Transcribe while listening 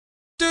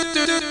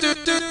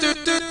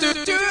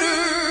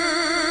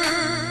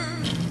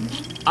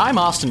I'm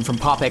Austin from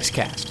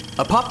PopXCast,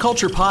 a pop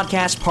culture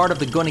podcast part of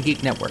the Gonna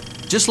Geek Network,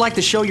 just like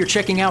the show you're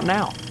checking out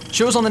now.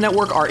 Shows on the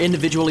network are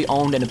individually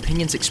owned and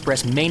opinions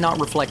expressed may not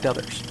reflect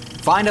others.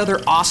 Find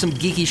other awesome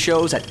geeky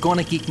shows at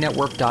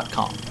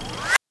GonnaGeekNetwork.com.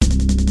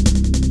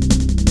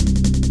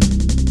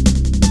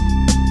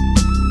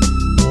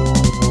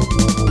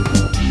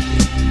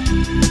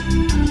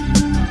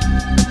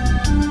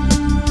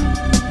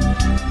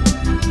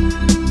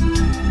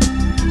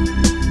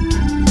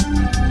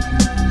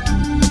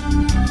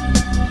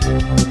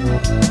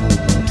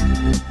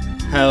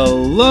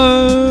 Hello,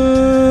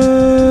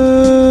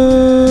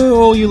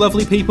 all you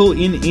lovely people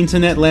in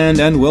internet land,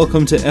 and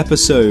welcome to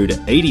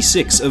episode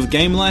 86 of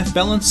Game Life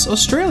Balance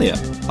Australia.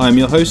 I'm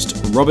your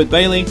host, Robert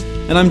Bailey,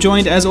 and I'm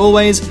joined, as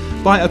always,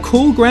 by a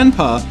cool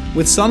grandpa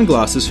with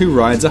sunglasses who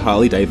rides a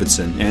Harley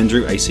Davidson,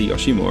 Andrew A.C.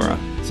 Yoshimura.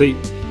 See,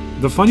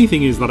 the funny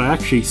thing is that I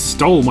actually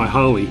stole my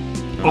Harley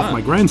off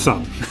my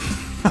grandson.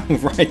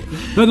 Right.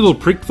 That little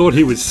prick thought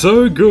he was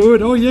so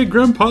good. Oh yeah,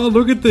 Grandpa,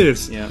 look at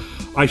this. Yeah.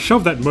 I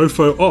shoved that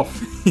mofo off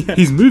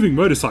his moving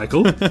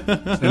motorcycle and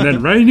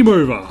then ran him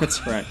over.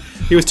 That's right.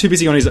 He was too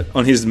busy on his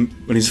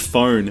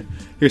phone.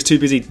 He was too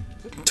busy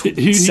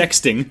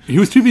sexting. He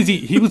was too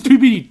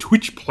busy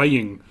Twitch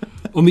playing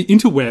on the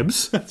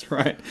interwebs. That's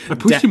right. I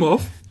pushed him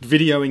off.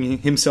 Videoing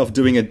himself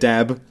doing a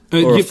dab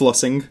or a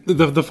flossing.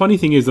 The funny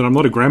thing is that I'm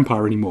not a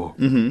grandpa anymore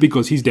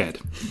because he's dead.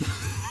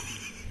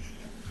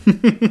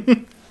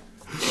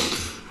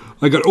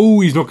 I got,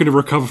 he's not going to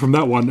recover from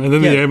that one. And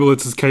then the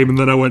ambulances came, and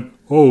then I went,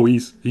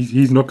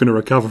 he's not going to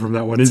recover from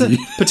that one, is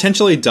he?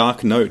 Potentially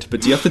dark note,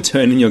 but do you have to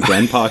turn in your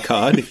grandpa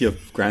card if your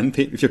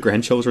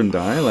grandchildren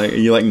die? Like, are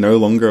you no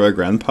longer a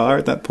grandpa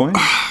at that point?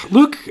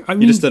 Look, I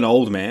mean, you're just an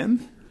old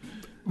man?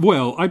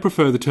 Well, I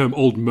prefer the term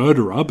old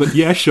murderer, but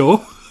yeah,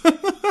 sure.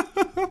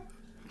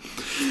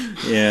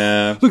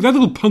 Yeah. Look, that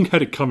little punk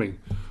had it coming.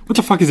 What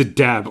the fuck is a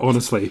dab,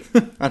 honestly?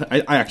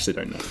 I actually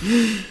don't know.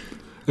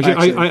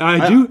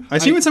 I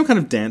assume it's some kind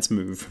of dance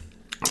move.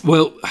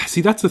 Well,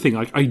 see, that's the thing.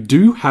 I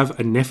do have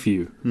a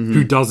nephew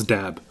who does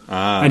dab,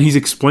 and he's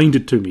explained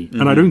it to me,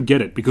 and I don't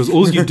get it, because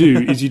all you do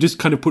is you just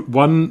kind of put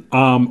one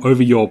arm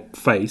over your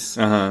face,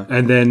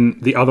 and then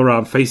the other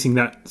arm facing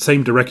that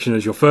same direction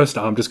as your first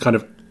arm, just kind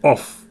of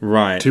off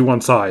to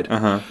one side,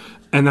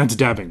 and that's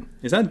dabbing.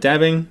 Is that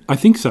dabbing? I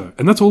think so,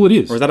 and that's all it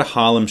is. Or is that a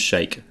Harlem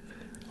Shake?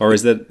 Or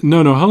is that...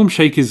 No, Harlem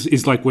Shake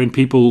is like when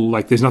people,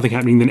 there's nothing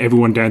happening, then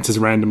everyone dances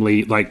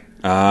randomly,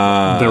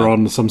 they're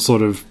on some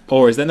sort of...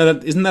 Or isn't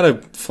that a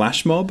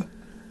flash mob?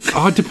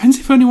 Oh, it depends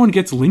if anyone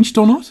gets lynched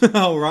or not.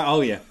 Oh, right.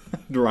 Oh, yeah.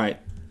 Right.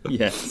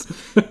 Yes.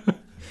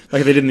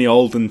 Like they did in the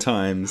olden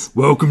times.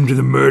 Welcome to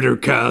the murder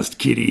cast,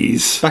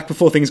 kiddies. Back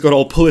before things got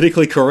all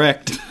politically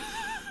correct.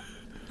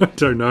 I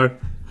don't know.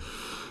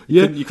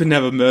 Yeah. You couldn't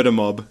have a murder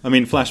mob. I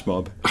mean, flash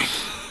mob.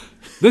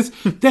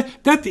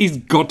 That is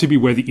got to be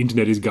where the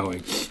internet is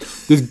going.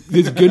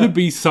 There's going to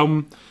be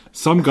some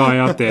guy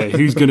out there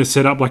who's going to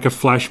set up a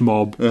flash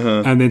mob,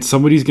 and then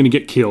somebody's going to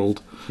get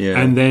killed,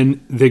 and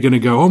then they're going to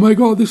go, oh my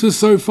god, this is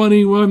so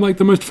funny, well, I'm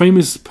the most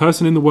famous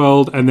person in the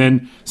world, and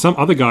then some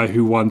other guy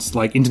who wants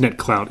internet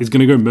clout is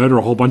going to go murder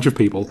a whole bunch of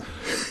people,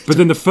 but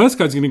then the first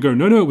guy's going to go,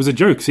 no, it was a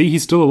joke, see,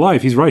 he's still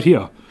alive, he's right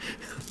here.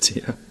 Oh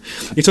dear.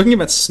 You're talking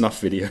about snuff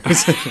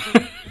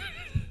videos.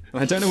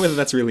 I don't know whether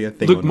that's really a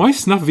thing. Look, my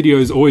snuff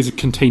videos always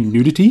contain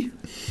nudity.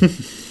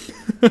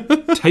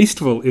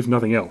 Tasteful, if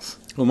nothing else.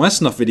 Well, my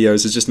snuff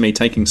videos is just me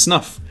taking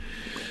snuff.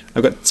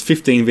 I've got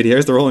 15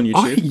 videos. They're all on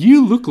YouTube.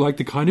 You look like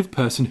the kind of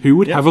person who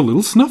would have a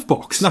little snuff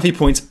box.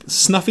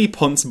 Snuffy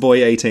Ponce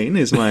Boy 18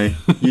 is my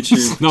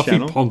YouTube Snuffy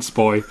channel. Ponce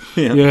Boy.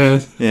 Yeah.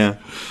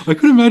 I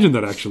could imagine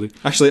that, actually.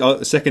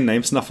 Actually, second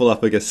name,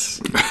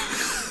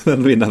 Snuffleupagus.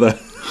 That'll be another...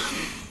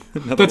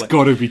 That's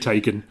got to be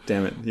taken.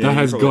 Damn it. Yeah, that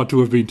has got to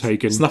have been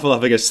taken.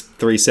 Snuffleupagus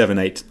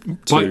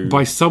 3782.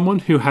 By someone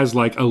who has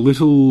a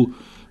little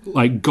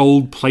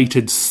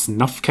gold-plated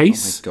snuff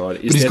case. Oh my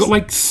god. But he's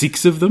got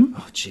 6 of them.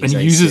 Oh, geez, and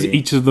he uses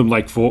each of them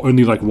for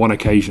only one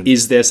occasion.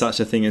 Is there such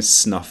a thing as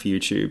snuff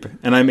YouTube?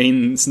 And I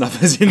mean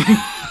snuff as in...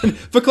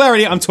 For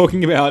clarity, I'm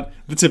talking about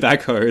the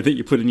tobacco that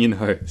you put in your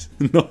nose.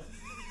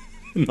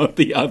 Not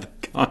the other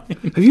kind.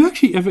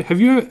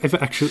 Have you ever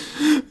actually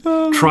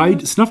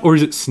tried snuff, or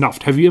is it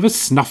snuffed? Have you ever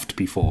snuffed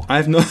before?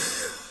 I've not.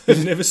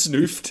 I've never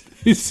snoofed.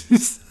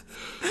 Is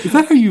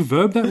that how you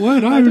verb that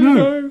word? I don't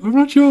know. I'm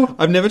not sure.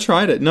 I've never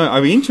tried it. No,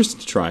 I'd be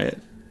interested to try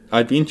it.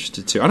 I'd be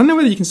interested to. I don't know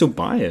whether you can still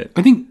buy it.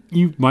 I think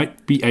you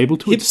might be able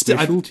to at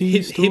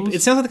specialty stores.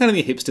 It sounds like the kind of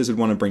thing hipsters would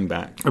want to bring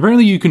back.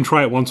 Apparently you can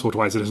try it once or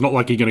twice, and it's not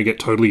like you're going to get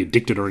totally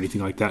addicted or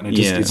anything like that, and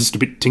it's just a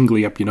bit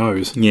tingly up your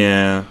nose.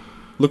 Yeah.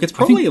 Look, it's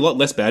probably a lot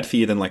less bad for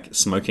you than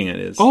smoking it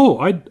is. Oh,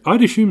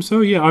 I'd assume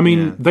so. Yeah, I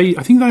mean,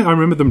 I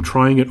remember them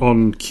trying it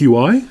on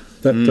QI,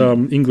 that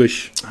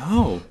English.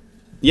 Oh,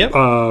 yep.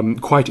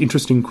 Quite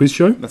interesting quiz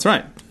show. That's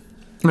right.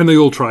 And they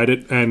all tried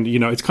it, and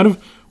it's kind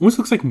of almost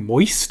looks like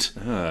moist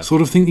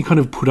sort of thing you kind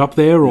of put up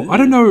there, or I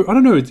don't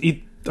know.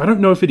 I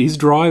don't know if it is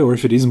dry or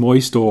if it is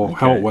moist or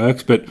how it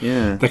works, but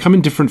they come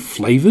in different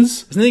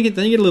flavors. Don't you get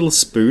a little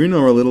spoon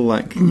or a little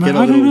like? I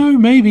don't know,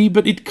 maybe,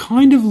 but it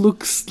kind of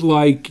looks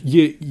like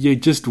you're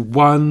just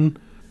one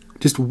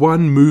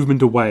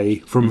movement away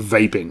from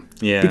vaping.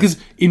 Yeah. Because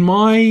in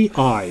my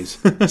eyes,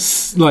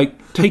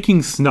 like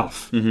taking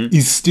snuff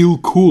is still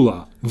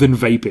cooler than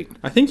vaping.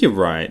 I think you're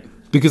right.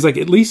 Because like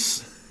at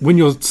least when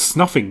you're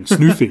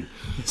snoofing,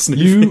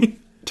 you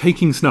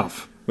taking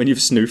snuff. When you've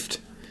snoofed.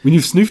 When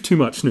you've snoofed too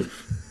much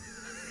of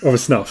a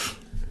snuff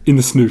in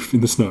the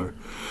snow.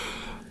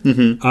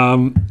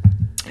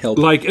 Help.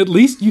 Like at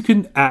least you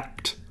can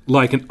act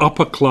like an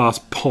upper class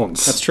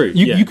ponce. That's true.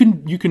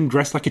 You can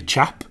dress like a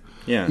chap.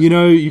 Yeah. You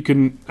know, you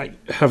can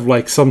have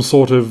like some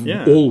sort of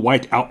all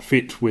white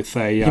outfit with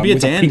a be a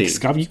dandy. pink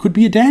scarf. You could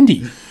be a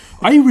dandy.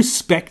 I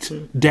respect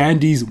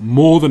dandies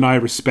more than I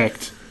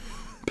respect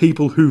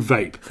people who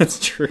vape. That's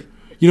true.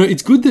 You know,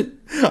 it's good that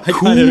I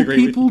cool kind of agree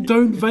people with you.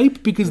 don't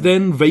vape, because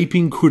then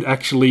vaping could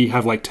actually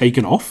have like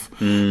taken off.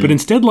 But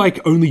instead, like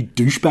only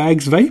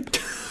douchebags vape.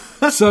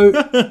 So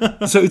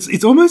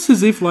it's almost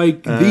as if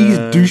like these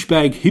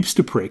douchebag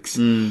hipster pricks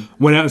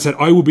went out and said,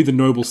 "I will be the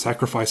noble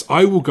sacrifice.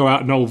 I will go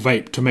out and I'll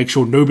vape to make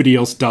sure nobody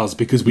else does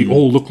because we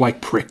all look like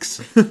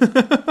pricks." And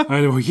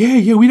they were,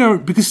 yeah, we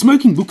don't, because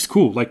smoking looks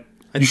cool. Like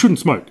you shouldn't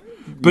smoke.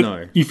 But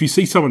No. if you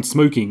see someone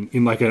smoking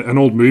in like an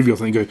old movie or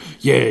something, you go,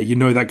 yeah, you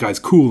know that guy's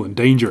cool and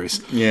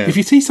dangerous. Yeah. If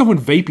you see someone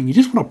vaping, you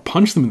just want to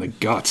punch them in the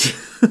gut.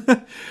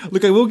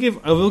 Look, I will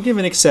give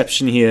an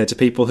exception here to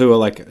people who are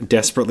like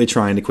desperately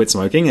trying to quit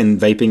smoking, and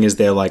vaping is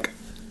their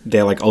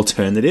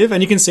alternative,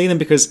 and you can see them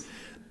because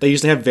they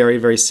usually have very,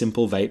 very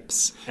simple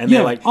vapes, and Yeah,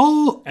 they're like,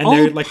 I'll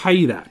they're like,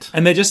 pay that.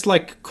 and they're just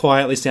like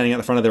quietly standing at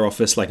the front of their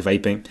office, like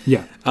vaping.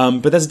 Yeah.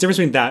 But there's a difference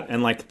between that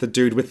and like the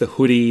dude with the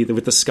hoodie,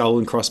 with the skull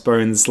and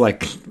crossbones,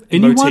 like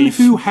Anyone motif.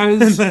 who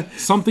has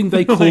something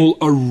they call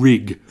a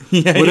rig,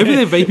 whatever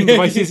their vaping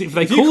device is, if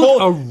they call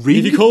it a rig,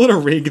 if you call it a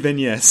rig, then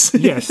yes.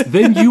 yes,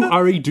 then you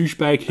are a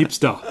douchebag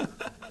hipster.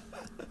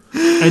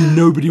 And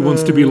nobody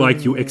wants to be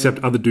like you except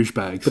other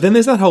douchebags. But then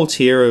there's that whole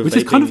tier of Which vaping.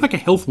 is kind of like a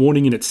health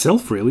warning in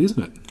itself, really,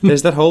 isn't it?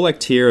 There's that whole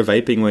like tier of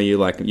vaping where you're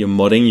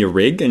modding your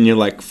rig and you're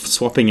like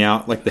swapping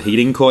out like the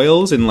heating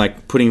coils and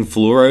like putting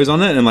fluoros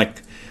on it and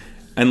like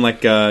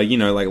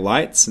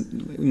lights,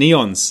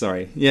 neons.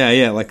 Sorry,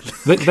 yeah, like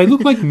They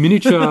look like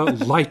miniature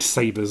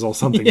lightsabers or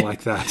something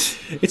like that.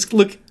 it's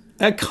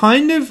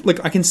kind of like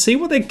I can see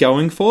what they're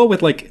going for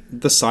with like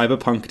the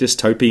cyberpunk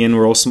dystopian.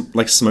 We're all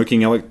like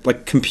smoking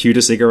like computer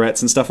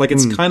cigarettes and stuff. Like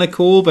it's kind of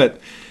cool, but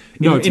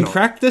in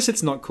practice,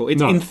 it's not cool.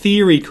 It's in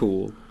theory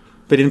cool,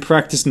 but in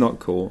practice, not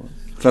cool.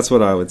 That's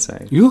what I would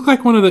say. You look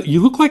like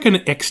you look like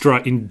an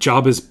extra in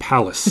Jabba's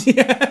palace.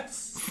 Yes.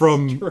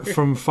 From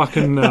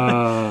fucking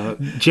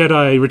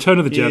Jedi, Return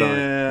of the Jedi,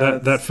 Yeah,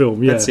 that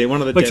film. Yeah, that's it,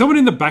 one of the like Jedi- someone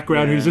in the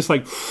background who's just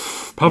like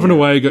puffing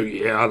away, going,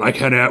 "Yeah, I like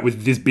hanging out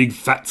with this big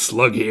fat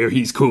slug here.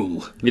 He's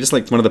cool." You're just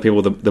like one of the people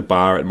with the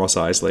bar at Mos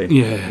Eisley.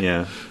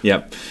 Yeah.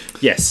 Yep.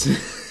 Yes.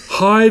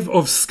 Hive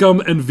of scum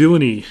and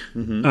villainy,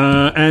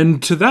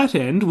 and to that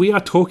end, we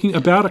are talking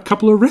about a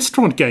couple of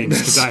restaurant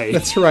games today.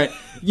 That's right.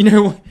 You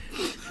know,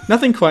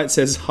 nothing quite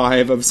says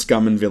hive of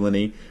scum and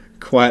villainy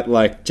quite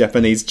like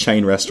Japanese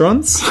chain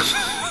restaurants.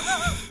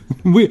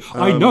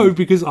 I know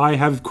because I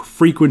have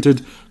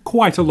frequented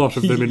quite a lot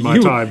of them in my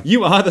time.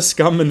 You are the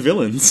scum and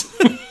villains.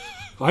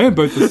 I am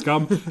both the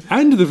scum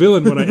and the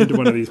villain when I enter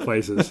one of these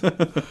places.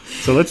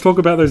 So let's talk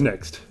about those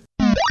next.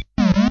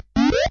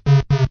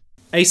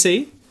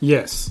 AC,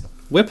 Yes,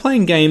 we're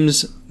playing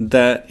games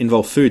that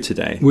involve food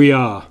today. we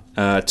are.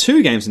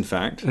 2 games, in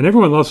fact. And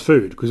everyone loves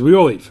food because we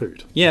all eat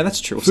food. Yeah, that's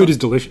true. Food is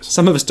delicious.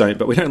 Some of us don't,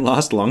 but we don't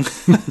last long.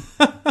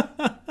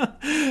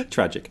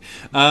 Tragic.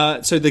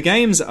 So the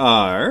games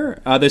are...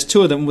 there's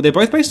 2 of them. They're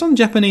both based on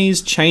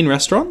Japanese chain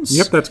restaurants.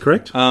 Yep, that's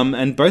correct.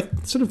 And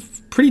both sort of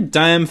pretty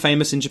damn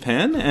famous in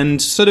Japan.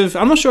 And sort of...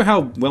 I'm not sure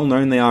how well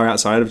known they are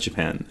outside of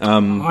Japan.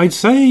 I'd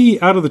say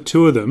out of the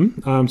 2 of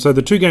them, so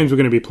the 2 games we're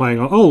going to be playing,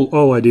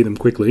 I'll ID them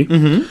quickly.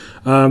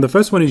 The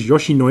first one is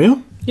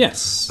Yoshinoya.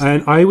 Yes.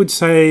 And I would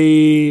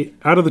say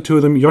out of the 2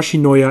 of them,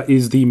 Yoshinoya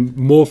is the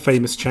more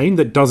famous chain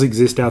that does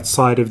exist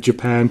outside of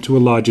Japan to a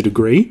larger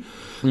degree.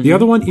 The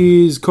other one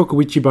is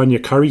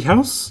Kokuichibanya Curry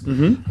House,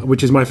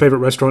 which is my favorite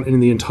restaurant in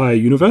the entire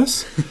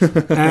universe.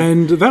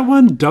 And that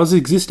one does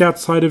exist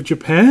outside of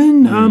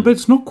Japan, but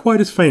it's not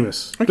quite as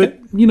famous. Okay. But,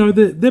 you know,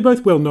 they're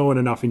both well known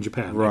enough in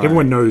Japan. Right. Like,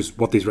 everyone knows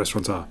what these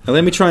restaurants are. Now,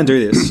 let me try and do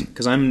this,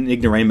 because I'm an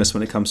ignoramus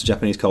when it comes to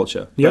Japanese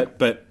culture. Yep.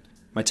 But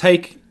my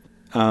take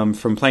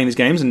from playing these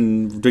games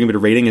and doing a bit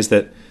of reading is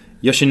that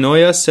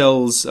Yoshinoya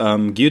sells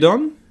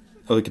gyudon,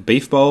 or like a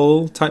beef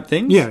bowl type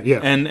things. Yeah.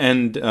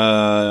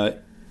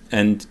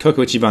 And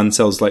Koko Ichiban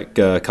sells like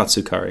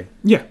katsu curry.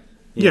 Yeah.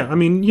 I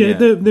mean, Yeah.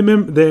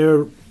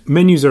 their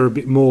menus are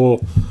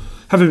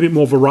have a bit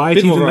more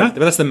variety than that.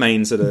 But that's the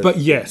main sort of... But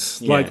yes,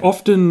 Yeah. like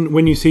often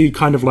when you see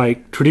kind of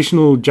like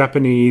traditional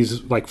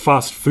Japanese like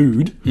fast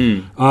food,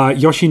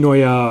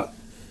 Yoshinoya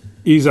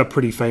is a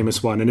pretty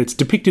famous one, and it's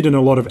depicted in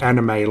a lot of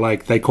anime,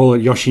 like they call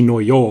it Yoshi no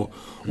Yo,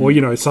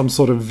 or, some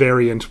sort of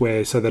variant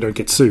where so they don't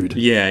get sued.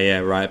 Yeah,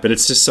 right. But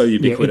it's just so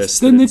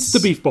ubiquitous. It's the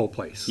beef bowl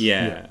place.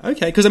 Yeah.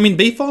 Okay, because,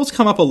 beef bowls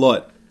come up a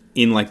lot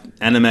in, like,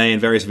 anime and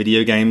various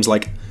video games.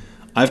 Like,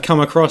 I've come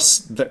across,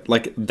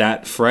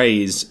 that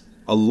phrase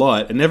a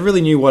lot and never really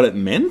knew what it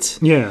meant.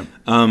 Yeah.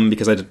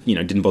 Because I,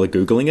 didn't bother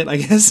Googling it, I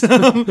guess.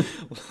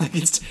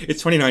 It's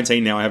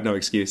 2019 now, I have no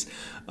excuse.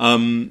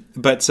 But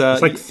it's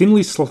like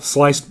thinly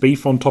sliced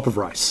beef on top of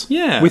rice.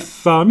 Yeah.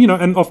 With,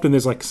 and often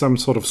there's like some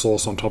sort of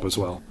sauce on top as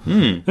well.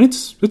 And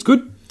it's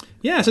good.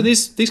 Yeah, so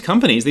these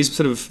companies,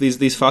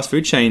 these fast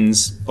food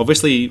chains,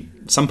 obviously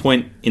at some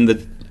point in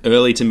the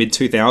early to mid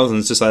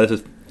 2000s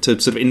decided to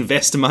sort of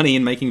invest money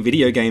in making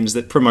video games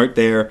that promote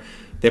their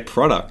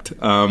product.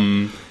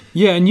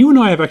 Yeah, and you and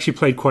I have actually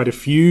played quite a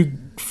few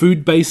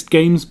food-based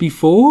games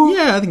before.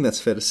 Yeah, I think that's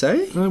fair to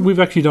say. We've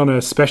actually done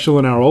a special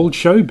in our old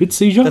show, Bit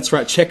Seizure. That's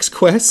right, Chex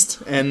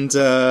Quest, and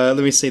let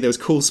me see, there was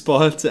Cool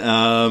Spot.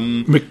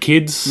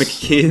 McKids.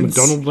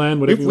 McDonald Land,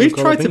 whatever we've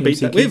tried to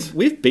beat that.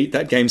 We've beat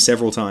that game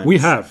several times. We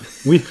have.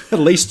 At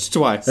least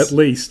twice. At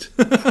least.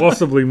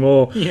 Possibly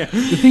more. Yeah.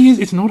 The thing is,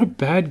 it's not a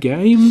bad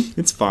game.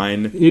 It's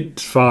fine.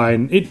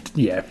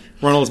 Yeah.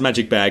 Ronald's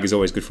Magic Bag is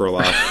always good for a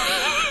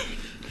laugh.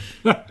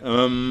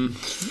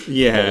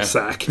 Yeah.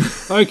 Sack.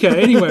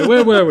 Okay, anyway,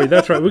 where were we?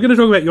 That's right. We're going to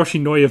talk about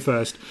Yoshinoya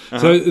first.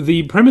 So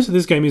the premise of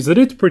this game is that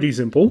it's pretty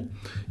simple.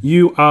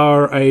 You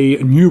are a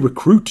new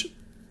recruit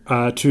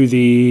to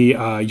the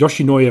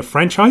Yoshinoya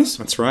franchise.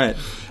 That's right.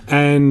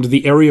 And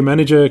the area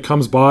manager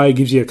comes by,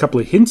 gives you a couple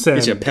of hints. And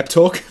gives you a pep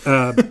talk.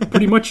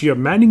 Pretty much you're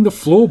manning the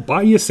floor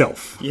by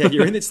yourself. Yeah,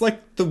 it's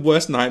like the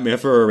worst nightmare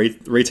for a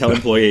retail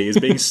employee is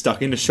being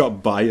stuck in a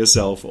shop by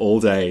yourself all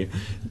day.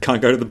 You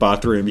can't go to the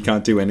bathroom, you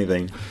can't do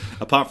anything.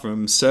 Apart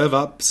from serve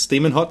up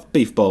steaming hot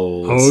beef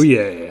bowls. Oh,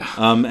 yeah.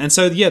 And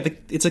so,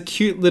 it's a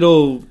cute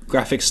little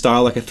graphic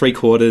style, like a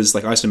 3/4,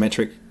 like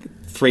isometric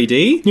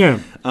 3D.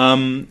 Yeah.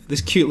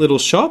 This cute little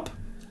shop.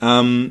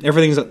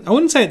 Everything's, I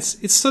wouldn't say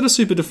it's sort of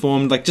super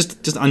deformed, like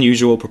just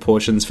unusual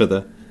proportions for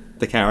the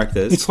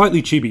characters. It's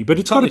slightly chibi, but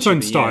it's got its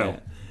own style. Yeah.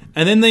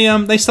 And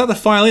then they start to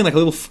file in like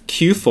little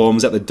queue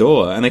forms at the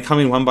door, and they come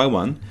in one by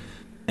one,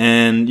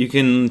 and you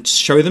can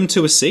show them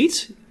to a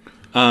seat.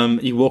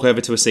 You walk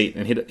over to a seat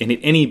and hit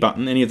any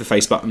button, any of the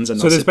face buttons,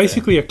 and so there's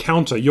basically a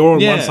counter. You're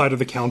on one side of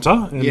the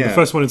counter, and the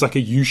first one is like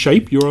a U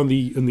shape. You're on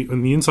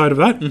the inside of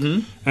that,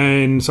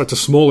 and so it's a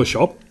smaller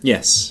shop.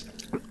 Yes.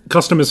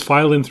 Customers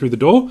file in through the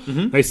door.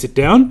 They sit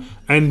down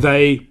and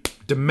they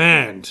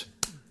demand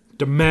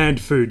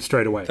food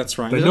straight away. That's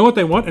right. They know what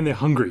they want and they're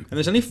hungry. And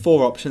there's only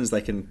 4 options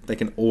they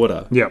can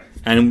order. Yeah.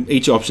 And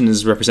each option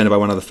is represented by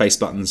one of the face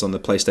buttons on the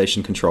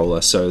PlayStation controller.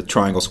 So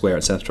triangle, square,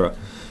 etc.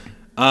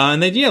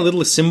 And then a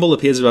little symbol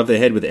appears above their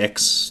head with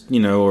X,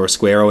 or a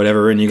square or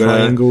whatever, and you got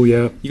triangle.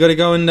 You got to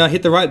go and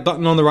hit the right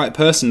button on the right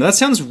person. Now, that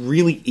sounds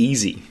really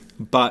easy,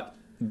 but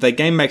the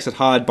game makes it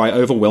hard by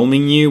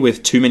overwhelming you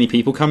with too many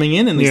people coming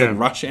in, and these like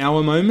rush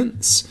hour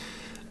moments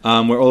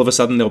where all of a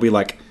sudden there'll be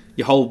like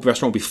your whole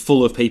restaurant will be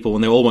full of people,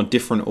 and they all want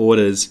different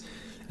orders,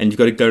 and you've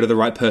got to go to the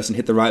right person,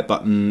 hit the right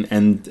button,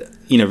 and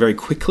very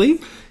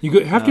quickly. You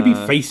have to be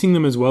facing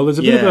them as well. There's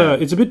a bit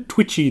of it's a bit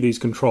twitchy, these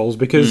controls,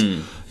 because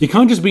you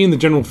can't just be in the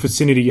general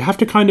vicinity. You have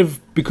to kind of,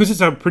 because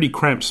it's a pretty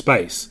cramped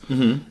space,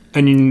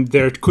 and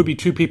there could be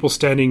 2 people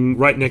sitting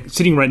right next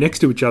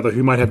to each other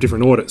who might have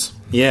different orders.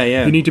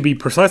 Yeah. You need to be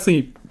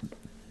precisely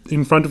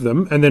in front of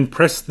them and then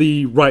press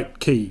the right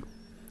key.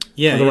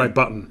 Or the right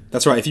button.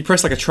 That's right. If you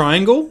press like a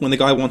triangle when the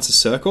guy wants a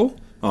circle,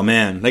 oh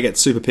man, they get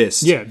super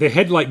pissed. Yeah, their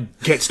head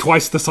gets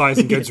twice the size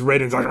and gets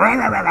red and it's like rah,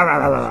 rah, rah, rah,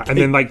 rah, rah, and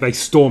then they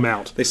storm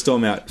out. They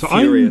storm out. So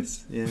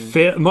furious.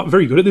 I'm not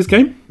very good at this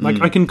game.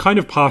 I can kind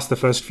of pass the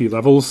first few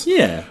levels.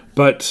 Yeah.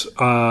 But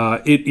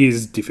it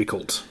is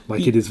difficult.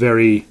 It is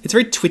very... It's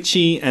very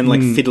twitchy and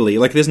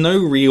fiddly. There's no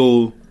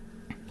real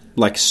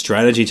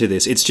strategy to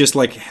this. It's just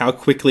how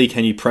quickly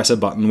can you press a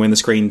button when the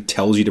screen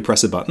tells you to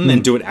press a button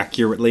and do it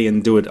accurately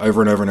and do it over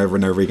and over and over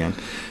and over again.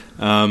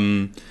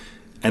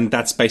 And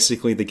that's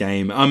basically the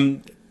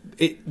game.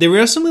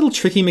 There are some little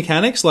tricky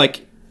mechanics,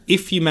 like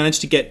if you manage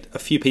to get a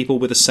few people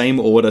with the same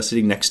order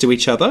sitting next to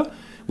each other,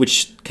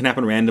 which can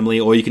happen randomly,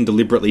 or you can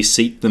deliberately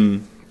seat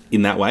them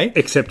in that way.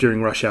 Except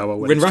during rush hour,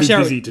 when it's too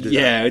busy to do that.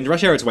 Yeah, in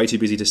rush hour it's way too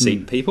busy to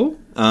seat people,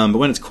 but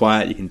when it's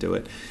quiet you can do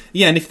it.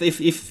 Yeah, and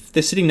if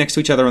they're sitting next to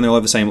each other and they all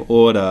have the same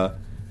order,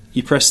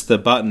 you press the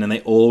button and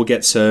they all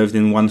get served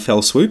in one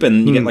fell swoop,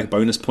 and you get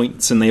bonus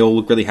points, and they all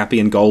look really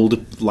happy, and gold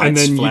lights and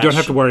then flash. You don't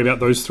have to worry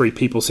about those 3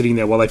 people sitting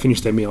there while they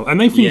finish their meal,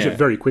 and they finish it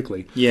very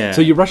quickly. Yeah.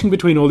 So you're rushing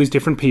between all these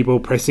different people,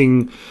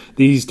 pressing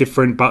these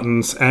different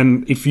buttons,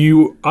 and if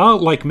you are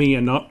like me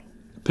and not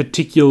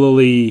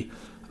particularly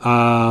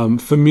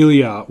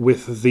familiar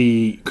with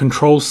the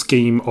control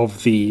scheme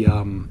of the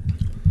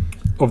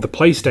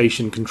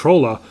PlayStation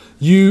controller,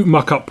 you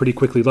muck up pretty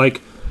quickly.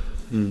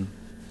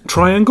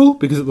 Triangle,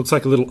 because it looks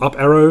like a little up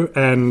arrow,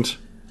 and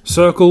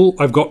circle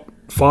I've got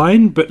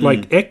fine, but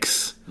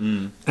X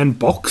and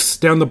box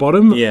down the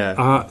bottom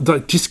Yeah.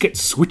 that just get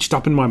switched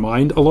up in my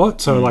mind a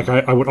lot. So like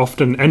I would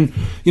often, and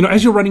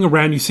as you're running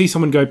around, you see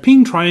someone go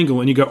ping triangle,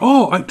 and you go,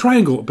 oh,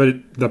 triangle, but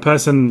the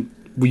person,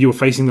 you were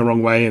facing the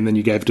wrong way, and then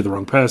you gave it to the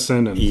wrong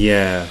person, and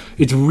Yeah.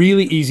 it's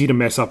really easy to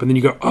mess up, and then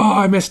you go, oh,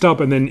 I messed up,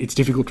 and then it's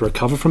difficult to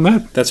recover from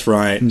that. That's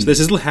right. So there's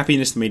this little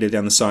happiness meter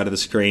down the side of the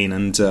screen,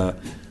 and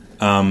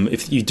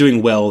if you're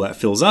doing well, that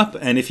fills up,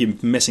 and if you're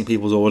messing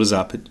people's orders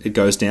up, it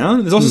goes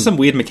down. There's also some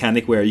weird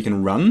mechanic where you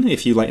can run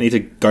if you need to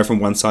go from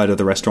one side of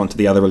the restaurant to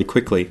the other really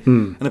quickly,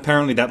 and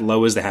apparently that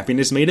lowers the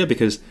happiness meter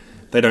because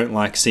they don't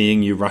like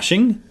seeing you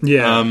rushing.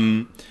 Yeah.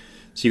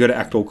 So you got to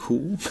act all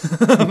cool.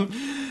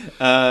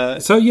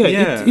 So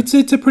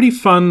it's a pretty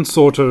fun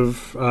sort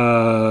of,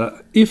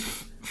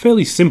 if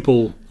fairly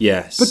simple,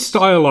 Yes. but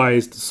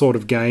stylized sort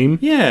of game.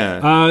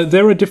 Yeah.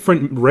 There are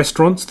different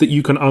restaurants that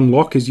you can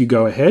unlock as you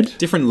go ahead.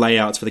 Different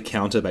layouts for the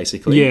counter,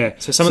 basically. Yeah.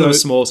 So some of them are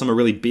small, some are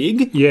really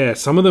big. Yeah,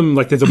 some of them,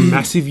 like there's a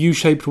massive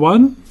U-shaped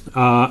one,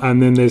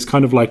 and then there's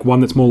kind of like one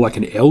that's more like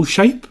an L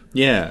shape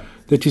Yeah.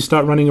 that you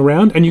start running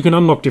around, and you can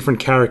unlock different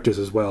characters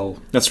as well.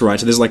 That's right.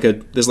 So there's like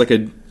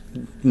a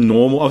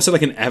normal, I would say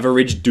like an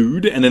average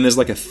dude, and then there's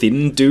like a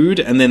thin dude,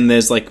 and then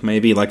there's like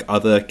maybe like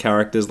other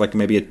characters, like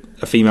maybe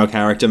a female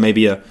character,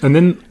 maybe And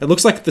then it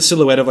looks like the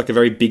silhouette of like a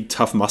very big,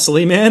 tough,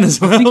 muscly man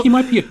as well. I think he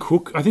might be a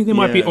cook. I think there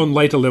might be Yeah. on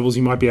later levels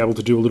you might be able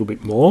to do a little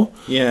bit more.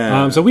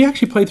 Yeah. So we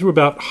actually played through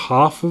about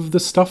half of the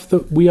stuff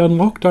that we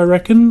unlocked, I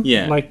reckon.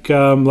 Yeah.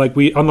 Like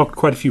we unlocked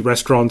quite a few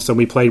restaurants, and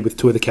we played with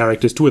two of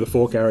the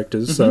 4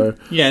 characters. So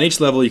Yeah, and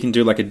each level you can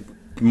do like a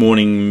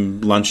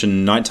morning, lunch,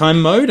 and nighttime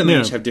mode, and they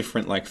Yeah. each have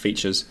different like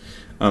features.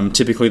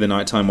 Typically, the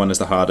nighttime one is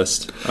the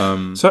hardest.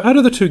 So out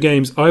of the 2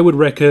 games, I would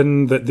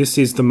reckon that this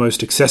is the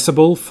most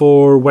accessible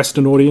for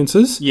Western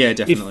audiences. Yeah,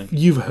 definitely. If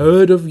you've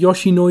heard of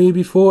Yoshinoya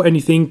before and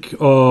you think,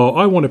 oh,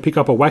 I want to pick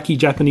up a wacky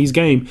Japanese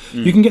game,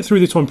 you can get through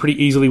this one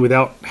pretty easily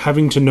without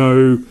having to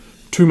know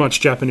too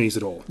much Japanese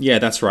at all. Yeah,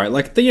 that's right.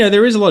 Like,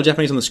 there is a lot of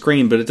Japanese on the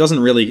screen, but it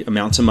doesn't really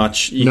amount to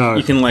much. No.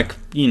 You can, like,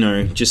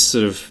 just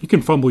sort of... You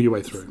can fumble your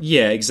way through.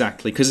 Yeah,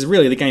 exactly. Because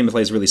really, the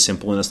gameplay is really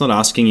simple, and it's not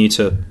asking you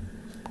to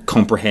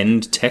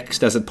comprehend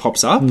text as it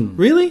pops up,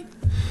 really.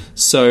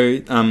 So,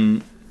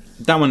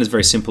 that one is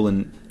very simple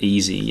and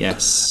easy,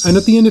 yes. And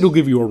at the end, it'll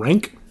give you a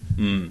rank.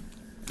 And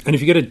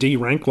if you get a D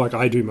rank, like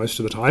I do most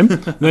of the time,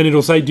 then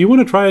it'll say, do you want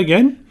to try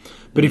again?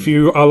 But if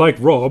you are like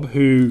Rob,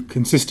 who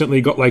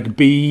consistently got like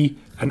B,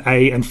 an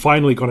A, and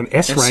finally got an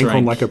S rank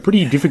on like a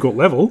pretty difficult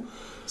level.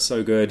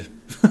 So good.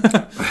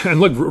 And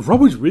look, Rob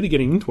was really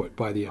getting into it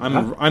by the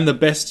end. I'm the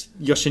best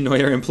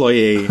Yoshinoya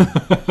employee.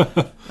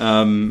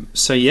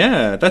 So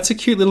yeah, that's a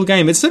cute little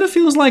game. It sort of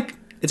feels like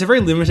it's a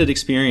very limited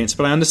experience,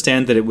 but I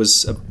understand that it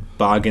was a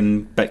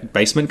bargain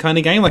basement kind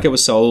of game, like it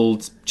was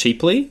sold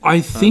cheaply.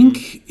 I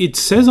think it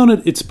says on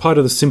it it's part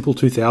of the Simple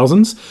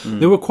 2000s.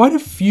 There were quite a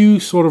few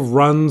sort of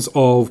runs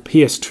of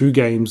PS2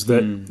 games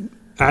that,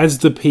 as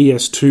the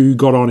PS2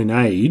 got on in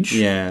age,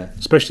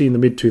 especially in the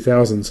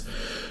mid-2000s,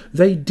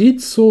 they did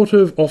sort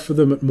of offer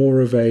them at more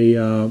of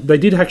a... they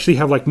did actually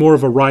have like more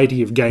of a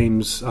variety of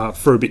games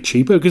for a bit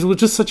cheaper, because it was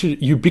just such a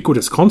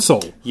ubiquitous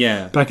console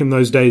back in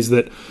those days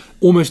that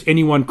almost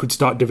anyone could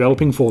start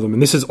developing for them.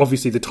 And this is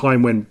obviously the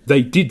time when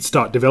they did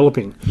start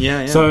developing.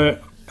 So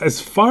as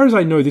far as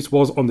I know, this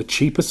was on the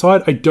cheaper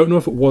side. I don't know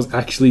if it was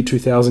actually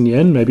 2,000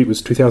 yen. Maybe it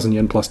was 2,000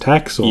 yen plus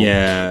tax.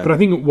 But I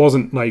think it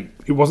wasn't like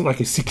a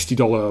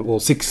 $60 or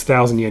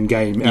 6,000 yen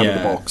game out of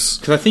the box.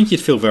 Because I think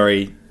you'd feel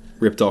very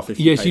ripped off if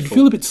you Yes, you'd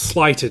feel a bit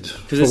slighted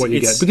for what you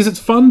get. it's- Because it's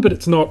fun, but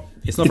it's not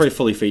very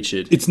fully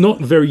featured. it's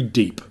not very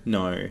deep.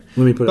 No. Let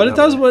me put it But that it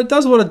does way. what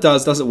it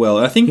does it well.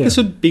 I think this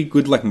would be a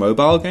good like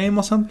mobile game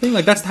or something.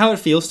 Like that's how it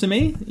feels to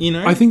me,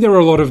 I think there are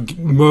a lot of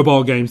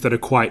mobile games that are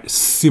quite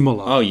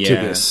similar to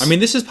this. I mean,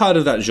 this is part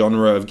of that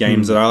genre of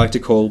games that I like to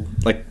call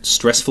like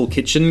stressful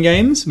kitchen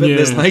games, but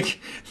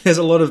there's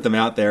a lot of them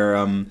out there.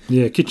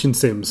 Kitchen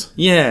Sims.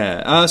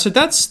 So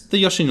that's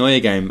the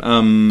Yoshinoya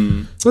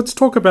game. Let's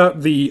talk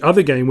about the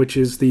other game, which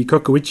is the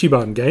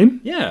Kokuichiban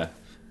game.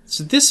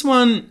 So this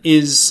one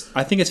is,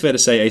 I think it's fair to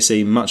say,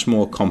 AC, much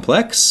more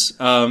complex.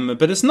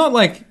 But it's not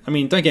like, I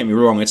mean, don't get me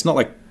wrong, it's not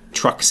like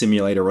Truck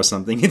Simulator or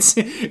something.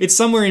 It's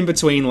somewhere in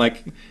between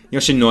like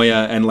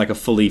Yoshinoya and like a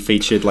fully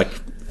featured like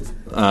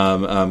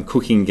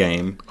cooking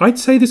game. I'd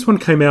say this one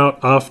came out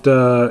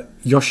after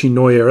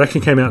Yoshinoya. It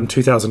actually came out in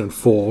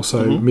 2004,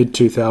 so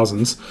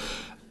mid-2000s.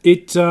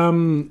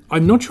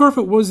 I'm not sure if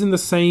it was in the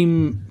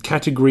same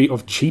category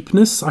of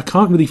cheapness. I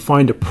can't really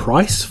find a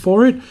price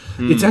for it.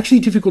 It's actually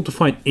difficult to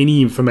find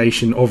any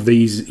information of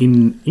these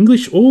in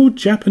English or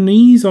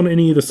Japanese on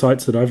any of the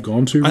sites that I've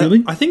gone to,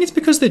 really. I think it's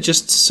because they're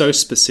just so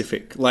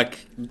specific.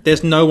 Like,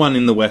 there's no one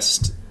in the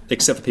West,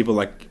 except for people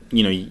like,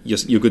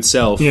 your good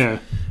self,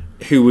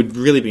 who would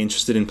really be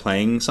interested in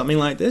playing something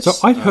like this. So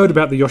I'd heard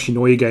about the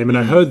Yoshinoya game, and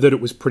I heard that it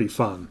was pretty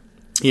fun.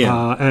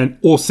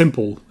 or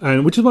simple,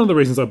 and which is one of the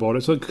reasons I bought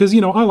it. So because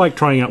I like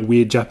trying out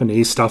weird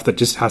Japanese stuff that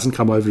just hasn't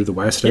come over to the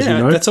West. As you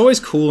know, that's always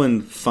cool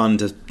and fun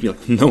to be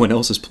like, no one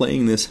else is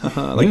playing this.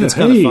 That's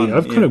kind of fun.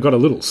 I've kind of got a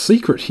little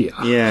secret here.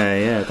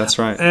 Yeah, that's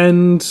right.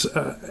 And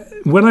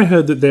when I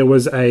heard that there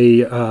was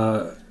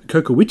a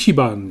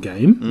Kokoichiban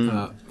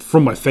game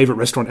from my favorite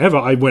restaurant ever,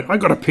 I went, I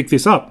got to pick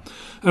this up.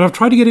 And I've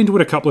tried to get into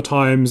it a couple of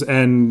times,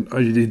 and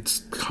it's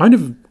kind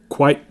of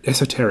quite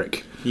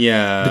esoteric.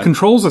 Yeah. The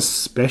controls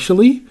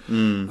especially.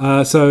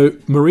 So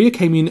Maria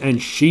came in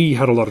and she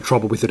had a lot of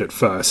trouble with it at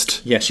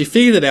first. Yeah, she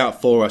figured it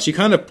out for us. She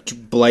kind of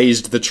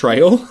blazed the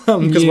trail.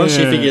 Because once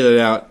she figured it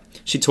out,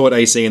 she taught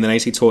AC and then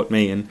AC taught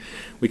me. And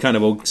we kind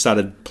of all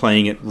started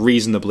playing it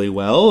reasonably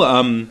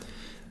well.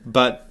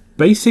 But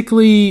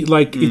basically,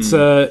 it's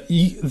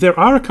there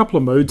are a couple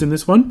of modes in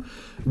this one.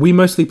 We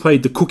mostly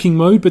played the cooking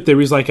mode, but there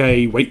is like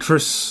a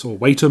waitress or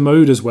waiter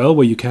mode as well,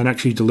 where you can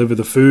actually deliver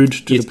the food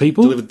to the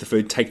people. Deliver the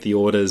food, take the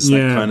orders,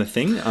 that kind of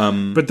thing.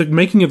 But the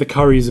making of the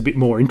curry is a bit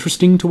more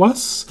interesting to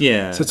us.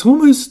 Yeah. So it's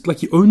almost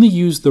like you only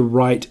use the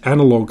right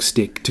analog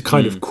stick to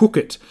kind of cook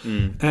it.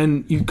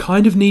 And you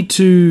kind of need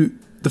to...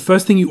 The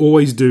first thing you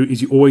always do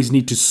is you always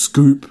need to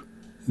scoop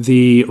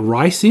the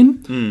rice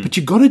in, but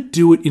you got to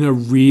do it in a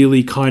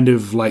really kind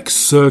of like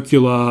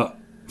circular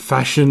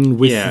fashion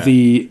with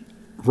the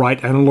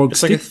right analog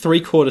stick. It's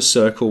like a 3/4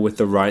 circle with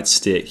the right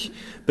stick,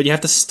 but you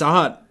have to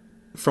start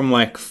from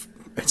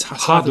it's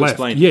hard to left.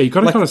 explain. Yeah, you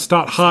got to kind of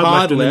start hard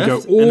left and then go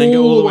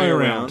all the way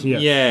around.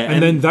 Yeah,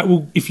 and then that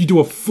will, if you do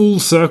a full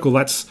circle,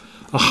 that's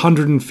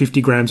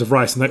 150 grams of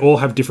rice, and they all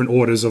have different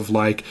orders of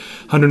like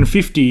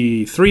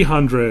 150,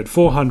 300,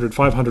 400,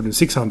 500, and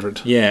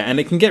 600. Yeah, and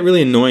it can get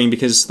really annoying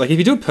because like if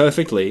you do it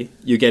perfectly,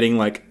 you're getting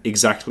like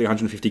exactly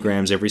 150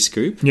 grams every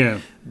scoop. Yeah.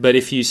 But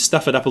if you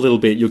stuff it up a little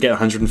bit, you'll get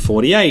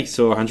 148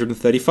 or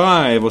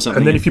 135 or something.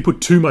 And then if you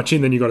put too much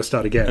in, then you got to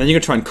start again. And then you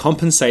got to try and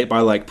compensate by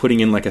like putting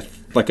in like a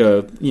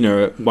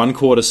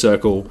 1/4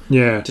 circle.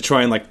 Yeah. To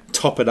try and like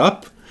top it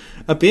up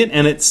a bit,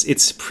 and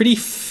it's pretty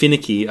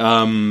finicky.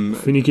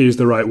 Finicky is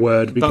the right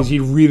word, because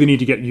you really need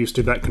to get used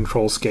to that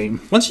control scheme.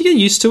 Once you get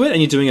used to it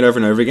and you're doing it over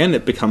and over again,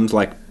 it becomes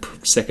like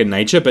second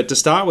nature. But to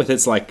start with,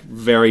 it's like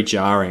very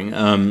jarring.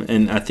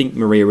 And I think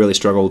Maria really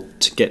struggled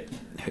to get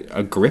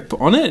a grip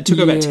on it. It took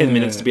her about 10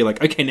 minutes to be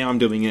like, okay, now I'm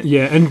doing it.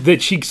 Yeah, and then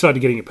she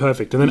started getting it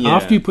perfect. And then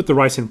after you put the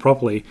rice in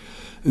properly,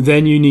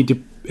 then you need to...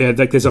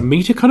 there's a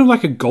meter, kind of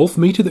like a golf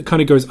meter, that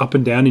kind of goes up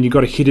and down, and you got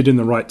to hit it in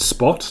the right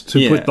spot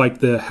to put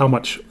like how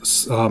much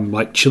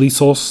like chili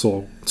sauce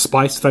or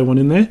spice they want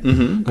in there,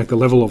 like the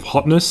level of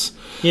hotness.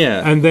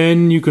 Yeah, and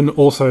then you can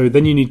also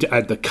you need to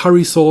add the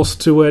curry sauce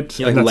to it.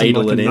 You like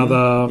ladle it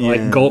another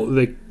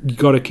in. You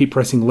got to keep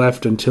pressing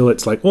left until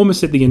it's like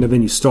almost at the end, and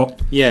then you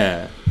stop.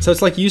 Yeah, so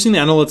it's like using the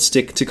analog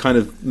stick to kind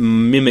of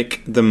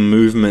mimic the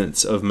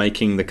movements of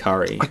making the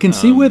curry. I can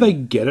see where they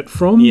get it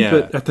from,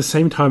 but at the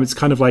same time, it's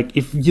kind of like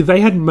if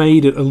they had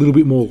made it a little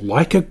bit more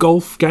like a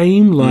golf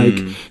game, like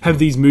have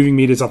these moving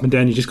meters up and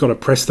down, you just got to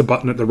press the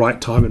button at the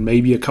right time, and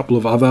maybe a couple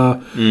of other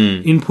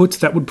inputs,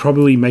 that would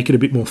probably make it a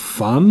bit more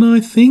fun, I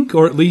think,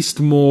 or at least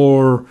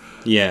more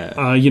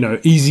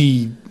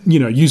easy,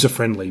 user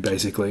friendly,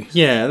 basically.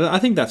 Yeah, I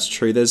think that's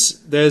true. There's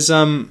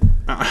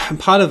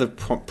part of the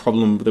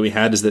problem that we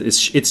had is that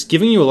it's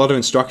giving you a lot of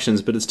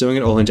instructions, but it's doing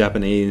it all in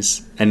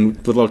Japanese and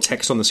with a lot of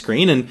text on the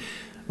screen, and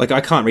like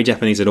I can't read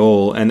Japanese at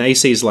all, and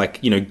AC's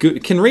like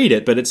good, can read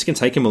it, but it can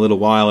take him a little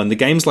while, and the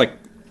game's like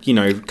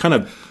kind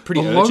of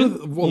pretty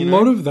urgent. A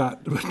lot of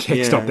that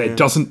text up there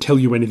doesn't tell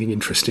you anything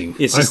interesting.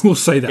 I will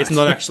say that. It's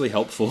not actually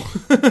helpful.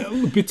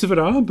 Bits of it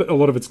are, but a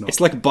lot of it's not.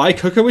 It's like, buy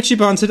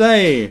Kokoichiban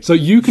today. So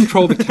you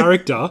control the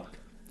character,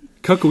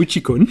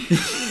 Kokoichi-kun.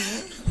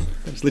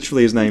 That's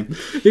literally his name.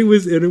 It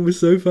was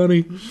so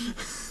funny.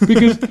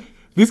 Because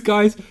this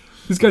guy's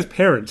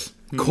parents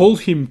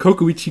called him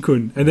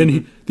Kokoichi-kun, and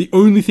then the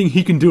only thing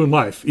he can do in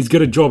life is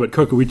get a job at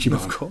Kokoichiban.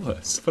 Of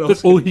course.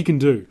 That's all he can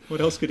do.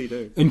 What else could he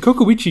do? And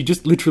Kokoichi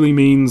just literally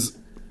means...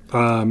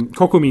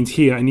 Koko means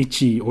here, and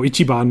Ichi or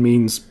Ichiban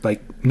means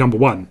like number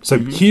one. So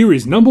here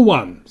is number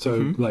one.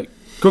 So like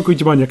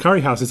Kokoichiban, your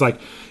curry house, is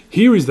like,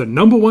 here is the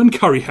number one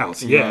curry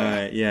house.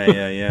 Yeah. Right.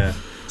 Yeah.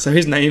 So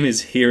his name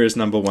is Here is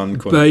Number One.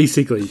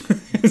 Basically.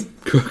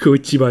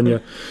 Kokoichiban, yeah.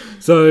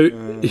 So,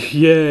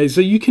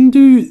 so you can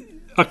do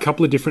a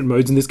couple of different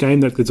modes in this game.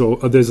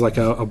 There's like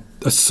a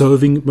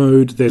serving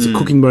mode. There's a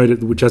cooking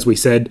mode, which, as we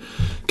said,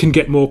 can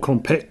get more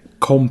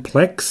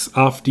complex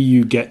after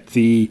you get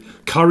the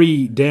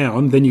curry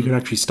down. Then you can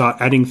actually start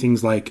adding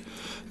things like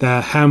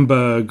the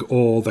hamburg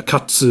or the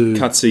katsu, or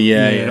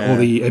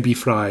the ebi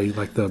fry,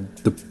 like the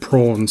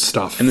prawn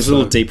stuff. And there's a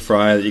little deep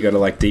fryer that you got to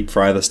like deep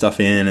fry the stuff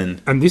in,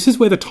 and this is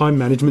where the time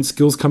management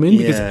skills come in,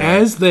 because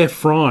as they're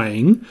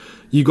frying,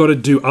 you got to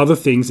do other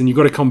things, and you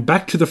got to come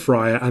back to the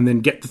fryer and then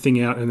get the thing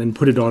out and then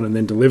put it on and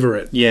then deliver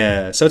it.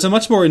 Yeah, so it's a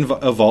much more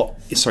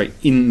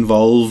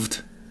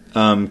involved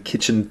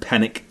kitchen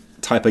panic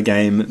type of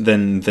game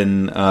than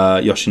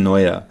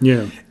Yoshinoya.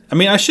 Yeah. I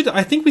mean, I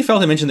think we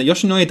failed to mention that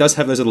Yoshinoya does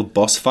have those little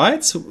boss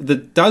fights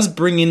that does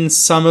bring in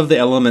some of the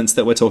elements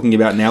that we're talking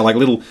about now, like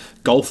little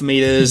golf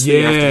meters that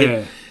you have to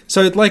hit.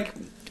 So, like,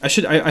 I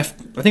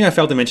think I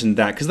failed to mention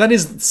that, because that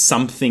is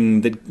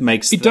something that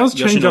makes the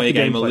Yoshinoya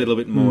game a little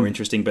bit more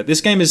interesting. But this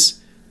game is...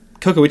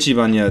 Kokuichi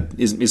Banya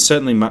is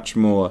certainly much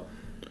more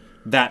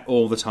that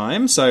all the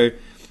time. So,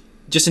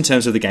 just in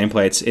terms of the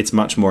gameplay, it's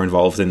much more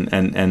involved and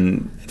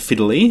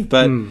fiddly.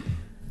 But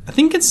I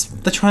think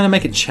they're trying to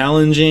make it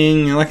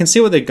challenging, and I can see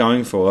what they're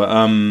going for.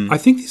 I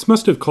think this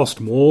must have cost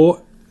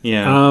more.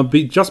 Yeah.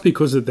 Just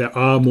because there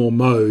are more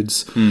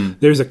modes.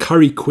 There's a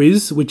curry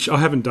quiz, which I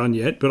haven't done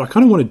yet, but I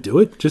kind of want to do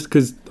it just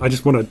because I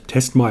just want to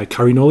test my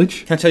curry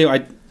knowledge. Can I tell you,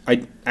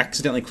 I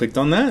accidentally clicked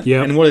on that.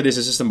 Yeah. And what it is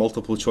just a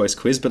multiple choice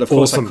quiz, but of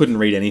course I couldn't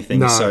read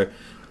anything, so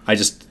I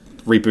just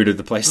rebooted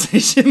the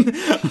PlayStation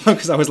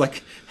because I was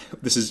like,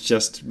 this is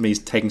just me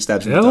taking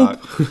stabs in the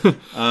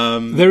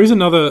dark. There is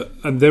another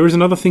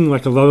thing,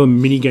 like another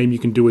mini game you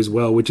can do as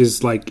well, which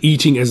is like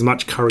eating as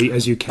much curry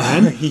as you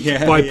can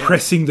by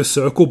pressing the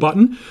circle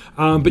button.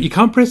 But you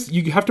can't press.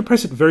 You have to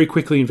press it very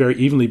quickly and very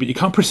evenly, but you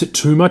can't press it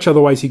too much,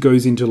 otherwise he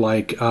goes into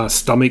like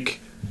stomach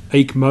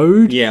ache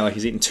mode. Yeah, like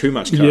he's eating too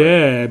much curry.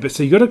 Yeah, but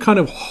so you got to kind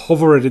of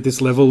hover it at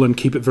this level and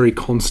keep it very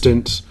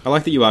constant. I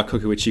like that you are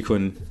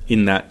Kokuichi-kun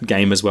in that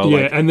game as well.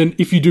 Yeah, and then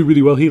if you do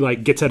really well, he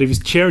like gets out of his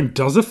chair and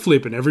does a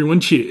flip, and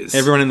everyone cheers.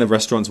 Everyone in the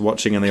restaurant's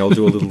watching, and they all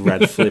do a little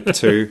rad flip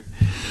too.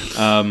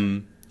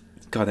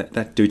 God,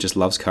 that dude just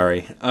loves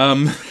curry.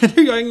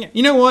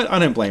 You know what? I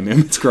don't blame him.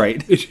 It's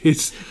great.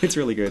 It's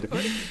really good.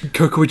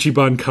 Kokuichi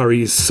Ban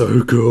curry is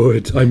so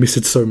good. I miss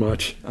it so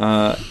much.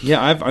 I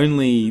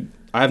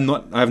have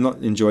not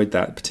enjoyed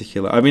that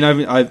particular. I mean,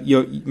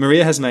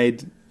 Maria has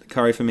made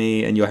curry for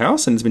me in your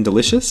house, and it's been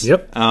delicious.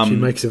 Yep, she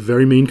makes a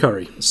very mean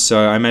curry.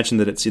 So I imagine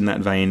that it's in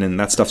that vein, and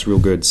that stuff's real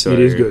good. So it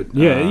is good.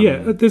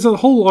 Yeah. There's a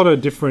whole lot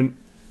of different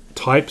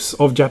types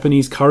of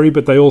Japanese curry,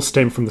 but they all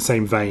stem from the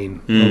same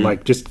vein,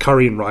 like just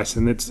curry and rice,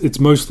 and it's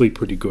mostly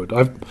pretty good.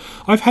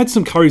 I've had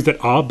some curries that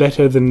are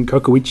better than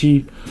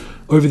Kokuichi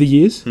over the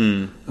years,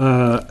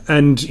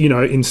 and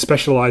in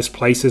specialized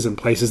places and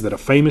places that are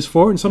famous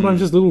for it, and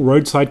sometimes just little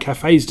roadside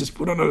cafes just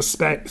put on a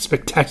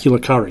spectacular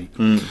curry.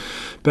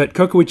 But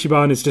Kokuichi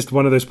Ban is just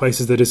one of those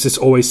places that is just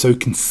always so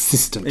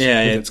consistent.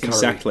 Yeah,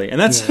 exactly.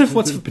 And that's sort of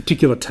what's a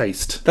particular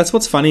taste. That's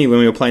what's funny when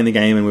we were playing the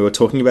game and we were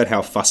talking about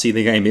how fussy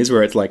the game is,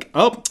 where it's like,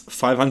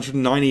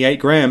 598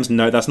 grams.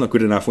 No, that's not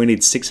good enough. We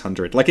need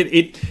 600. Like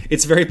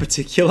it's very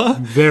particular.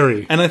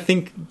 Very. And I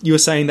think you were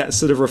saying that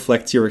sort of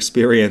reflects your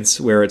experience,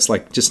 where it's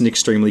like just an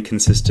extremely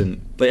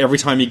consistent. Like every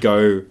time you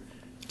go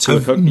to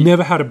I've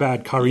never had a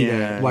bad curry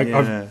there. Like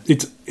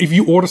if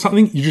you order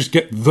something, you just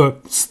get the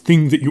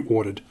thing that you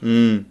ordered.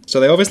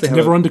 So they obviously it's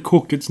never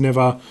undercooked. It's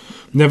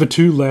never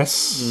too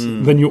less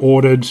than you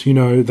ordered.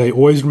 They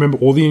always remember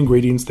all the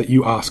ingredients that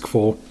you ask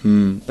for.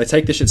 They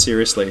take this shit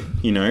seriously.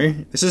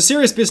 This is a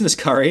serious business,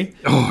 curry.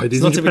 Oh, it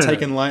is. It's not to be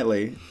taken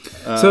lightly.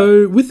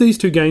 So with these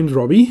two games,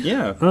 Robbie,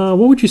 what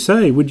would you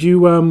say? Would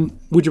you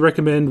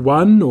recommend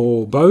one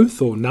or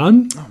both or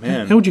none? Oh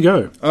man, how would you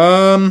go?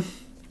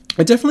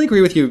 I definitely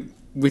agree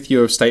with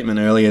your statement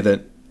earlier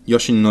that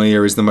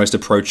Yoshinoya is the most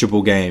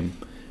approachable game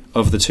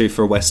of the two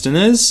for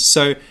Westerners.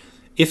 So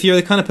if you're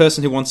the kind of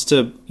person who wants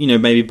to,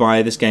 maybe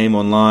buy this game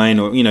online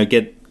or,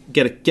 get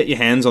your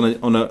hands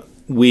on a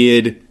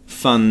weird,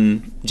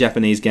 fun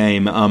Japanese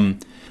game,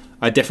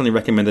 I definitely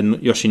recommend the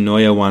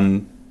Yoshinoya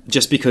one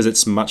just because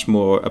it's much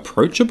more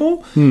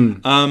approachable.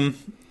 The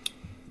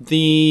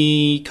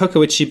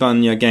Kokuichi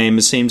Banya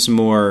game seems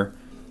more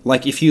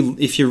like if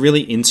you're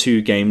really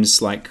into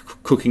games like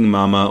Cooking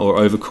Mama or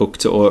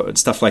Overcooked or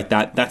stuff like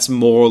that, that's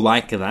more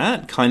like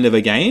that kind of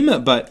a game,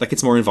 but like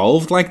it's more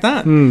involved like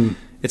that.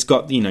 It's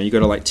got, you got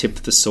to like tip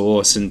the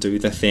sauce and do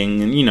the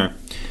thing, and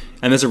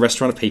and there's a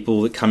restaurant of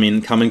people that come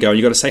and go, and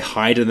you got to say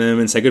hi to them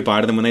and say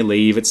goodbye to them when they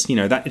leave. It's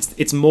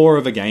it's more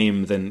of a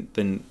game than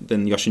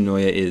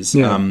Yoshinoya is.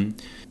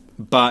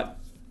 But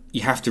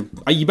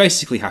you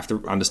basically have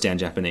to understand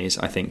Japanese,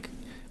 I think.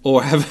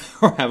 Or have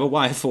a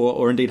wife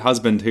or indeed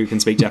husband who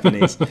can speak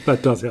Japanese.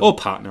 That does help. Or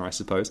partner, I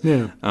suppose.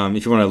 Yeah.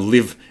 If you want to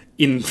live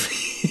in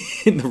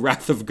the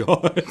wrath of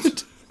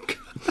God.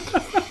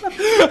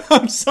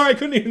 I'm sorry, I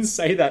couldn't even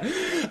say that.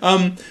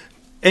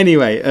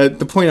 Anyway,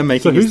 the point I'm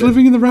making. So who's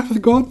living in the wrath of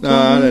God?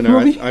 I don't know.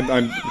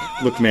 I'm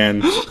look,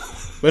 man.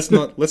 Let's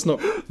not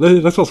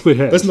split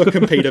hairs. Let's not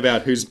compete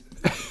about who's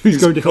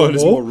going to God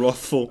is more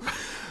wrathful.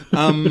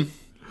 I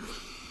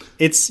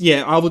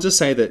will just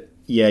say that.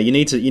 Yeah, you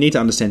need to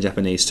understand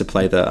Japanese to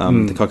play the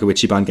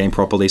Kokuichi Ban game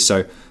properly.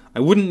 So I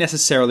wouldn't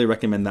necessarily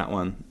recommend that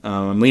one.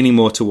 I'm leaning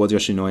more towards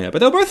Yoshinoya, but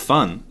they're both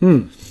fun.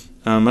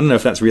 I don't know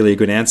if that's really a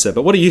good answer,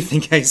 but what do you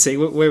think, AC?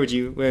 Where would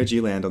you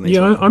land on these?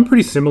 Yeah, I'm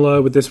pretty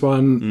similar with this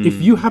one. If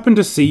you happen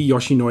to see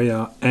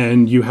Yoshinoya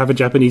and you have a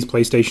Japanese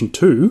PlayStation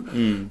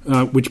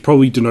 2, which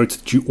probably denotes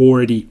that you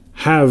already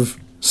have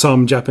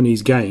some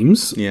Japanese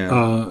games,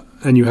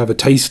 and you have a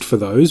taste for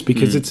those,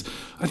 because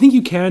I think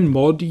you can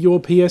mod your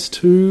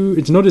PS2.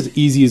 It's not as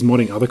easy as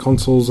modding other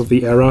consoles of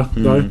the era,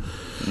 though.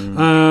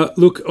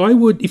 Look, I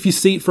would, if you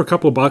see it for a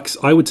couple of bucks,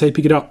 I would say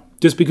pick it up,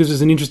 just because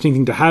it's an interesting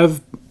thing to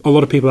have. A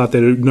lot of people out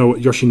there know what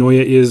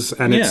Yoshinoya is,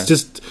 and it's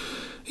just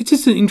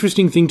an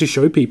interesting thing to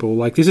show people.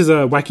 Like, this is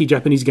a wacky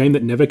Japanese game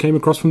that never came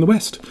across from the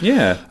West.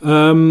 Yeah.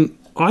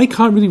 I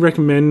can't really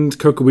recommend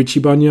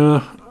Kokuichi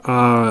Banya.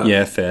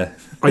 Yeah, fair.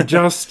 I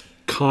just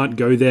can't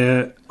go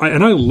there. I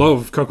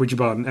love Kokuichi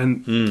Ban,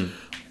 and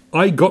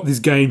I got this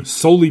game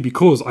solely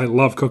because I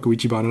love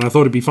Kokuichi Ban, and I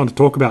thought it'd be fun to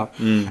talk about.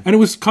 And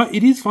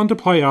it is fun to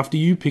play after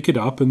you pick it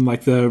up, and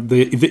like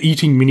the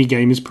eating mini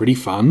game is pretty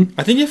fun.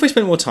 I think if we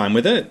spent more time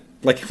with it,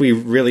 like if we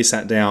really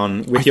sat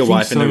down with your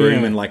wife in the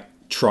room and like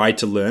tried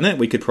to learn it,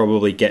 we could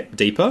probably get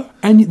deeper.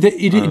 And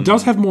it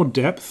does have more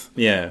depth.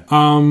 Yeah.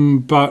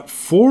 But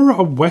for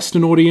a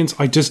Western audience,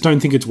 I just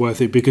don't think it's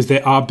worth it, because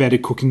there are better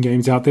cooking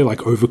games out there, like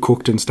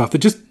Overcooked and stuff, that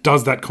just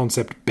does that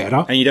concept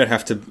better. And you don't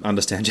have to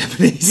understand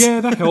Japanese. Yeah,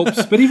 that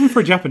helps. But even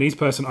for a Japanese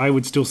person, I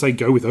would still say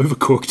go with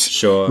Overcooked.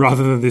 Sure.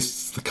 Rather than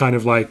this kind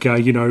of like,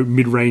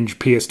 mid-range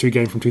PS2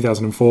 game from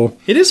 2004.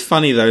 It is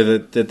funny, though,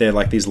 that they're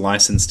like these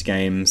licensed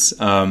games.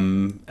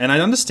 And I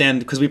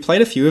understand, because we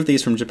played a few of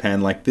these from Japan,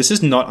 like this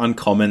is not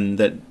uncommon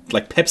that,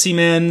 like, Pepsi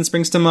Man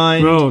springs to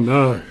mind. Oh,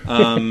 no.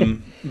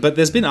 But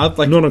there's been other,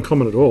 like... Not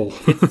uncommon at all.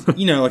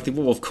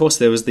 Of course,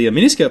 there was the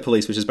Miniskirt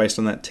Police, which is based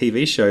on that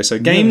TV show. So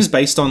games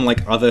based on,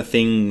 like, other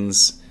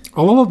things...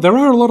 There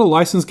are a lot of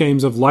licensed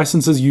games of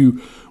licenses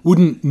you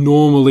wouldn't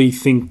normally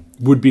think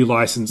would be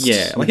licensed.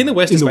 Yeah, like in the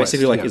West, it's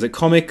basically like, is it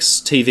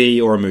comics,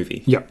 TV, or a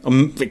movie? Yeah.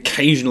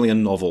 Occasionally a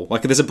novel.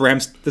 Like there's a Bram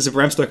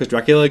Stoker's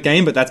Dracula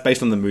game, but that's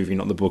based on the movie,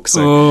 not the book.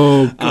 So,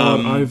 oh,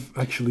 God, I've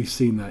actually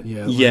seen that,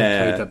 yeah. Yeah.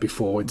 I've played that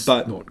before, it's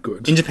not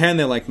good. In Japan,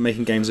 they're like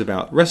making games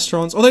about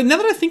restaurants. Although, now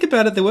that I think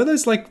about it, there were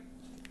those like...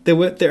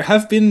 There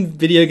have been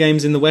video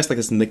games in the West, like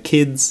this in the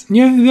kids.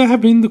 Yeah, there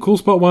have been the Cool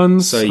Spot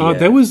ones. So, yeah.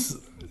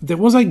 There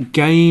was a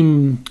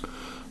game...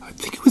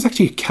 I think it was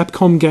actually a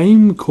Capcom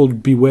game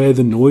called Beware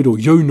the Noid or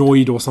Yo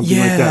Noid or something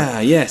like that. Yeah,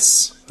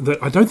 yes.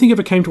 That I don't think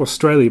ever came to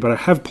Australia, but I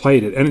have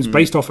played it, and it's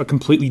based off a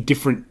completely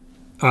different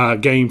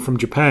game from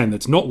Japan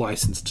that's not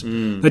licensed.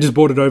 They just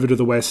brought it over to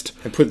the West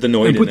and put the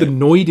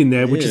Noid in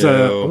there, which is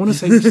I want to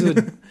say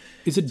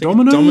is it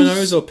Domino's?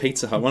 Domino's or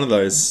Pizza Hut, one of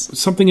those.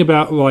 Something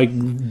about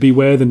like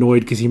Beware the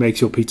Noid because he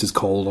makes your pizzas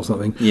cold or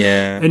something.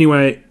 Yeah.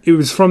 Anyway, it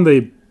was from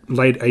the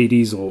late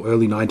 80s or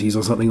early 90s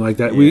or something like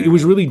that. It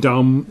was really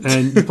dumb,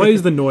 and you play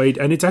as the Noid,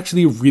 and it's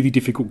actually a really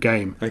difficult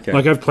game. Okay.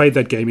 Like, I've played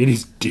that game. It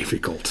is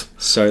difficult.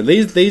 So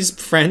these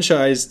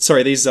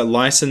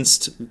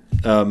licensed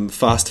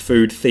fast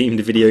food themed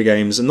video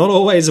games are not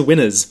always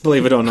winners,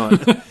 believe it or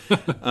not.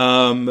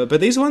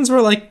 But these ones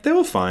they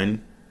were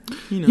fine.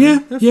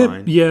 They're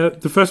fine. Yeah.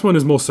 The first one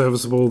is more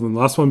serviceable than the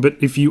last one, but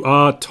if you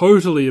are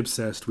totally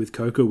obsessed with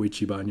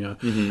Kokuichi Banya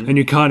and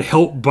you can't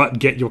help but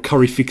get your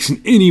curry fix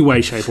in any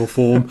way, shape, or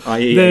form,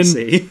 then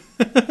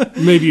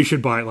maybe you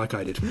should buy it like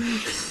I did.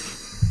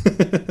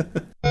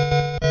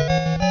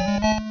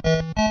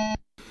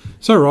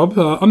 So, Rob,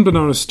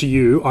 unbeknownst to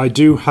you, I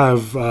do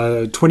have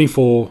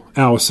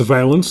 24-hour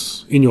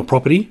surveillance in your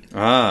property.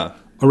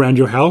 Around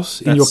your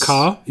house, in your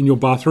car, in your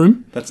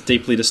bathroom. That's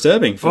deeply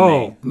disturbing for me.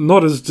 Oh,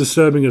 not as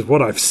disturbing as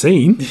what I've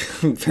seen.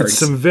 It's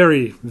some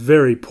very,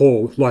 very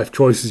poor life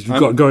choices you've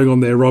got going on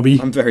there, Robbie.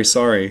 I'm very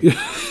sorry.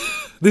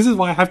 This is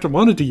why I have to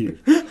monitor you.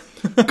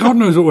 God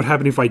knows what would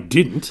happen if I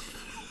didn't.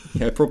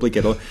 Yeah, I'd probably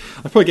get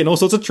in all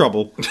sorts of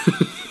trouble.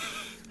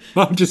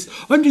 I'm just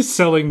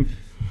selling...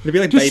 It'd be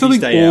like just Baby's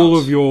selling Day all Out.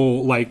 of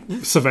your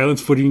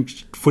surveillance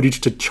footage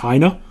to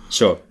China.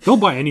 Sure. They'll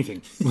buy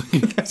anything.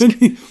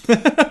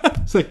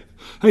 It's like,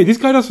 hey, this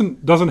guy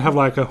doesn't have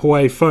like a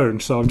Huawei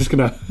phone, so I'm just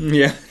gonna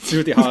do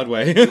it the hard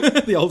way,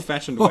 the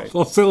old-fashioned way.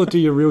 I'll sell it to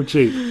you real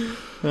cheap.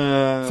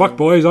 Fuck,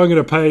 boys, I'm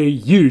gonna pay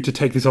you to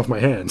take this off my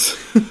hands.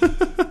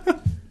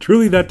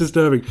 Truly that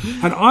disturbing.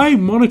 And I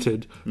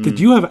monitored that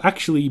you have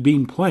actually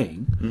been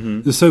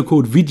playing the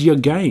so-called video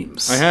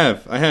games. I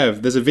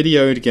have. There's a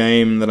videoed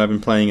game that I've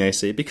been playing,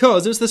 AC,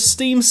 because it was the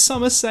Steam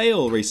Summer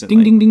Sale recently.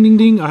 Ding, ding, ding, ding,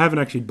 ding. I haven't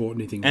actually bought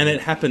anything. And it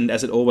happened,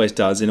 as it always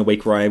does, in a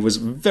week where I was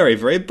very,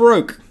 very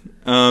broke.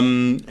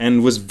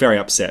 And was very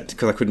upset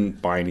because I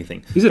couldn't buy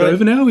anything. Is it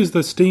over now? Is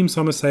the Steam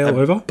Summer Sale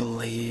over? I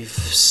believe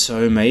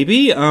so,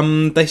 maybe.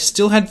 They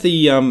still had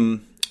the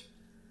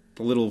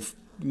little...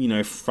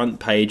 front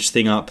page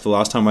thing up the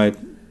last time I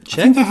checked.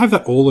 I think they have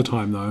that all the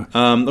time, though.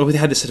 They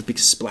had this sort of big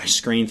splash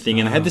screen thing,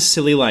 and I had this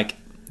silly,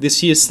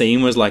 this year's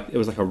theme was it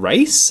was like a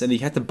race, and you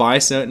had to buy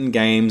certain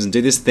games and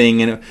do this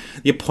thing, and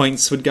your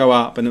points would go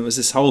up, and it was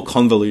this whole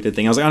convoluted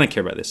thing. I was like, I don't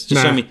care about this.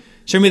 Just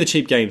show me the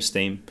cheap games,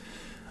 Steam.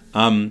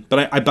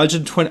 But I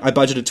budgeted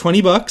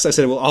 $20. I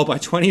said, well, I'll buy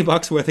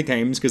 $20 worth of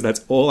games because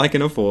that's all I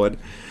can afford.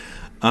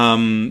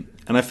 And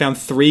I found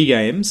 3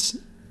 games.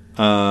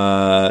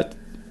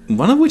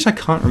 One of which I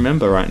can't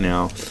remember right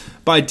now.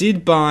 But I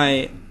did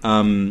buy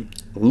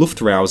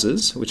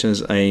Luftrausers, which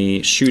is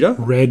a shooter.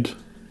 Red.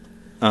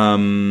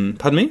 Pardon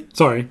me?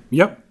 Sorry.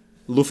 Yep.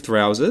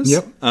 Luftrausers.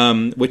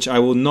 Yep. Which I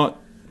will not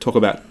talk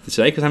about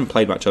today because I haven't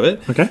played much of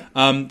it. Okay.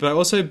 But I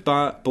also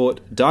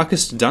bought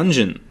Darkest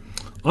Dungeon.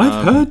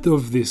 I've heard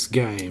of this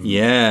game.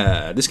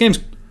 Yeah, this game's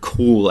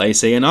cool,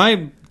 AC, and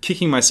I'm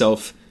kicking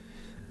myself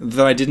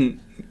that I didn't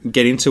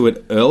get into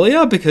it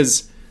earlier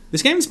because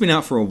this game's been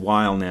out for a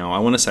while now. I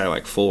want to say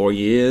like 4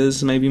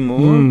 years, maybe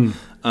more.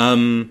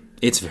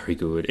 It's very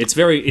good. It's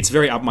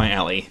very up my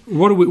alley.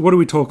 What are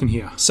we talking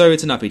here? So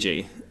it's an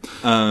RPG.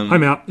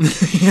 I'm out.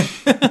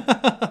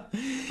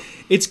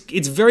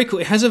 It's very cool.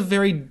 It has a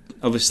very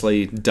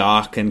obviously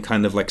dark and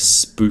kind of like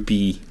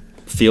spoopy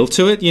feel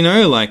to it. You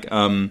know, like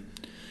the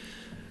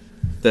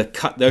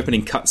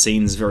opening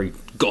cutscene is very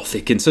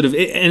gothic and sort of,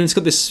 and it's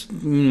got this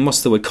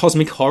what's the word,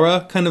 cosmic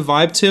horror kind of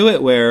vibe to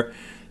it, where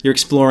you're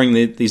exploring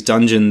these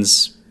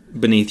dungeons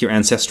beneath your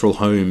ancestral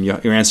home.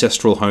 Your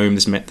ancestral home,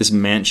 this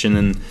mansion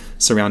and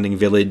surrounding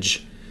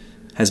village,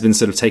 has been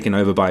sort of taken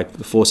over by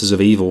the forces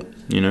of evil.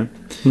 You know,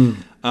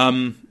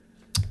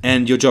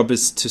 and your job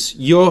is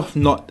you're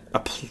not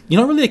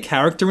really a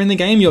character in the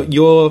game.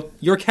 You're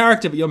a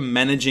character, but you're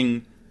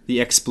managing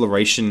the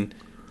exploration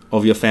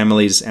of your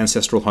family's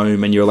ancestral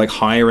home, and you're like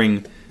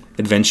hiring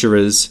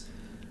adventurers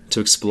to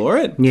explore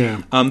it.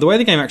 Yeah. The way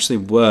the game actually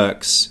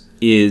works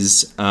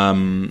is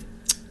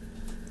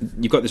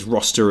you've got this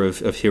roster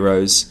of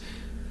heroes.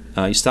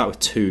 You start with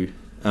 2,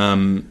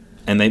 and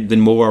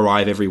then more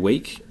arrive every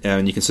week,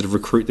 and you can sort of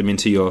recruit them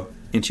into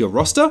your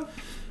roster.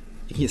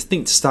 You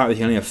think to start with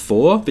you only have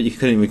 4, but you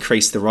can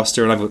increase the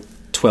roster, and I've got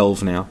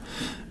 12 now.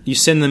 You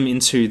send them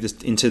into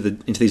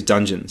these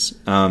dungeons,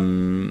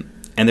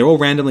 and they're all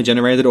randomly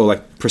generated or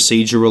like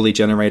procedurally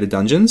generated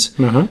dungeons.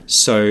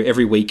 So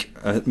every week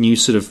a new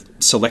sort of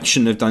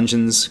selection of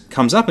dungeons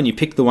comes up, and you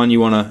pick the one you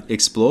want to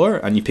explore,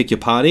 and you pick your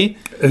party.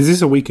 Is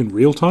this a week in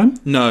real time?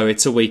 No,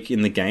 it's a week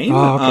in the game.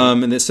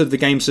 Okay. And the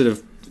game sort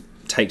of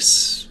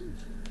takes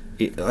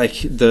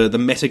like the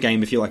meta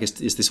game, if you like,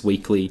 is this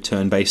weekly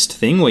turn-based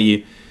thing where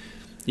you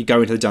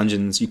go into the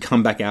dungeons, you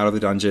come back out of the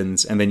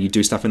dungeons, and then you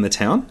do stuff in the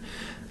town.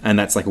 And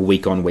that's like a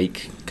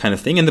week-on-week kind of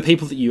thing. And the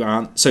people that you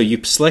aren't... So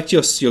you select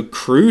your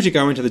crew to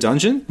go into the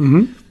dungeon,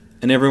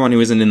 and everyone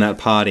who isn't in that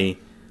party,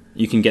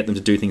 you can get them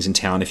to do things in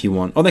town if you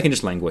want. Or they can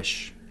just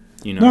languish,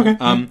 you know. Okay.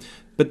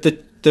 But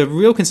the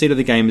real conceit of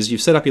the game is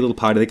you've set up your little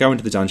party, they go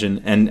into the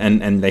dungeon,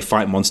 and they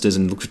fight monsters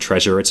and look for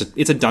treasure. It's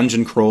a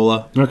dungeon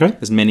crawler. Okay.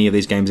 There's many of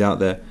these games out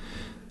there.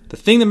 The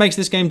thing that makes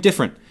this game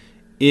different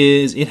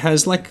is it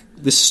has like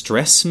this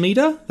stress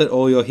meter that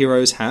all your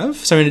heroes have.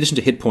 So in addition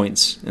to hit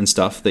points and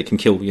stuff that can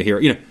kill your hero,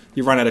 you know,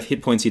 you run out of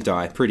hit points, you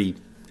die. Pretty,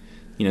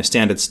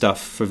 standard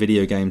stuff for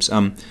video games.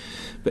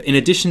 But in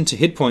addition to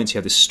hit points, you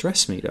have this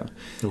stress meter.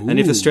 Ooh. And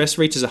if the stress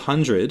reaches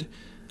 100,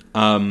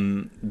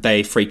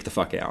 they freak the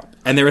fuck out.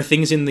 And there are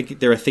things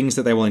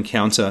that they will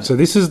encounter. So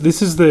this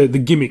is the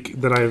gimmick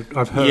that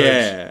I've heard.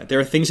 Yeah, there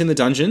are things in the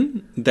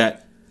dungeon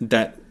that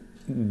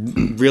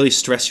really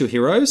stress your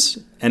heroes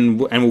and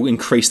will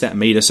increase that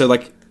meter. So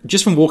like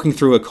just from walking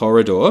through a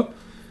corridor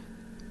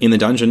in the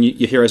dungeon,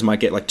 your heroes might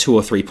get like 2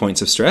 or 3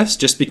 points of stress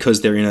just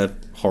because they're in a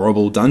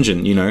horrible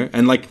dungeon,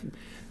 and like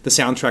the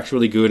soundtrack's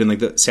really good and like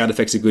the sound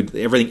effects are good.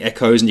 Everything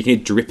echoes and you can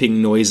hear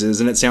dripping noises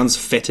and it sounds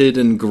fetid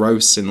and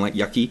gross and like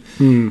yucky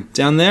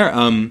down there.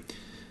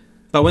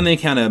 But when they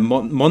encounter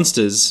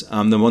monsters,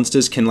 the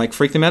monsters can like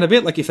freak them out a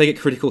bit. Like if they get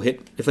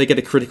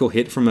a critical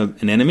hit from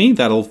an enemy,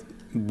 that'll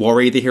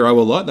worry the hero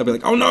a lot. They'll be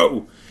like, oh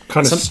no,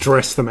 kind of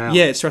stress them out.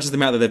 Yeah, it stresses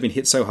them out that they've been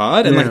hit so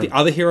hard. And like the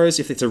other heroes,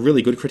 if it's a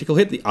really good critical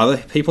hit, the other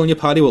people in your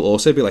party will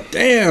also be like,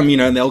 damn,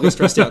 and they'll get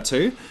stressed out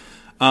too.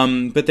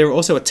 But there are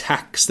also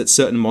attacks that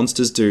certain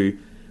monsters do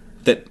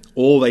that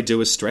all they do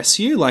is stress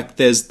you. Like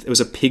there was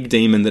a pig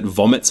demon that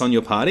vomits on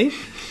your party,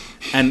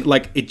 and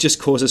like it just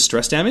causes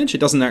stress damage. It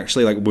doesn't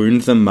actually like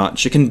wound them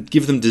much. It can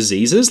give them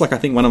diseases. Like I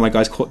think one of my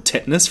guys caught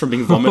tetanus from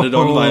being vomited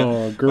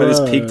on by this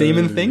pig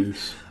demon thing.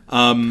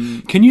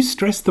 Can you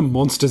stress the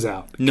monsters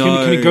out?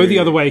 No. Can it go the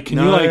other way? I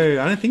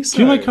don't think so.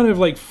 Can you kind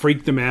of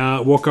freak them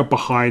out, walk up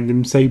behind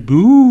them, say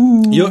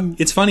boo?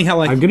 It's funny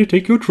how I'm going to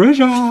take your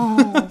treasure.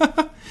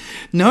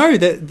 No,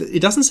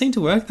 it doesn't seem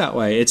to work that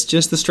way. It's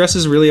just the stress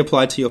is really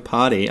applied to your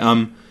party.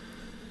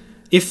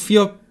 If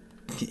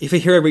a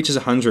hero reaches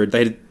 100,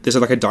 there's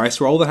like a dice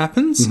roll that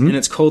happens, and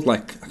it's called I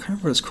can't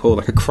remember what it's called,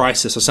 like a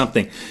crisis or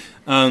something.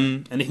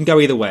 And it can go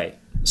either way.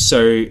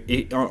 So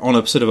on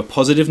a sort of a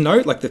positive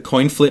note, like the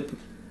coin flip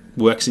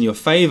works in your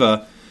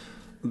favor,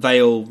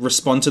 they'll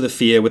respond to the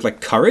fear with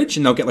like courage,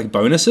 and they'll get like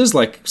bonuses,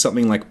 like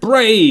something like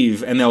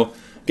brave, and they'll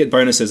get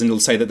bonuses, and it'll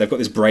say that they've got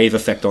this brave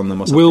effect on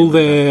them or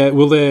something.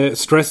 Will their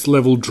stress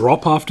level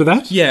drop after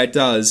that? Yeah, it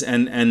does,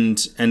 and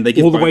they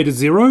get all the way to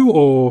 0,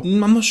 or I'm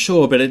not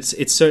sure, but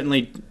it's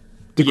certainly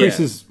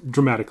decreases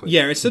dramatically.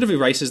 Yeah, it sort of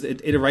erases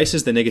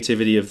the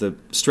negativity of the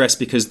stress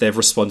because they've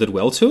responded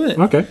well to it.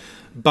 Okay.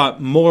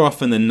 But more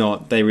often than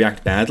not, they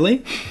react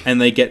badly,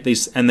 and they get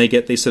these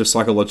sort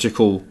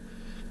of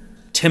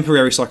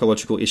temporary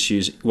psychological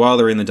issues while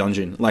they're in the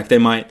dungeon. Like they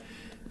might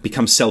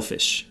become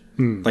selfish.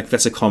 Like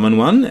that's a common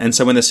one. And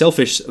so when they're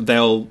selfish,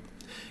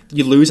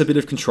 you lose a bit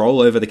of control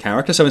over the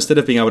character. So instead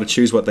of being able to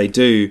choose what they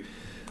do,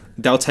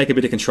 they'll take a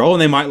bit of control,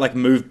 and they might like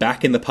move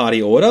back in the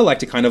party order, like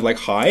to kind of like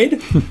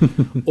hide,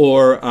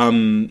 or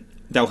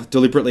they'll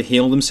deliberately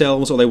heal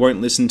themselves, or they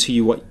won't listen to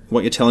you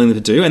what you're telling them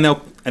to do, and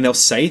they'll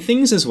say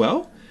things as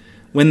well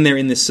when they're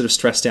in this sort of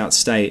stressed out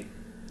state.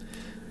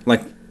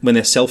 Like when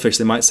they're selfish,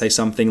 they might say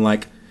something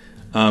like,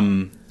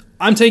 "I'm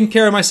taking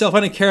care of myself. I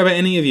don't care about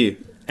any of you."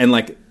 And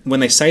like when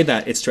they say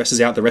that, it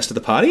stresses out the rest of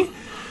the party.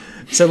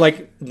 So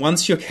like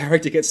once your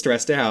character gets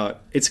stressed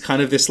out, it's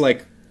kind of this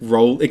like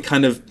roll. It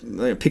kind of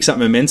picks up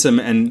momentum,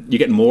 and you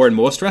get more and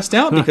more stressed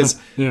out because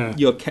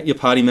your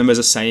party members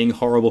are saying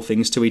horrible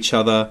things to each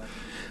other.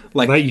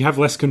 Like you have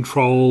less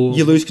control.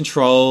 You lose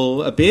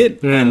control a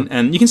bit,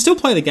 and you can still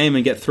play the game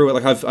and get through it.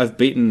 Like I've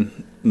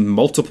beaten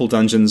multiple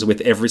dungeons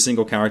with every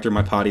single character in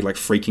my party like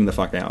freaking the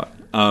fuck out.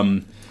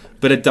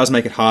 But it does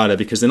make it harder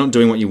because they're not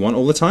doing what you want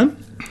all the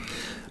time,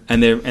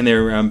 and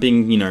they're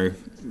being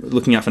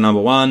looking out for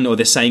number one, or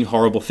they're saying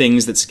horrible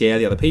things that scare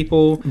the other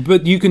people.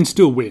 But you can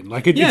still win.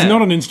 Like it's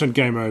not an instant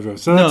game over,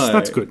 so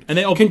that's good. And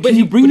can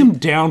you bring them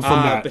down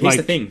from that? But here's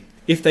the thing: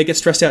 if they get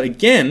stressed out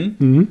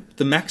again,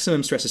 the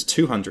maximum stress is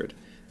 200.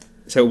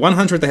 So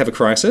 100 they have a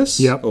crisis,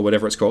 or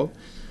whatever it's called.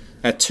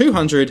 At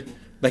 200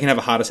 they can have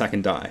a heart attack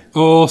and die.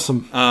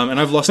 Awesome. And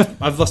I've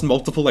lost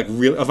multiple like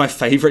real of my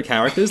favorite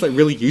characters, like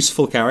really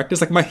useful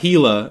characters. Like my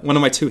healer, one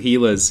of my 2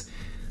 healers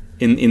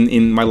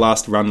in my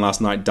last run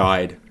last night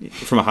died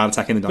from a heart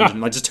attack in the dungeon.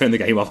 And I just turned the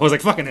game off. I was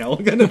like, fucking hell,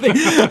 kind of thing.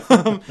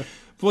 But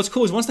what's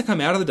cool is once they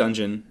come out of the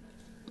dungeon,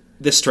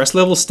 the stress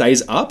level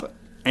stays up,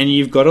 and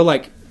you've got to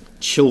like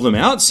chill them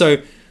out. So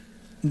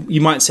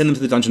you might send them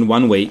to the dungeon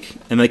 1 week,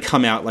 and they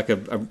come out like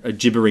a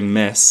gibbering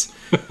mess,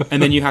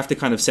 and then you have to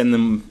kind of send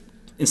them,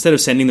 instead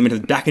of sending them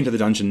back into the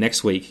dungeon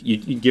next week, you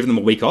give them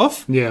a week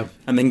off,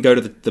 and then go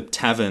to the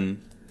tavern,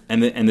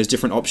 and there's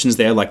different options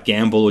there, like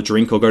gamble or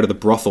drink or go to the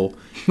brothel,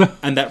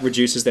 and that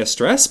reduces their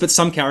stress. But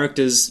some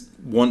characters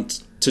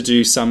want to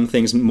do some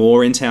things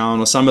more in town,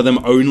 or some of them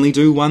only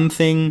do one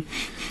thing.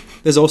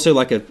 There's also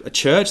like a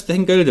church they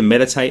can go to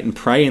meditate and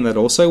pray, and that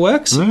also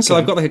works. Okay. So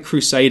I've got like a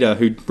crusader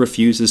who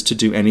refuses to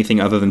do anything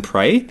other than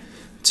pray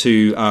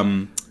to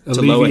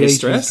lower his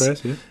stress.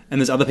 And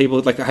there's other people,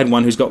 like I had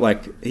one who's got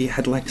like, he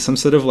had like some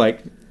sort of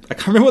like, I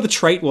can't remember what the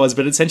trait was,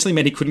 but it essentially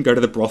meant he couldn't go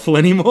to the brothel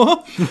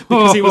anymore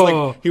because he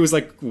was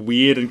like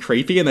weird and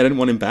creepy, and they didn't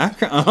want him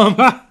back. Okay,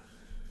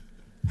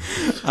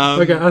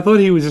 I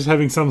thought he was just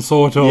having some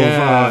sort of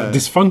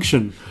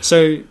dysfunction.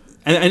 So,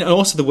 and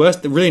also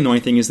the really annoying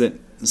thing is that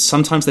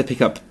sometimes they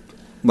pick up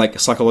like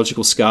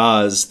psychological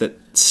scars that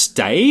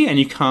stay, and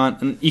you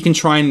can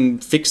try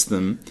and fix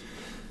them,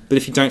 but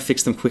if you don't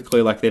fix them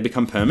quickly, like they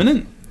become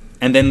permanent,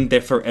 and then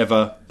they're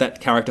forever. That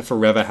character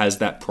forever has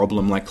that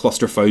problem, like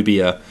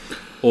claustrophobia,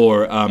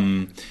 or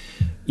I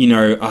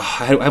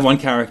have one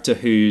character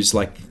who's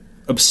like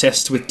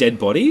obsessed with dead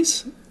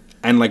bodies,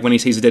 and like when he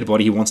sees a dead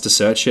body, he wants to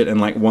search it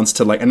and like wants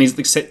to like, and he's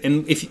like,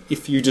 and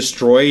if you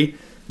destroy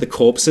the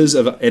corpses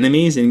of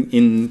enemies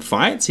in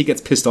fights, he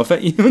gets pissed off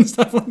at you and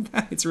stuff like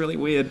that. It's really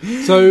weird.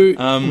 So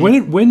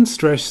when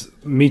stress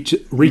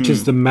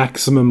reaches the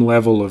maximum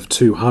level of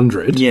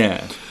 200,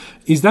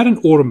 is that an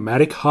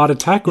automatic heart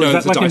attack, or is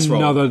that like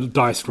another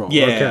dice roll?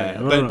 Yeah,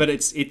 okay. But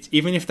it's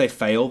even if they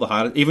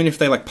fail even if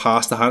they like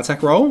pass the heart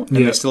attack roll and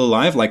they're still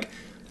alive, like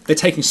they're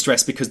taking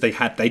stress because they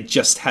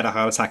just had a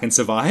heart attack and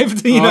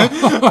survived. You know,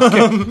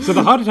 okay. So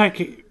the heart attack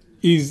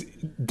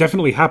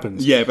definitely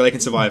happens. Yeah, but they can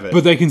survive it.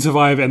 But they can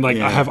survive and like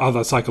have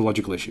other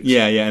psychological issues.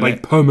 Yeah.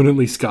 Like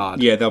permanently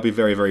scarred. Yeah, they'll be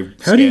very, very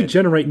scared. How do you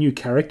generate new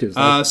characters?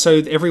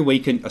 So every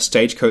week a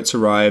stagecoach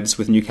arrives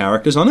with new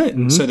characters on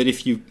it, so that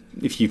if you,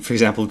 for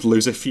example,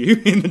 lose a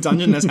few in the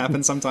dungeon, as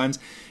happens sometimes,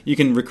 you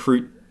can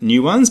recruit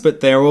new ones, but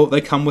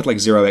they come with like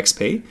 0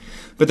 XP.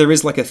 But there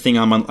is like a thing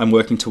I'm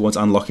working towards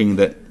unlocking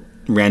that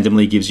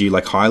randomly gives you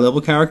like high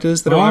level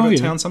characters that arrive in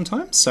town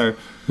sometimes. So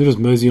you just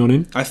mosey on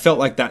in. I felt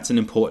like that's an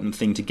important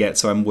thing to get,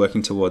 so I'm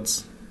working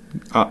towards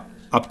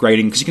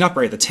upgrading, because you can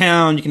upgrade the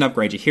town, you can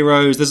upgrade your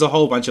heroes. There's a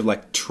whole bunch of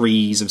like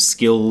trees of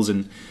skills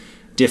and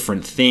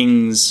different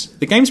things.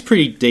 The game's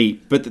pretty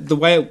deep, but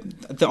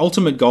the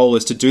ultimate goal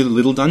is to do the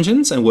little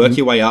dungeons and work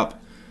your way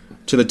up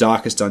to the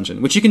darkest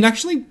dungeon, which you can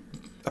actually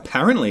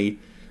apparently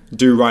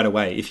do right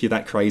away if you're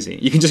that crazy.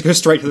 You can just go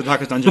straight to the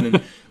darkest dungeon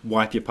and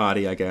wipe your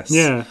party, I guess.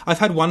 Yeah. I've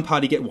had one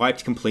party get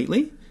wiped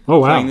completely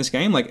playing this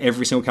game. Like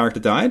every single character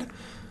died.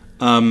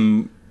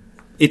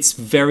 It's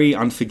very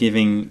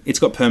unforgiving. It's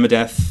got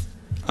permadeath.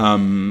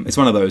 It's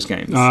one of those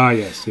games.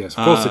 Yes. Of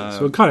course it is.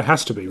 So it kind of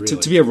has to be, really.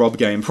 To be a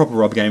proper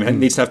Rob game, it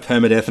needs to have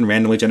permadeath and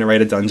randomly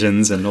generated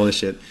dungeons and all this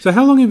shit. So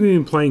how long have you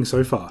been playing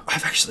so far?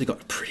 I've actually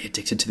got pretty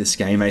addicted to this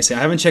game, AC. I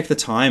haven't checked the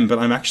time, but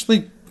I'm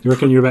actually... You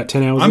reckon you're about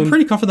 10 hours in? I'm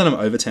pretty confident I'm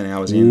over 10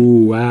 hours in.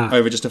 Ooh, wow.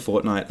 Over just a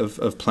fortnight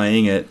of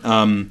playing it.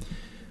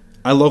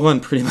 I log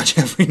on pretty much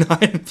every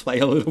night and play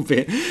a little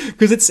bit.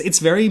 Because it's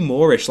very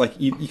Moorish. Like,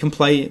 you can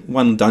play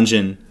one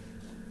dungeon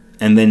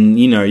And then,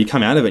 you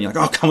come out of it and you're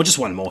like, oh, come on, just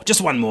one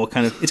more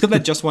kind of... It's got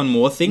that just one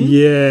more thing.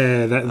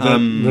 Yeah, that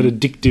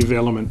addictive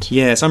element.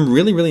 Yeah, so I'm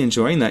really, really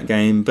enjoying that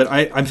game. But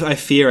I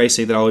fear,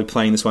 AC, that I'll be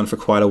playing this one for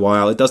quite a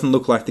while. It doesn't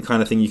look like the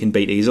kind of thing you can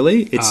beat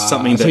easily. It's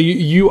something that... So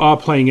you are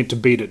playing it to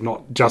beat it,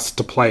 not just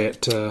to play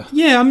it to...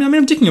 Yeah, I mean,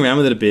 I'm dicking around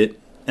with it a bit.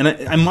 And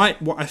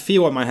I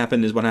fear what might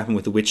happen is what happened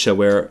with The Witcher,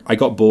 where I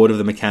got bored of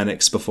the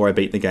mechanics before I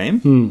beat the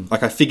game.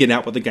 Like, I figured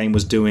out what the game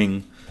was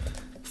doing,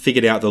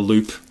 figured out the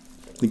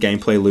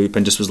gameplay loop,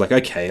 and just was like,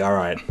 okay, all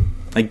right,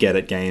 I get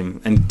it,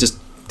 game, and just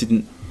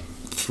didn't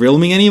thrill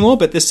me anymore.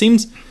 But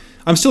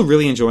I'm still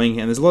really enjoying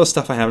it, and there's a lot of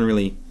stuff I haven't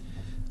really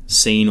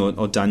seen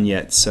or done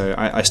yet, so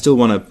I still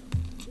want to,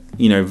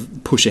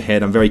 push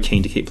ahead. I'm very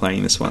keen to keep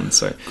playing this one.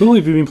 So cool.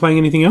 Have you been playing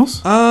anything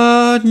else? No.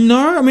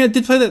 I mean, I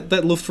did play that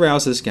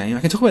Luftrausers game.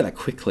 I can talk about that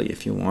quickly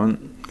if you want,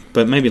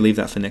 but maybe leave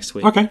that for next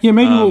week. Okay, yeah,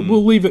 maybe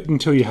we'll leave it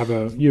until you've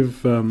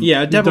done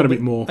a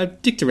bit more.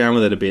 I've dicked around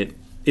with it a bit.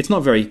 It's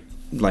not very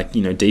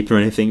deep or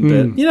anything,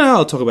 but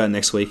I'll talk about it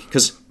next week,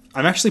 because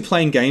I'm actually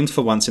playing games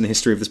for once in the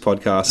history of this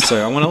podcast,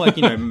 so I want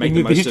to make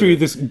the most history of of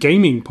this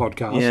gaming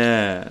podcast.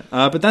 Yeah,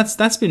 but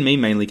that's been me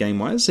mainly game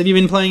wise. Have you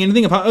been playing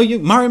anything apart?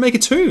 Mario Maker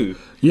 2.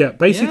 Yeah,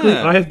 basically,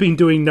 I have been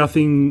doing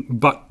nothing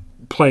but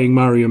playing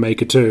Mario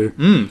Maker 2.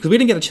 Because we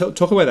didn't get to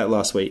talk about that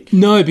last week.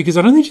 No, because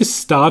I don't think you just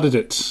started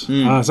it.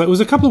 So it was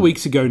a couple of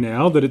weeks ago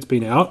now that it's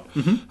been out,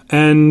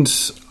 and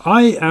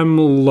I am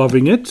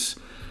loving it.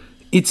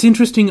 It's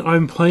interesting,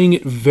 I'm playing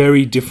it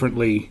very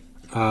differently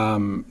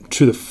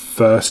to the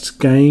first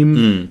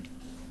game.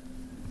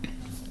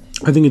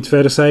 I think it's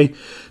fair to say.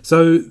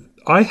 So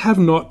I have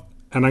not,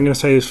 and I'm going to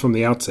say this from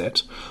the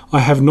outset, I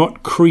have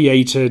not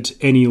created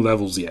any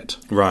levels yet.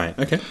 Right,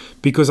 okay.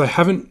 Because I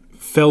haven't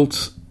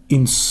felt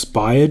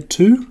inspired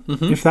to,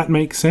 if that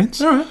makes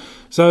sense. All right.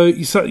 So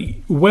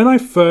when I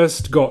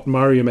first got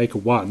Mario Maker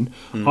 1,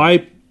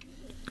 I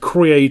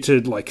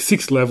created like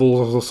 6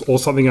 levels or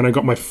something, and I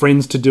got my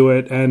friends to do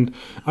it, and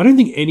I don't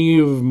think any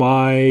of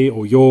my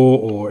or your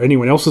or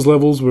anyone else's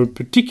levels were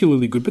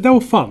particularly good, but they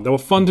were fun. They were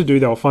fun to do.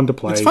 They were fun to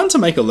play. It's fun to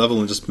make a level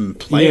and just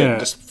play it and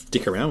just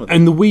dick around with it.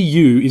 And the Wii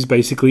U is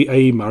basically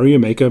a Mario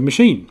Maker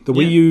machine. The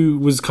Wii U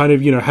was kind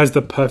of, has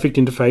the perfect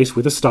interface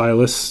with a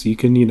stylus. You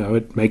can,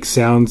 it makes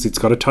sounds. It's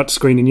got a touch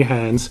screen in your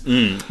hands.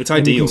 It's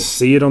ideal. You can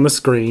see it on the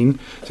screen.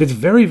 So it's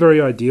very, very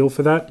ideal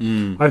for that.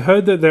 I've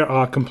heard that there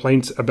are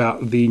complaints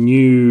about the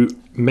new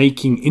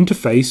making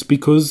interface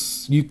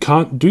because you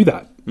can't do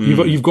that.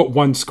 You've got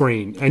one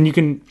screen, and you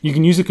can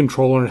use a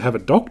controller and have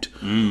it docked,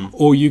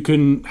 or you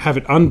can have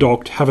it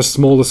undocked, have a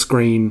smaller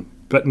screen,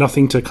 but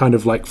nothing to kind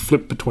of like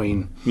flip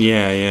between.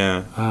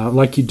 Yeah.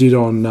 Like you did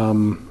on,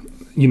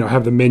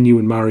 have the menu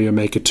in Mario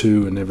Maker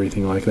 2 and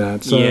everything like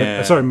that.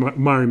 So, sorry,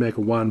 Mario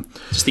Maker 1.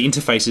 Just the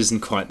interface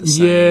isn't quite the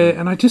same. Yeah,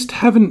 and I just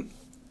haven't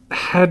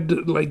had,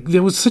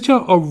 there was such a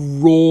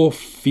raw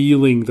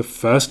feeling the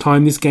first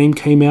time this game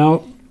came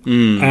out.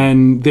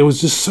 And there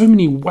was just so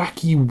many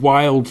wacky,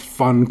 wild,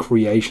 fun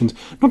creations.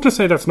 Not to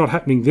say that's not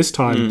happening this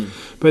time,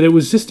 but it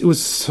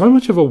was so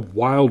much of a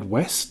Wild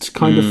West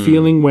kind of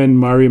feeling when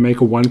Mario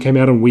Maker 1 came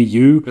out on Wii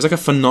U. It was like a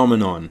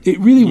phenomenon. It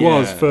really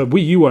was for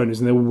Wii U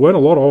owners, and there weren't a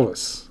lot of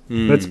us.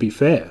 Let's be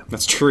fair.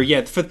 That's true,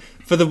 yeah. For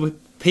the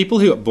people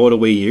who bought a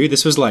Wii U,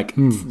 this was like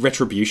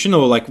retribution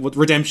or like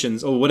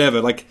redemptions or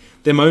whatever. Like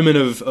their moment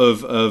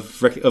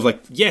of like,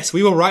 yes,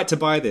 we were right to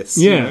buy this.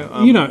 Yeah,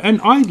 and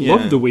I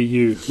loved the Wii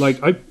U.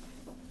 Like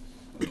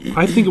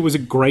I think it was a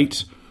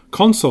great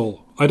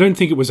console. I don't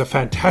think it was a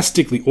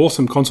fantastically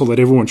awesome console that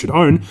everyone should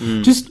own.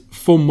 Just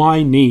for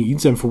my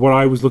needs and for what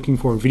I was looking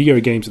for in video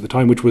games at the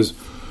time, which was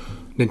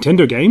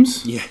Nintendo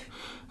games. Yeah.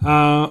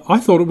 I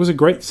thought it was a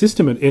great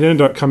system. It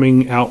ended up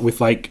coming out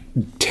with like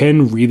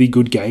 10 really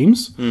good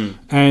games.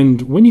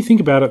 And when you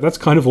think about it, that's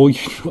kind of all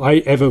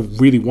I ever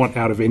really want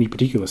out of any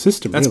particular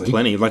system. That's really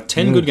plenty. Like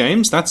 10 good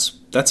games, that's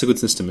a good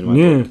system in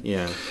my book.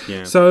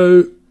 Yeah.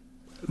 So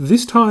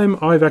this time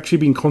I've actually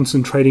been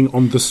concentrating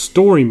on the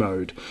story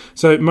mode.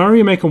 So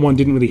Mario Maker 1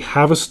 didn't really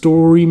have a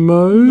story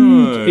mode.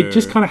 No. It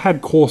just kind of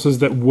had courses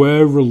that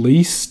were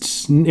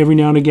released every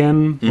now and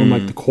again on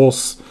like the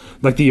course,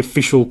 like the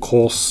official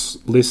course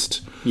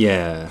list.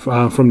 Yeah.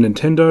 From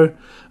Nintendo.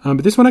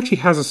 But this one actually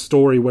has a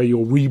story where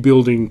you're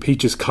rebuilding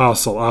Peach's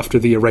castle after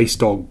the erase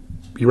dog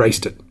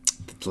erased it.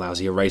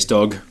 Lousy erase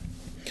dog.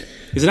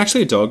 Is it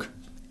actually a dog?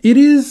 It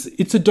is.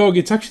 It's a dog.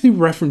 It's actually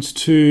reference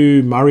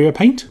to Mario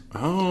Paint.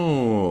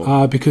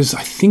 Oh. Because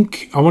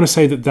I want to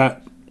say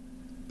that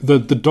the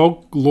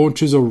dog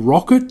launches a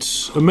rocket.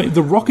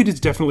 The rocket is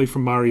definitely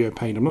from Mario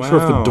Paint. I'm not sure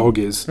if the dog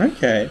is.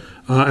 Okay.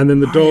 And then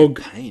the Mario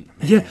dog... Paint,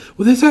 man. Yeah.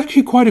 Well, there's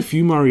actually quite a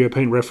few Mario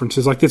Paint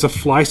references. Like, there's a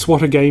Fly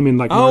Swatter game in,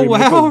 like, Mario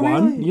Maker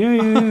 1. Really?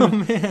 Yeah. Oh,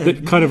 man.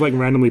 That kind of, like,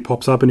 randomly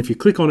pops up. And if you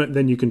click on it,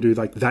 then you can do,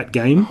 like, that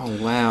game. Oh,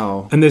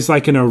 wow. And there's,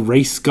 like, an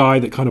erase guy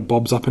that kind of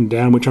bobs up and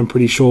down, which I'm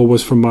pretty sure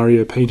was from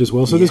Mario Paint as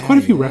well. So there's quite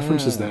a few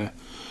references there.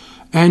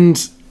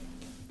 And,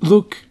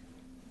 look...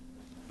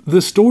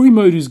 the story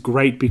mode is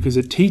great because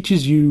it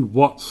teaches you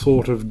what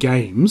sort of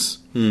games,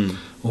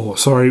 what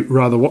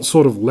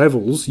sort of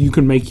levels you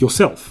can make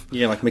yourself.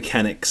 Yeah, like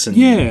mechanics and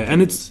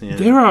and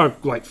there are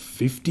like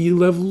 50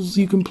 levels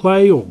you can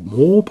play or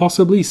more,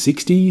 possibly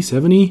 60,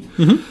 70.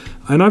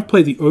 And I've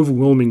played the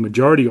overwhelming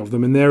majority of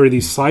them, and there are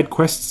these side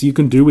quests you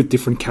can do with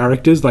different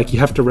characters. Like you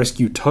have to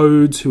rescue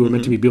toads who are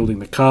meant to be building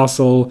the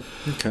castle.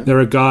 There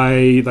are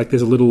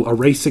there's a little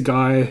eraser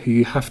guy who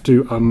you have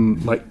to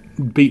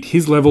beat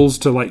his levels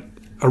to like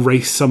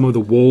erase some of the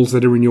walls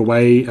that are in your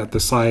way at the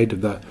side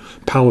of the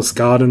palace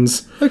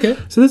gardens.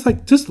 So there's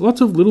like just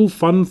lots of little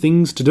fun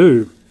things to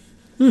do.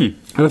 And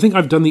I think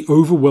I've done the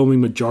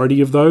overwhelming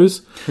majority of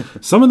those.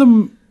 Some of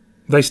them,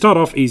 they start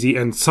off easy,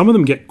 and some of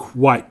them get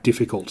quite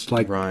difficult.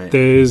 Like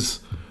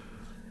there's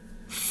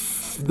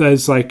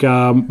like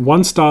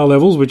 1-star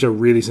levels, which are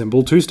really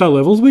simple, 2-star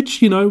levels,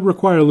 which,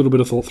 require a little bit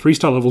of thought,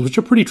 3-star levels, which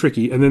are pretty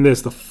tricky, and then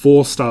there's the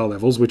 4-star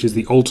levels, which is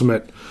the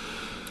ultimate,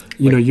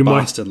 you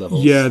bastard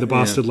levels. Yeah, the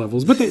bastard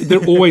levels. But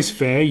they're always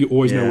fair. You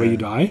always know where you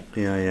die.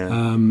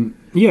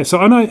 So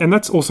I know, and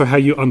that's also how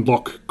you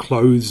unlock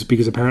clothes,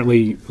 because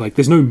apparently, like,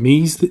 there's no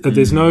Miis,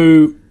 there's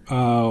no,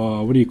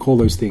 what do you call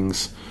those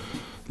things?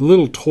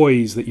 Little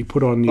toys that you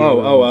put on your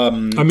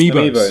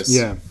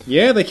amiibos.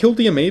 Yeah, they killed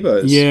the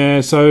amiibos.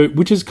 Yeah, so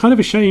which is kind of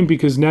a shame,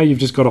 because now you've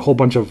just got a whole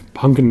bunch of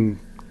hunkin',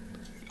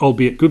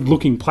 albeit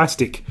good-looking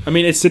plastic. I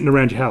mean, it's sitting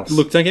around your house.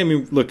 Look, don't get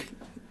me. Look,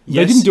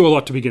 they didn't do a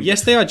lot to begin with.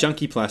 Yes, they are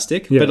junky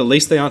plastic, but at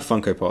least they aren't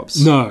Funko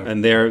Pops. No,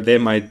 and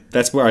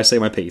that's where I say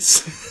my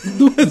piece.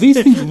 Look,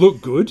 these things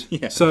look good.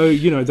 So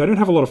they don't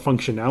have a lot of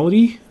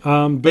functionality.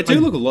 But they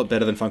do look a lot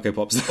better than Funko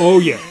Pops. Oh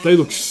yeah, they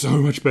look so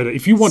much better.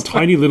 If you want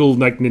tiny little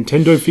like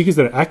Nintendo figures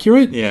that are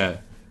accurate,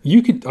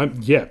 you could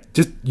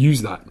just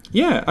use that.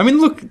 Yeah, I mean,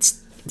 look,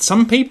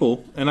 some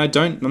people, and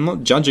I'm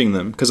not judging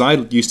them, because I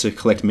used to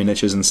collect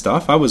miniatures and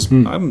stuff.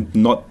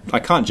 I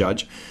can't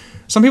judge.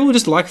 Some people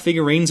just like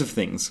figurines of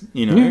things,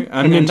 and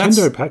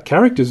Nintendo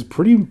characters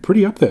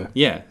pretty up there.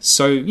 Yeah,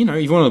 so if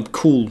you want a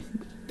cool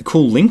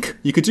Link,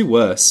 you could do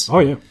worse. Oh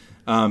yeah,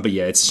 but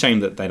yeah, it's a shame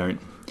that they don't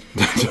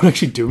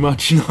actually do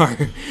much. No,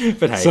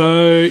 but hey.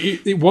 So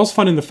it was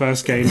fun in the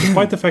first game,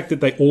 despite the fact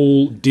that they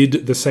all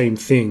did the same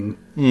thing.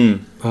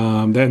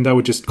 Then they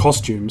were just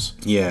costumes.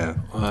 Yeah,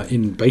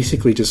 in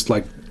basically just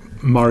like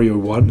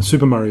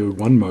Super Mario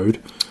 1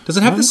 mode. Does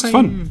it have the same?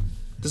 Fun.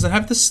 Does it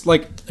have this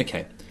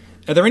okay?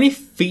 Are there any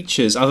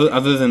features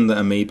other than the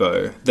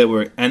amiibo that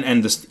were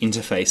and this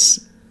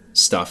interface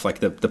stuff, like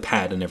the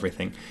pad and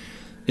everything?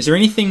 Is there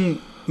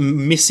anything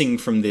missing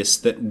from this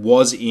that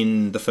was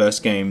in the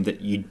first game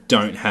that you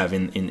don't have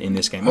in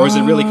this game, or is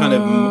it really kind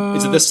of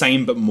is it the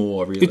same but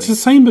more? Really, it's the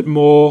same but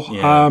more.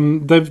 Yeah.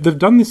 They've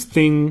done this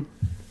thing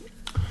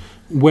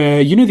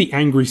where the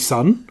angry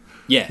sun.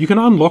 Yeah. You can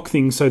unlock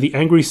things so the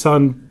angry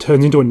sun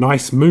turns into a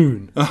nice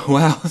moon. Oh,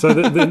 wow. So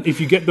that if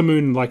you get the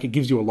moon, like, it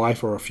gives you a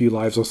life or a few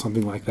lives or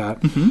something like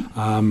that.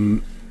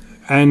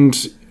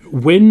 And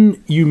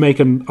when you make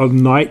a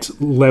night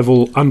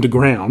level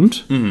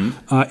underground,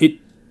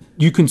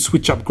 you can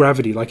switch up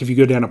gravity. Like, if you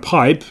go down a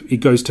pipe, it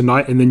goes to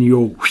night, and then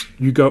you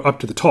go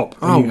up to the top.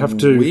 And you have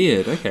to,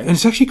 weird. Okay. And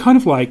it's actually kind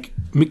of like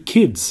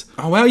McKids.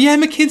 Oh, wow. Yeah,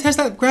 McKids has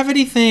that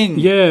gravity thing.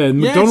 Yeah,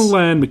 McDonald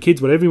Land, McKids,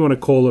 whatever you want to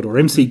call it, or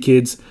MC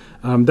Kids.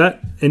 That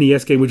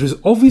NES game, which was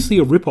obviously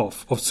a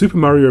rip-off of Super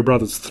Mario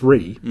Bros.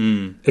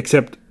 3,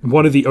 except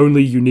one of the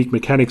only unique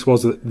mechanics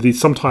was that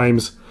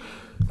sometimes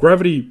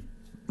gravity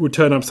would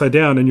turn upside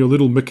down and your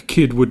little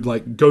McKid would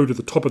like go to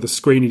the top of the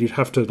screen and you'd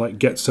have to like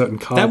get certain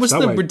cards. That was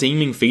the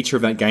redeeming feature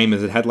of that game,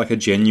 is it had like a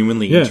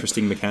genuinely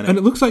interesting mechanic. And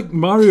it looks like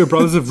Mario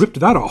Brothers have ripped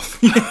that off.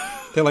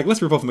 They're like,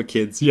 let's rip off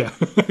McKids. Yeah.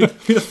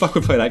 Who the fuck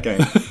would play that game?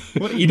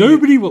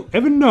 Nobody will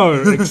ever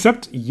know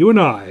except you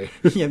and I.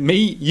 Yeah,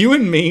 you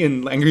and me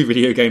and Angry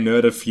Video Game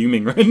Nerd are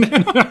fuming right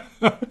now.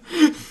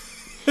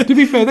 To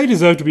be fair, they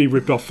deserve to be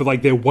ripped off for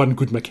like their one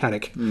good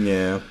mechanic.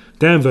 Yeah.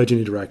 Damn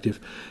Virgin Interactive.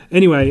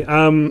 Anyway,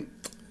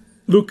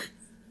 look,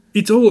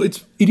 it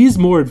is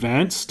more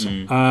advanced.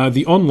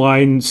 The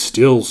online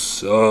still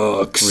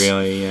sucks.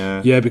 Really,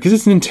 yeah. Yeah, because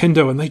it's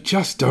Nintendo and they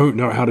just don't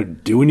know how to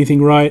do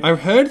anything right.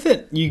 I've heard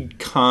that you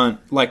can't,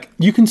 like...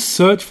 You can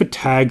search for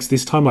tags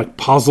this time, like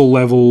puzzle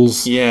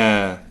levels.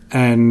 Yeah.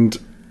 And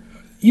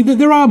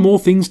there are more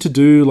things to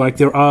do. Like,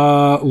 there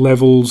are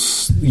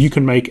levels you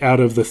can make out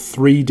of the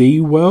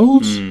 3D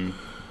world.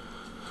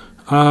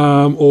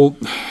 Or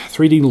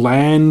 3D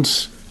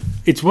land...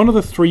 It's one of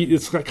the three.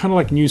 It's kind of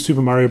like New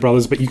Super Mario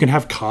Brothers, but you can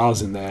have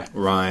cars in there,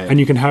 right? And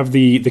you can have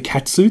the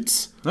cat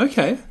suits,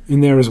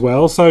 in there as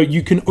well. So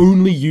you can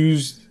only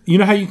use. You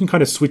know how you can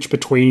kind of switch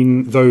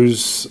between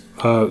those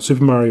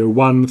Super Mario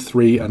 1,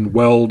 3, and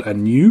World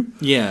and New.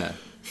 Yeah.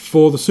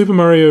 For the Super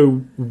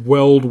Mario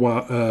World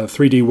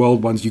 3D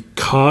World ones, you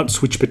can't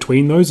switch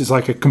between those. It's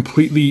like a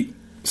completely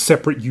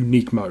separate,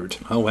 unique mode.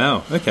 Oh,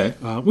 wow. Okay.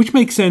 Which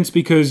makes sense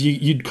because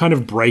you'd kind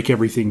of break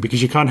everything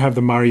because you can't have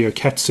the Mario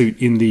catsuit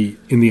in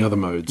the other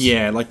modes.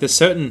 Yeah, like there's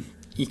certain...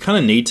 You kind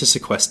of need to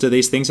sequester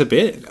these things a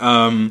bit.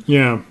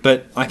 Yeah.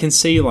 But I can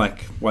see,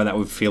 like, why that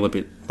would feel a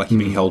bit... like you're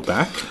being held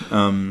back.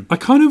 I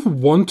kind of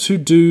want to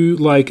do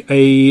like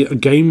a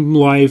game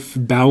life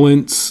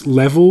balance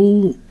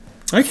level.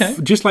 Okay.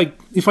 Just like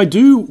if I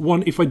do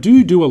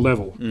a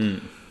level,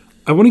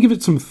 I want to give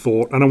it some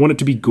thought, and I want it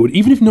to be good,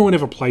 even if no one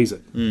ever plays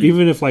it.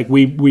 Even if like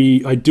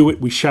I do it,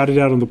 we shout it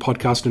out on the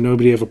podcast, and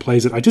nobody ever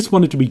plays it. I just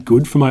want it to be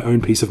good for my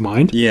own peace of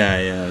mind.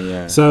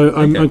 Yeah. So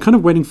I'm kind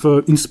of waiting for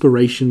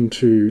inspiration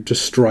to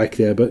strike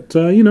there, but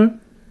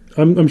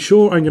I'm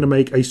sure I'm going to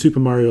make a Super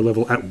Mario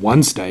level at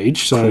one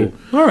stage. So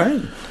cool. All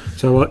right.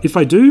 So if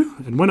I do,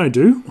 and when I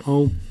do,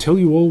 I'll tell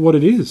you all what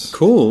it is.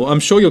 Cool.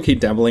 I'm sure you'll keep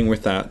dabbling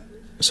with that.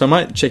 So I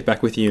might check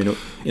back with you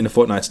in a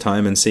fortnight's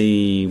time and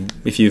see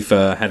if you've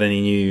had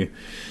any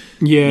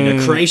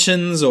new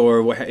creations,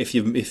 or if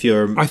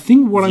your I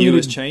think what I'm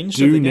going to changed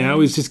do now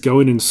is just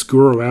go in and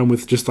screw around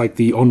with just like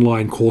the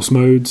online course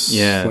modes.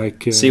 Yeah,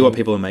 like see what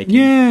people are making.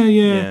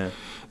 Yeah.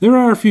 There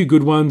are a few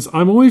good ones.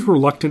 I'm always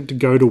reluctant to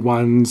go to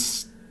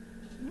ones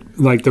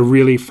like the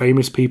really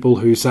famous people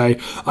who say,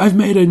 I've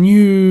made a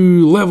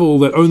new level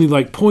that only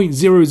like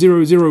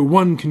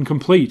 0.0001 can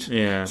complete.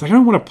 Yeah. It's like, I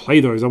don't want to play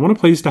those. I want to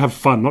play this to have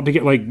fun, not to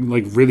get like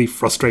really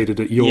frustrated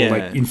at your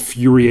like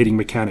infuriating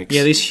mechanics.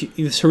 Yeah,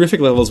 these horrific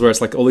levels where it's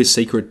like all these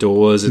secret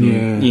doors and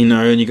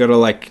and you got to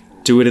like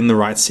do it in the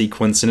right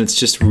sequence, and it's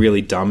just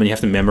really dumb, and you have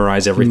to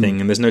memorize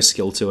everything, and there's no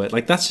skill to it.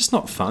 Like, that's just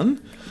not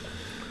fun.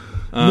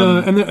 No,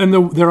 and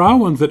there are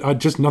ones that are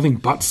just nothing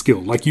but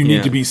skill. Like, you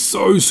need to be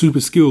so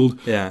super skilled.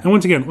 Yeah. And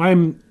once again,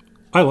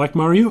 I like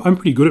Mario. I'm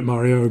pretty good at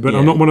Mario, but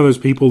I'm not one of those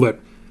people that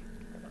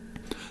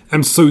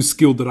am so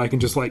skilled that I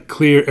can just like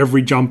clear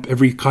every jump,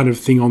 every kind of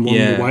thing along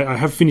the way. I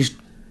have finished,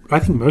 I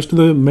think, most of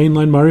the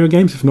mainline Mario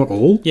games, if not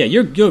all. Yeah,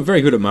 you're very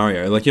good at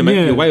Mario. Like, you're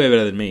way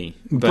better than me.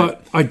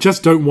 But I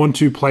just don't want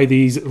to play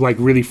these like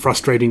really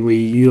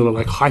frustratingly,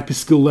 like hyper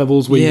skill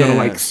levels where you got to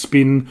like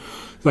spin,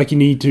 like you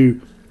need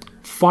to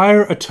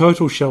fire a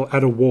turtle shell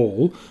at a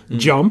wall,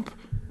 jump,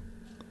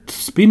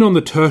 spin on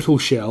the turtle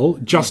shell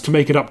just to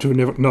make it up to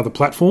another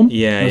platform.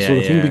 That sort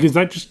of thing, because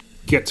that just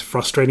gets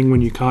frustrating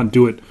when you can't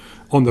do it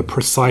on the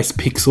precise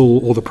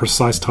pixel or the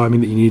precise timing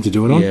that you need to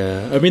do it on.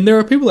 Yeah, I mean, there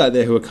are people out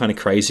there who are kind of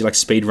crazy, like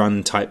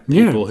speedrun type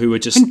people who are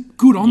just... And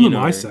good on them,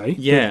 I say.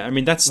 Yeah, I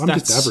mean, that's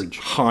just average.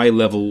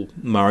 High-level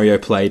Mario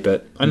play,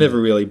 but I never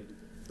really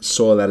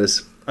saw that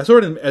as... I saw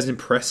it as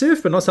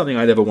impressive, but not something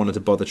I'd ever wanted to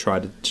bother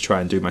try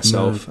and do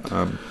myself.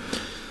 No.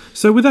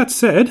 So with that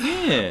said,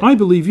 I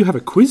believe you have a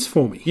quiz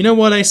for me. You know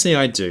what, AC,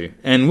 I do.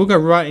 And we'll go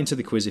right into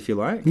the quiz if you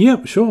like.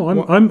 Yeah, sure.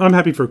 I'm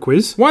happy for a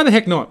quiz. Why the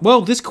heck not?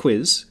 Well, this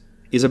quiz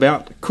is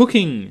about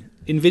cooking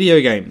in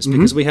video games,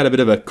 because we had a bit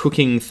of a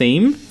cooking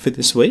theme for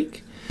this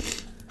week.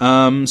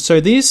 So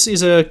this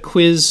is a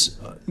quiz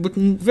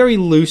very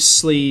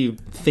loosely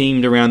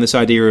themed around this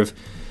idea of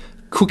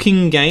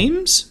cooking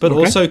games, but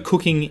also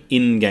cooking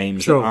in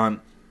games that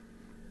aren't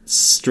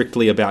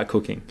strictly about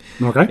cooking,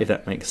 if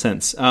that makes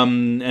sense.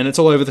 And it's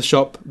all over the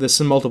shop. There's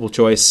some multiple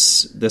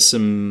choice. There's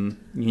some,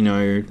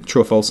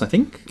 true or false, I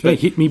think. Okay,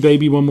 hit me,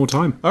 baby, one more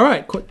time. All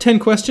right, 10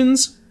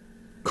 questions.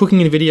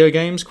 Cooking in video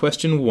games.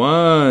 Question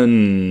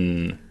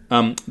 1.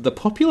 The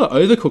popular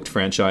Overcooked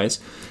franchise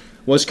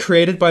was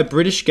created by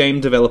British game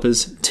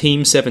developers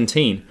Team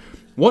 17.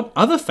 What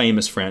other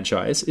famous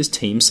franchise is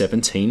Team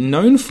 17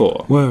 known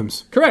for?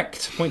 Worms.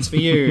 Correct. Points for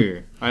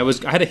you. I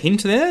had a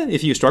hint there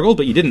if you struggled,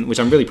 but you didn't, which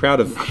I'm really proud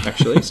of,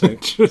 actually. So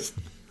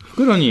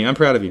good on you. I'm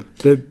proud of you.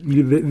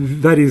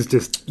 That is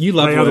just... You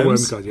love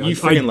Worms. You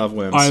freaking love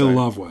Worms. I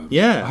love Worms.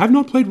 Yeah. I have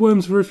not played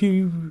Worms for a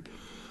few...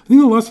 I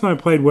think the last time I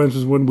played Worms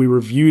was when I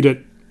reviewed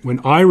it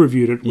with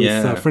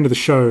a friend of the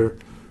show,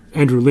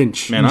 Andrew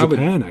Lynch, in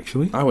Japan,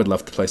 actually. I would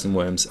love to play some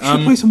Worms.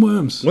 Should play some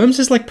Worms. Worms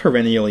is like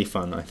perennially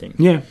fun, I think.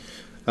 Yeah.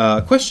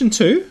 Question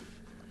 2.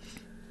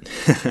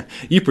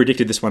 You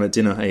predicted this one at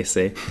dinner,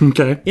 AC.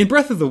 Okay. In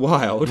Breath of the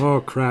Wild...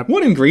 Oh, crap.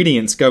 What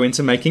ingredients go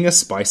into making a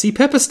spicy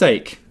pepper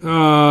steak?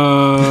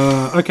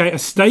 Okay, a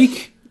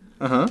steak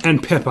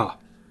and pepper.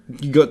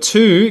 You got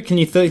 2. Can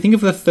you think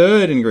of the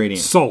third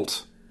ingredient?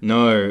 Salt.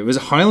 No, it was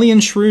Hylian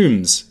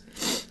shrooms.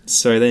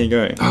 So there you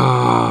go.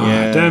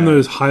 Damn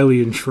those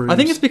Hylian shrooms. I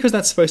think it's because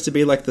that's supposed to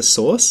be like the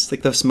sauce,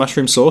 like the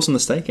mushroom sauce on the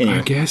steak. Anyway.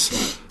 I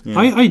guess. Yeah.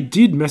 I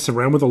did mess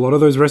around with a lot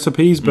of those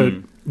recipes, but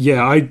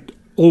I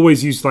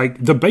always use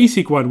like the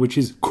basic one, which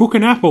is cook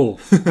an apple,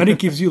 and it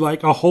gives you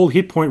like a whole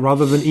hit point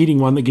rather than eating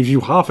one that gives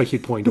you half a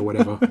hit point or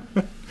whatever.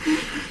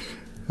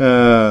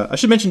 I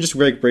should mention just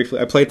very briefly,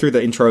 I played through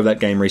the intro of that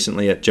game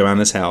recently at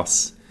Joanna's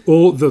house.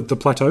 Or the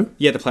plateau?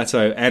 Yeah, the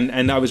plateau.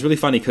 And I was really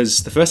funny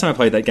because the first time I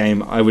played that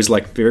game, I was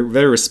like very,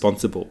 very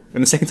responsible.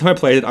 And the second time I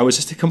played it, I was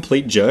just a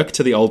complete jerk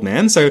to the old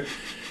man. So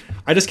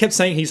I just kept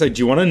saying, he's like,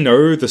 do you want to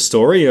know the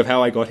story of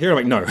how I got here? I'm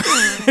like, no.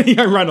 And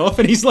I run off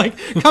and he's like,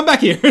 come back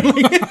here.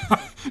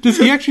 Does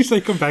he actually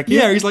say come back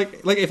here? Yeah, he's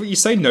like if you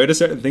say no to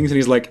certain things and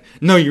he's like,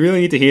 no, you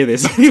really need to hear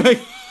this. And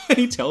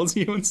he tells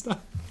you and stuff.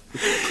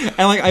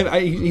 And like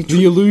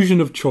the illusion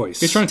of choice.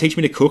 He's trying to teach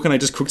me to cook, and I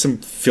just cooked some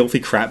filthy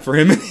crap for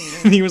him,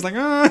 and he was like,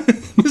 "Ah,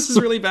 this is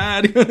really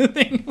bad," kind of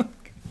thing.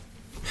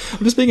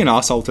 I'm just being an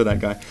asshole to that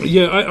guy.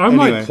 Yeah, I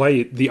might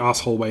play it the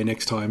asshole way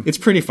next time. It's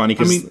pretty funny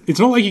because it's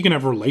not like you can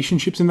have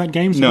relationships in that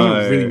game, so it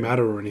doesn't really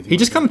matter or anything. He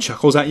just kind of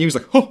chuckles at you. He's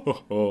like, ho,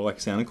 ho, ho, like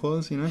Santa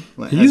Claus,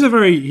 Like, he's a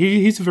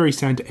very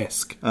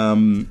Santa-esque.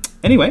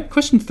 Anyway,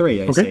 question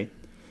 3, AC. Okay.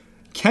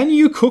 Can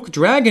you cook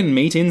dragon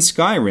meat in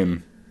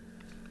Skyrim?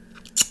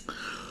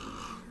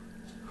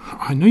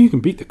 I know you can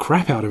beat the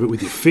crap out of it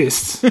with your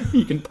fists.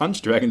 You can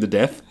punch dragon to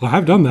death. I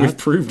have done that. We've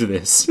proved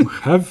this. I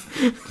have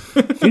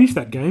finished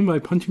that game by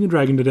punching a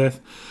dragon to death.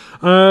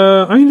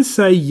 I'm going to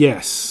say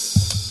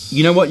yes.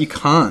 You know what? You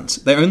can't.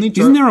 They only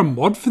Isn't there a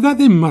mod for that?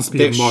 There must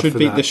be a mod for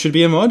that. There should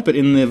be a mod, but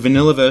in the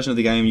vanilla version of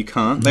the game, you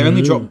can't. They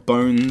only drop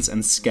bones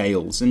and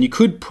scales. And you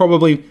could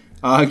probably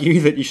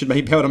argue that you should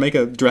maybe be able to make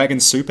a dragon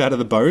soup out of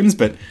the bones,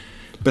 but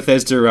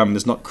Bethesda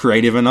is not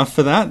creative enough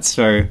for that,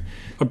 so...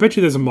 I bet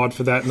you there's a mod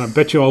for that, and I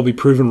bet you I'll be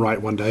proven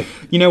right one day.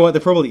 You know what? There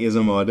probably is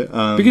a mod.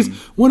 Because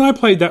when I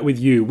played that with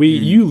you,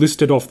 you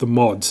listed off the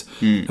mods,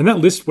 and that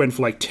list went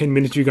for like 10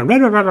 minutes. You go, I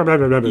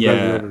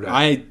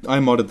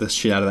modded the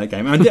shit out of that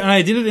game. And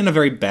I did it in a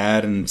very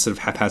bad and sort of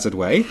haphazard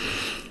way.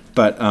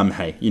 But,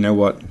 hey, you know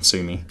what?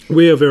 Sue me.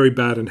 We are very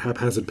bad and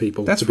haphazard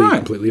people, to be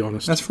completely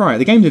honest. That's right.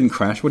 The game didn't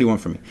crash. What do you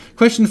want from me?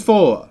 Question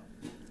 4.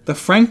 The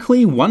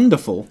frankly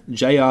wonderful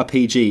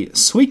JRPG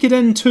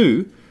Suikoden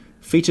 2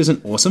 features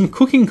an awesome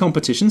cooking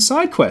competition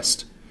side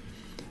quest.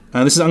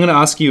 I'm going to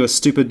ask you a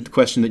stupid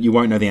question that you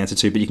won't know the answer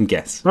to, but you can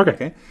guess.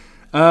 Okay.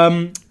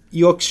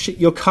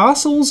 Your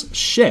castle's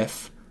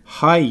chef,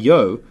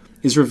 Hai-Yo,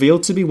 is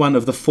revealed to be one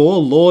of the 4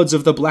 Lords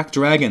of the Black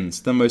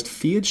Dragons, the most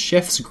feared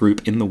chefs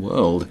group in the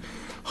world.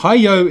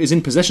 Hai-Yo is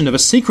in possession of a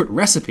secret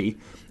recipe,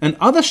 and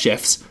other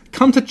chefs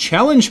come to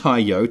challenge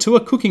Hai-Yo to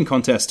a cooking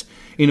contest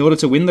in order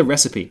to win the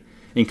recipe,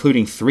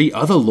 including 3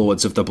 other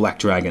Lords of the Black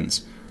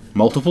Dragons.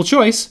 Multiple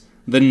choice.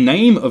 The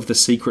name of the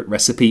secret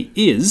recipe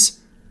is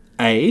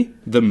A.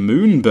 The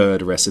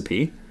Moonbird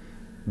recipe,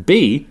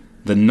 B.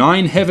 The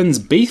Nine Heavens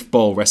Beef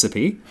Bowl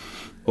recipe,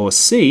 or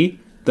C.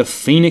 The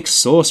Phoenix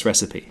Sauce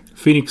recipe.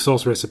 Phoenix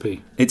Sauce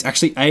recipe. It's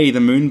actually A. The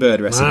Moonbird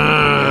recipe.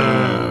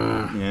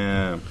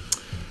 Yeah.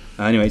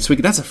 Anyway,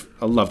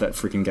 I love that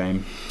freaking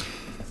game.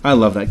 I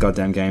love that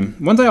goddamn game.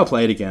 One day I'll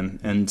play it again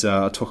and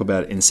I'll talk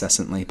about it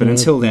incessantly. But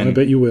until then, I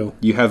bet you will.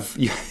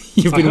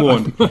 You've been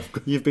warned.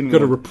 You've been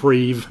got a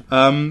reprieve.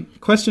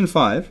 Question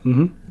 5.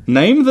 Mm-hmm.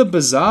 Name the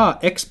bizarre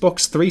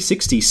Xbox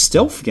 360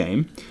 stealth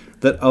game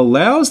that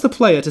allows the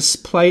player to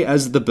play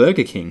as the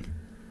Burger King.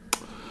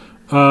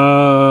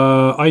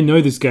 I know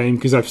this game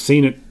because I've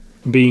seen it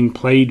being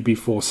played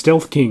before.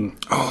 Stealth King.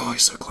 Oh, you're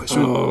so close.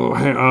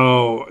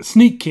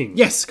 Sneak King.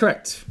 Yes,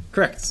 correct.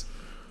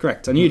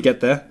 I knew you'd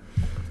get there.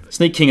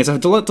 Sneak King is a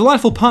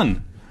delightful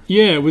pun.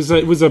 Yeah, it was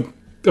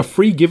a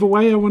free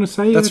giveaway, I want to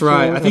say. That's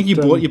right. I think you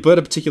bought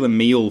a particular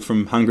meal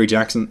from Hungry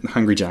Jack's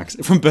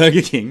from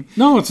Burger King.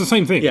 No, it's the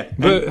same thing. Yeah,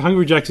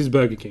 Hungry Jack's is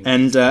Burger King,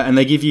 and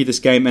they give you this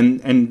game,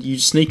 and you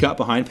sneak up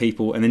behind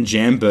people and then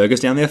jam burgers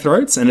down their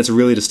throats, and it's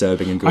really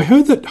disturbing and good. I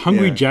heard that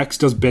Hungry Jack's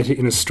does better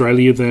in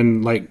Australia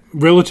than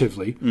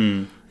relatively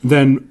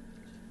than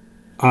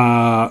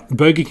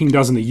Burger King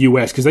does in the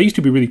US, because they used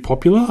to be really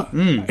popular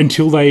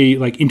until they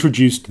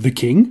introduced the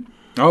King.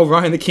 Oh,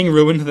 right, and the King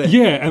ruined the...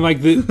 Yeah, and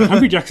the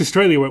Hungry Jack's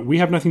Australia went, we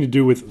have nothing to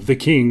do with the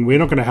King. We're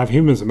not going to have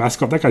him as a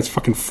mascot. That guy's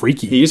fucking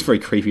freaky. He is very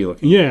creepy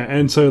looking. Yeah,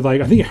 and so,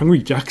 I think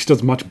Hungry Jack's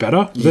does much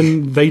better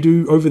than they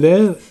do over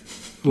there.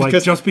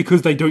 Just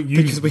because they don't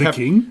use the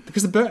King.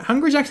 Because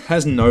Hungry Jack's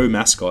has no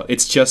mascot.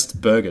 It's just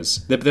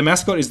burgers. The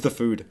mascot is the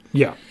food.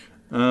 Yeah.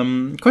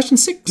 Question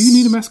 6. Do you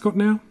need a mascot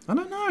now? I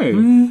don't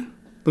know.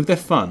 Look, they're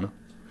fun.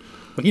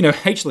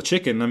 H the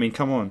chicken. I mean,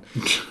 come on.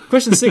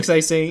 Question 6,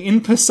 AC. In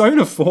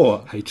Persona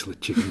 4. H the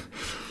chicken.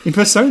 In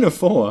Persona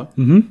 4,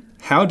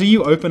 how do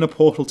you open a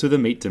portal to the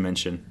meat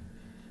dimension?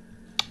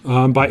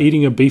 By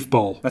eating a beef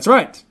bowl. That's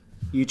right.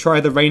 You try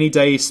the Rainy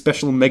Day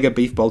Special Mega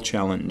Beef Bowl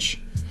Challenge.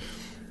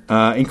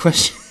 In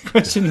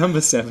question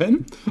number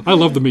 7. I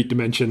love the meat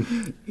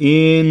dimension.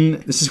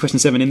 This is question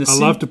 7. I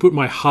love to put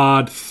my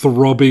hard,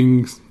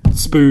 throbbing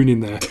spoon in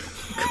there.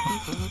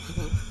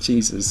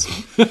 Jesus.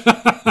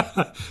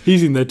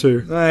 He's in there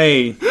too.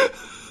 Hey.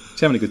 He's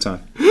having a good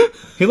time.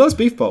 He loves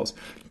beef bowls.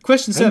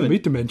 Question 7.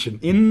 Meat dimension.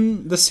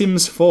 In The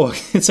Sims 4,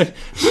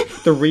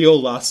 the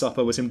real Last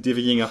Supper was him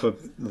divvying up a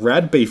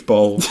rad beef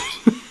bowl.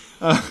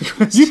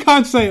 You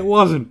can't say it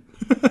wasn't.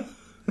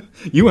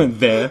 You weren't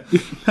there.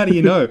 How do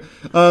you know?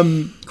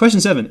 Question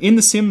 7. In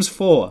The Sims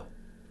 4,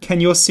 can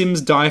your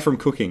Sims die from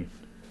cooking?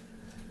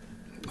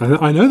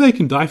 I know they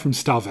can die from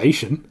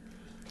starvation.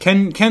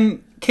 Can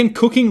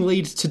cooking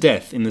lead to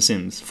death in The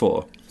Sims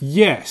 4?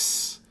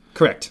 Yes.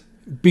 Correct.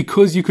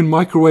 Because you can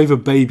microwave a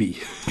baby.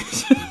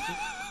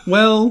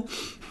 Well,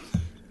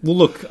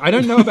 look, I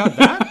don't know about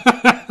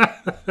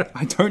that.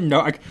 I don't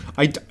know.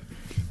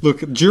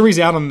 Look, jury's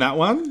out on that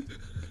one.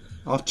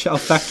 I'll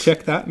fact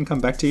check that and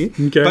come back to you.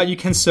 Okay. But you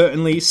can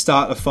certainly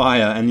start a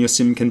fire and your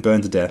sim can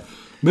burn to death.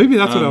 Maybe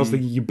that's what I was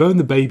thinking. You burn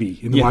the baby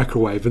in the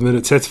microwave and then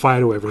it sets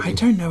fire to everything. I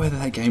don't know whether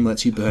that game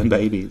lets you burn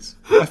babies.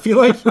 I feel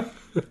like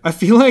I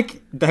feel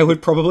like they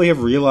would probably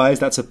have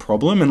realized that's a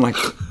problem and, like,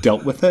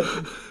 dealt with it.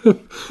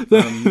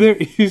 There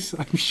is,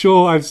 I'm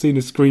sure I've seen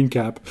a screen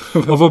cap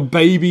of a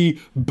baby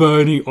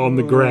burning on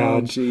the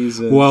ground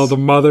Jesus. while the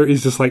mother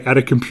is just, like, at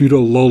a computer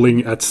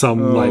lolling at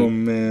some,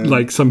 man.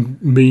 like some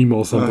meme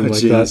or something like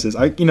Jesus.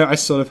 that. I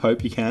sort of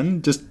hope you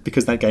can, just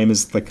because that game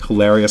is, like,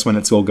 hilarious when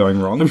it's all going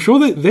wrong. I'm sure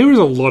that there is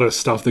a lot of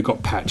stuff that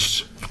got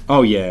patched.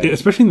 Oh, yeah.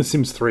 Especially in The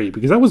Sims 3,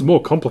 because that was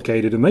more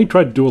complicated and they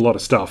tried to do a lot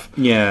of stuff.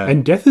 Yeah.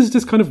 And Death is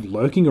just kind of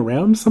lurking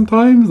around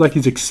sometimes, like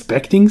he's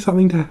expecting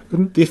something to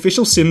happen. The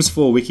official Sims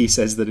 4 wiki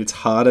says that it's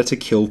harder to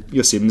kill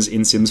your Sims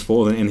in Sims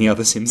 4 than any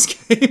other Sims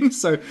game.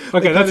 So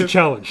okay, that's a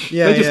challenge.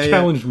 Yeah, they just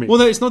challenged me. Well,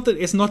 no, it's not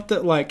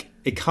that like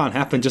it can't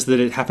happen, just that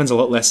it happens a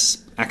lot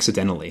less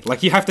accidentally.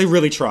 Like, you have to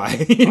really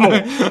try. You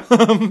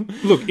know?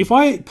 Look, if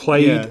I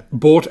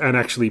bought and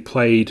actually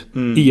played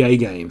EA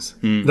games,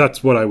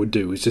 that's what I would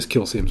do, is just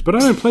kill Sims. But I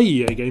don't play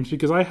EA games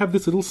because I have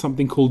this little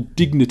something called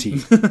dignity.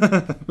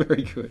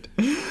 Very good.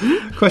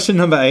 Question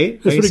number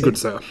 8. That's pretty good,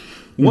 sir.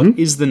 What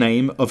is the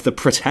name of the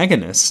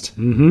protagonist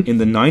in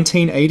the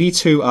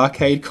 1982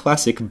 arcade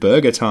classic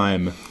Burger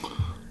Time?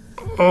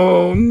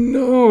 Oh,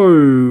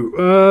 no.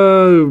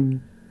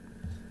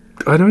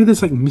 I know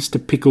there's like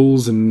Mr.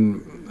 Pickles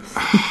and...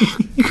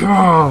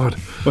 God.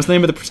 What's the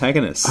name of the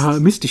protagonist?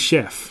 Mr.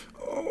 Chef.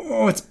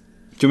 Oh, it's... Do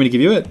you want me to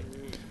give you it?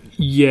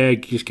 Yeah,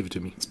 just give it to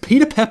me. It's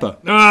Peter Pepper.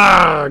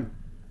 I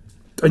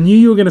knew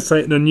you were going to say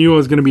it, and I knew I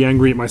was going to be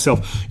angry at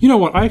myself. You know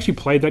what? I actually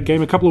played that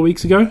game a couple of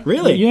weeks ago.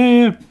 Really?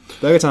 Yeah.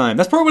 Burger Time.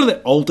 That's probably one of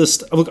the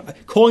oldest... Look,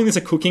 calling this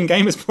a cooking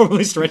game is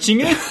probably stretching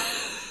it.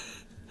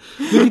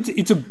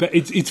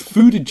 It's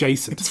food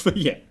adjacent.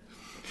 Yeah.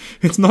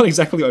 It's not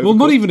exactly overcooked. Well,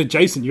 not even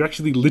adjacent. You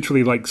actually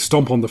literally like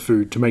stomp on the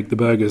food to make the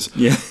burgers.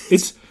 Yeah.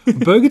 It's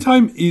Burger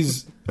Time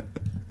is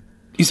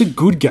a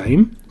good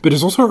game, but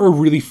it's also a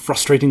really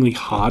frustratingly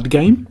hard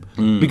game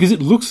because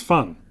it looks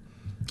fun.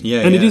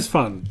 Yeah. And it is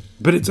fun.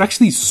 But it's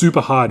actually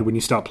super hard when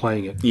you start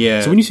playing it.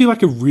 Yeah. So when you see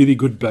like a really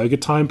good Burger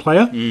Time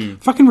player,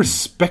 fucking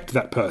respect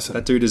that person.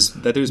 That dude is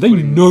They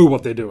know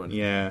what they're doing.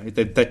 Yeah,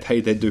 they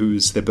paid their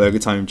dues, their Burger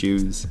Time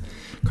dues.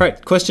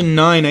 Great. Question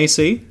 9,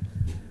 AC.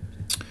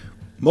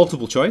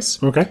 Multiple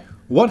choice. Okay.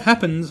 What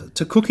happens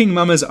to Cooking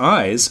Mama's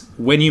eyes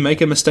when you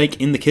make a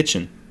mistake in the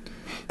kitchen?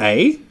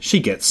 A. She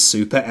gets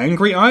super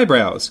angry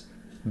eyebrows.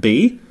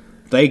 B.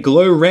 They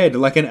glow red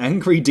like an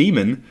angry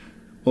demon.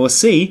 Or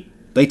C.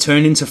 They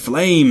turn into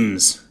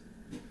flames.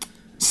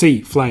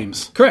 C.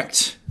 Flames.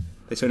 Correct.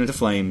 They turn into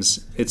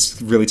flames.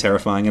 It's really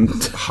terrifying,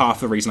 and half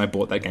the reason I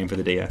bought that game for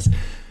the DS.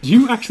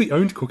 You actually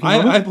owned Cooking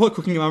Mama? I bought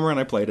Cooking Mama and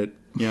I played it.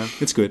 Yeah,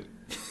 it's good.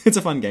 It's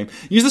a fun game.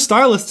 Use the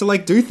stylus to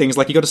like do things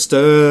like you got to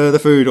stir the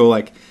food, or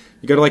like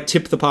you got to like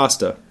tip the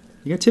pasta.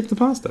 You got to tip the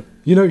pasta.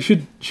 You know,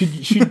 should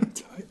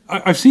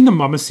I've seen the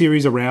Mama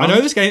series around. I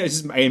know this game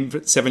is just aimed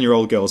at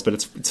 7-year-old girls, but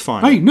it's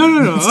fine. Hey,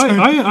 no.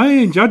 I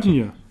ain't judging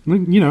you.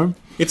 You know,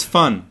 it's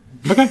fun.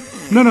 Okay,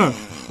 no.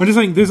 I'm just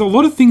saying, there's a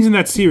lot of things in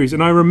that series,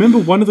 and I remember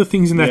one of the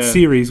things in that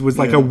series was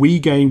like a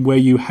Wii game where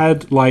you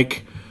had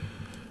like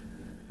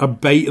a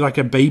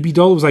baby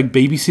doll. It was like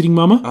babysitting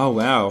Mama. Oh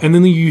wow! And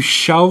then you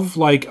shove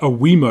like a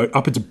Wiimote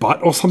up its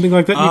butt or something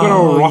like that. You got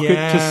to rock it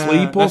to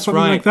sleep or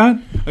something like that.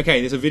 Okay,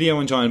 there's a video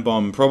on Giant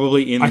Bomb,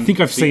 probably in I think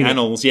I've seen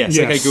annals. Yes.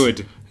 Okay,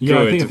 good.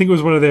 Yeah, good. I think it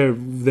was one of their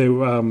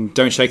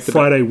Don't shake the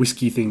Friday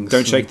whiskey things.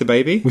 Don't shake the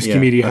baby. Whiskey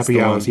media happy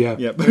hours. Yeah.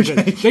 Yep.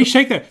 They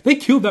shake that. They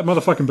killed that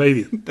motherfucking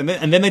baby. And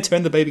then they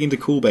turn the baby into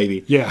Cool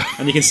Baby. Yeah.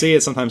 And you can see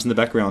it sometimes in the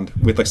background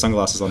with like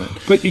sunglasses on it.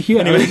 But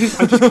yeah, anyway.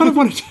 I just kind of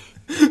wanted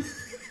to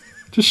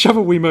just shove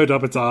a Wiimote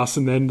up its ass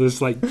and then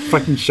just like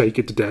fucking shake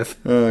it to death.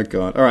 Oh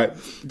god! All right,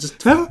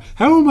 just how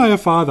am I a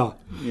father?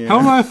 Yeah. How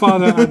am I a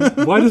father?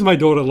 And why does my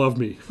daughter love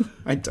me?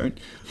 I don't,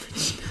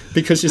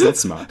 because she's not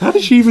smart. How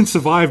does she even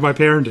survive my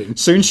parenting?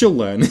 Soon she'll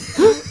learn.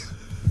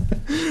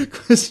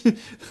 Because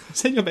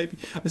saying your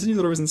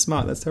daughter isn't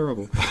smart. That's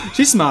terrible.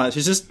 She's smart.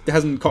 She just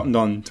hasn't cottoned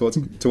on to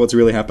what's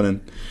really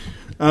happening.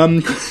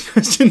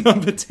 Question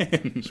number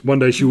 10. One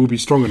day she will be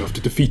strong enough to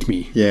defeat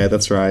me. Yeah,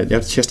 that's right.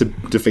 She has to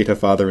defeat her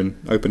father in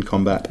open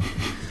combat.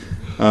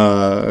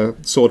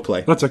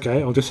 Swordplay. That's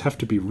okay. I'll just have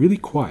to be really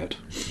quiet.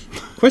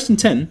 Question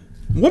 10.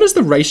 What is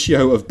the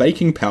ratio of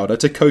baking powder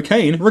to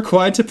cocaine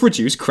required to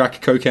produce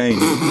crack cocaine?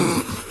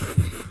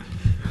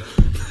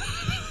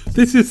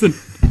 This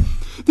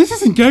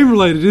isn't game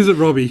related, is it,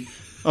 Robbie?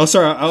 Oh,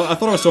 sorry. I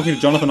thought I was talking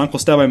to Jonathan Uncle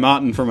Stabbo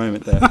Martin for a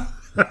moment there.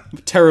 I'm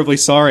terribly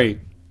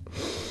sorry.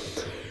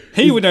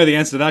 He would know the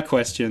answer to that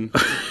question.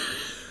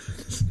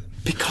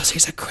 Because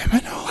he's a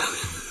criminal.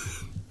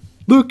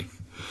 Look,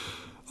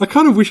 I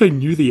kind of wish I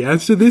knew the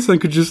answer to this and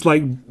could just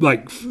like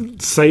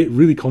say it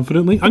really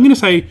confidently. I'm going to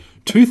say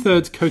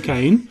 2/3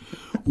 cocaine,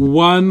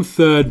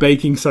 1/3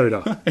 baking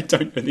soda. I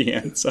don't know the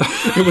answer.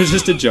 It was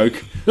just a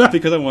joke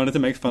because I wanted to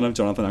make fun of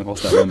Jonathan Uncle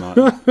Stabbo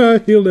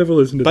Martin. He'll never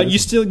listen to but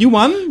this. you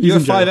won. You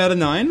got 5 out of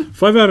 9.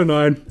 5 out of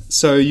 9.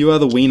 So you are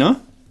the wiener.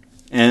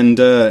 And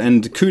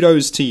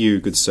kudos to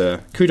you, good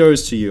sir.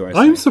 Kudos to you, I say.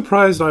 I'm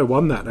surprised I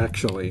won that,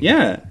 actually.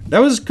 Yeah,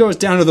 that goes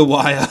down to the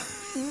wire.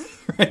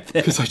 right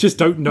there. Because I just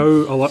don't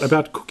know a lot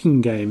about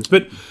cooking games.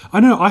 But I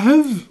know I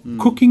have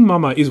Cooking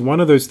Mama is one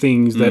of those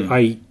things that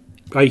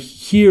I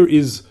hear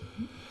is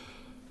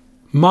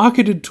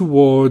marketed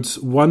towards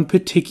one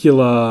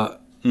particular,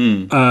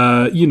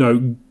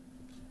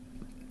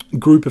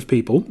 group of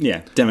people.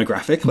 Yeah,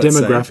 demographic.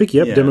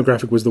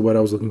 Demographic was the word I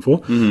was looking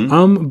for.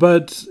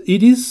 But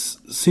it is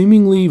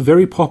seemingly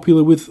very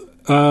popular with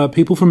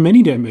people from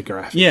many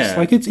demographics. Yeah.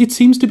 Like it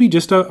seems to be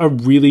just a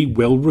really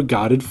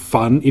well-regarded,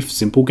 fun, if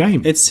simple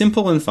game. It's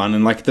simple and fun,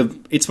 and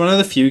it's one of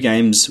the few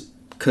games,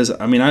 because,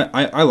 I mean,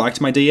 I liked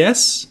my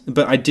DS,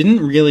 but I didn't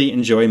really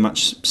enjoy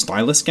much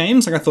stylus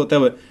games. Like, I thought they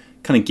were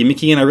kind of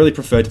gimmicky, and I really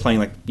preferred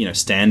playing,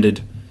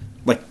 standard,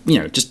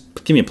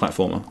 just give me a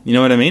platformer. You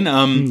know what I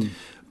mean?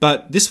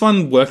 But this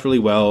one worked really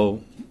well.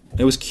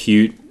 It was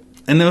cute.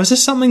 And there was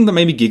just something that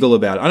made me giggle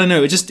about it. I don't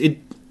know,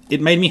 it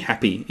made me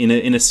happy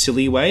in a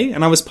silly way.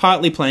 And I was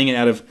partly playing it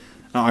out of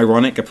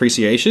ironic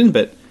appreciation,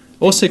 but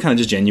also kind of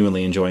just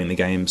genuinely enjoying the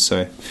game.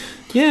 So,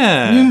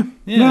 yeah.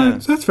 No,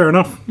 that's fair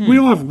enough. We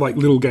all have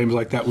little games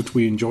like that which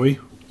we enjoy.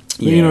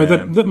 Yeah.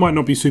 That might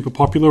not be super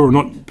popular or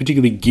not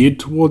particularly geared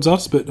towards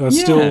us, but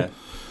still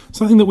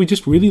something that we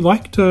just really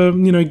like to,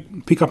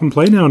 pick up and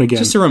play now and again.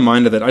 Just a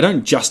reminder that I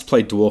don't just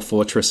play Dwarf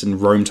Fortress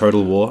and Rome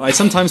Total War. I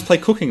sometimes play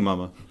Cooking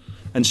Mama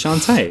and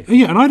Shantae.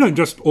 Yeah, and I don't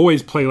just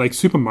always play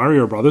Super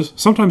Mario Brothers.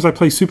 Sometimes I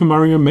play Super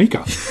Mario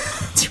Maker.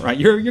 That's right.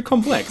 You're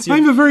complex.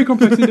 I'm a very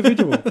complex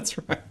individual. That's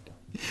right.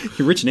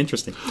 You're rich and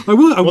interesting. I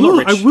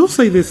will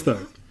say this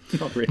though.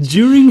 Not rich.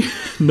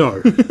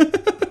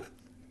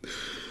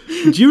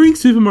 During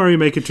Super Mario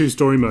Maker 2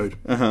 Story Mode,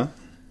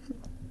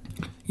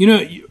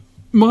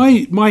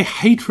 my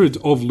hatred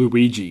of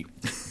Luigi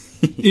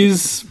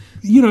is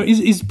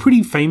pretty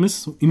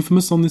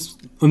infamous on this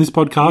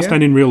podcast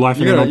and in real life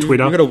and on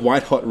Twitter. You got a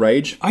white hot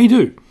rage. I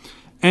do,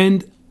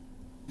 and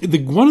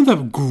one of the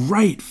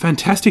great,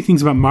 fantastic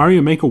things about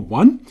Mario Maker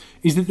 1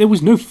 is that there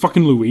was no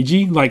fucking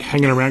Luigi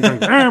hanging around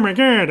going, "Oh my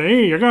god,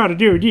 hey, I gotta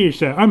do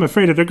this. I'm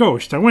afraid of the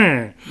ghost."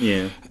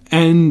 Yeah,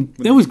 and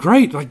that was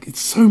great. It's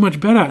so much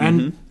better.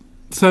 And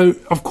so,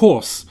 of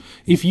course,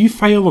 if you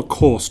fail a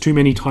course too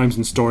many times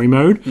in story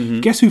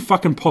mode, guess who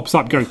fucking pops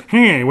up going,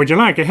 "Hey, would you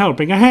like a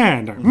helping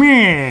hand?"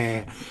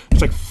 Meh.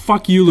 It's like,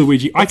 fuck you,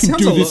 Luigi. I can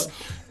do this.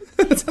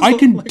 I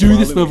can do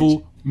this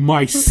level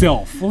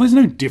myself. Well, there's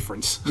no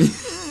difference.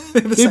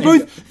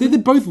 They're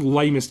both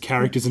lamest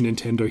characters in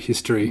Nintendo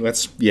history.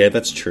 That's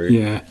true.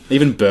 Yeah.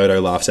 Even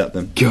Birdo laughs at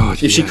them.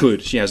 God, if she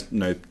could, she has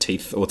no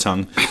teeth or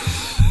tongue.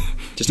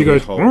 She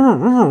goes,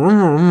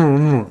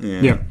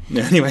 yeah.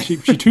 Anyway, she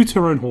toots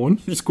her own horn,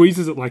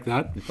 squeezes it like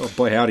that. Oh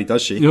boy, howdy,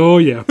 does she? Oh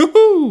yeah.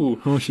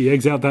 Oh, she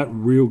eggs out that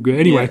real good.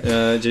 Anyway,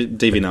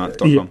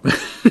 DeviantArt.com.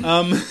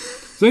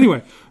 So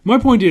anyway, my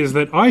point is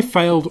that I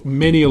failed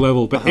many a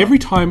level, but every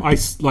time I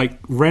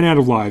ran out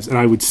of lives and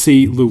I would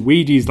see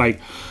Luigi's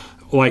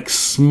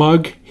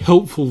smug,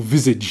 helpful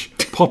visage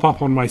pop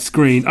up on my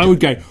screen, I would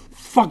go,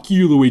 "Fuck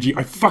you, Luigi.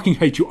 I fucking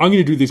hate you. I'm going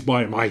to do this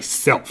by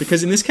myself."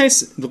 Because in this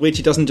case,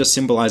 Luigi doesn't just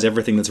symbolize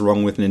everything that's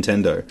wrong with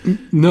Nintendo.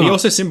 No. He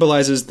also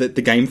symbolizes that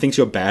the game thinks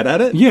you're bad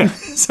at it. Yeah.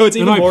 So it's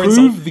even more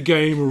insulting. And I proved the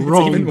game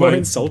wrong. It's even more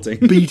insulting.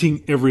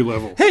 Beating every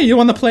level. Hey, you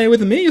want to play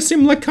with me? You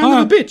seem like kind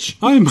of a bitch.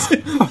 I'm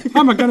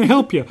going to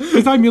help you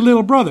because I'm your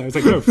little brother. It's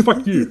like, no,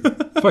 fuck you.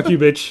 Fuck you,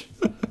 bitch.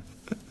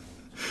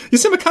 You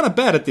seem kind of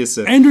bad at this.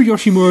 Andrew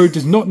Yoshimura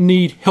does not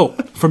need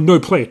help from No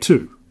Player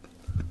 2.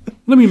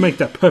 Let me make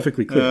that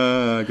perfectly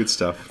clear. Good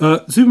stuff.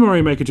 Super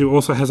Mario Maker 2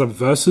 also has a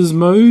versus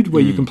mode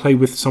where you can play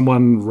with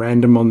someone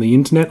random on the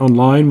internet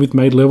online with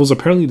made levels.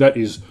 Apparently that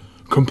is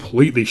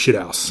completely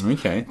shithouse.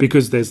 Okay.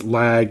 Because there's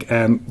lag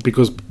and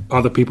because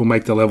other people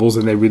make the levels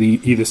and they're really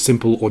either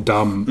simple or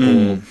dumb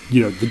or,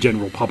 the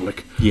general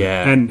public.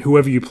 Yeah. And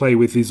whoever you play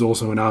with is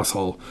also an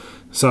asshole.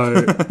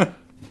 So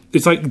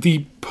it's like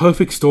the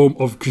perfect storm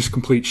of just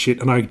complete shit,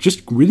 and I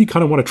just really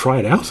kind of want to try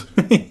it out.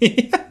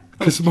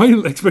 Because my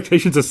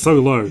expectations are so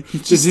low.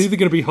 It's either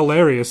going to be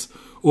hilarious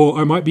or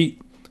I might be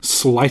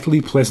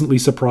slightly pleasantly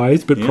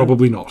surprised, but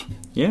probably not.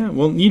 Yeah,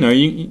 well,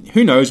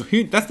 who knows?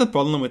 That's the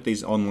problem with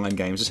these online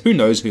games, is who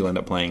knows who you'll end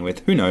up playing with.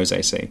 Who knows,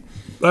 AC?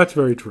 That's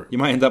very true. You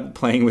might end up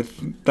playing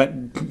with that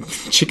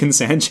Chicken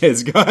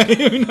Sanchez guy.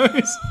 Who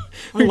knows?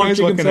 I like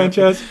Chicken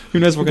Sanchez. Who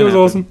knows what can happen? He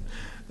was awesome.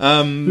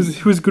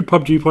 He was a good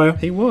PUBG player.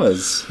 He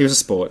was. He was a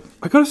sport.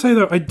 I gotta say,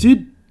 though,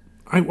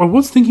 I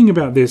was thinking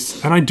about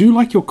this, and I do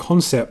like your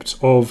concept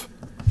of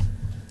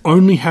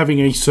only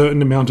having a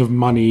certain amount of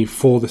money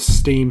for the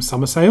Steam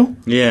summer sale.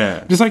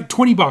 Yeah. Just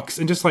 $20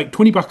 and just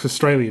 $20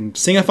 Australian.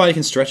 Seeing how far you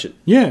can stretch it.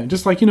 Yeah,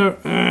 just I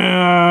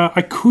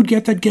could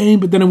get that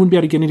game, but then I wouldn't be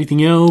able to get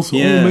anything else.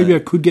 Yeah. Or maybe I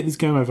could get this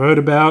game I've heard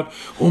about.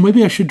 Or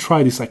maybe I should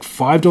try this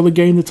 $5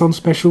 game that's on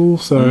special.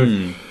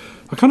 So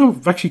I kind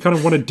of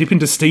want to dip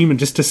into Steam and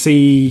just to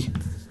see.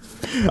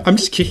 I'm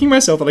just kicking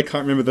myself that I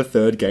can't remember the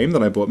third game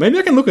that I bought. Maybe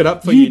I can look it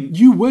up for you.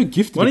 You were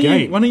gifted a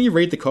game. Why don't you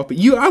read the copy?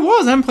 I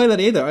haven't played that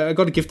either. I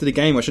got a gifted a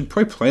game. I should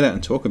probably play that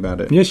and talk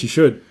about it. Yes, you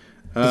should.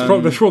 That's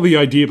probably the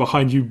idea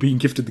behind you being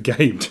gifted the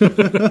game.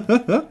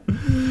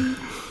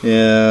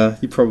 Yeah,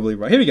 you're probably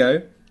right. Here we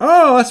go.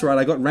 Oh, that's right.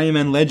 I got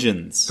Rayman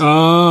Legends.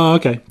 Oh,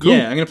 okay. Cool.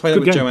 Yeah, I'm going to play that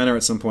Good with game. Joanna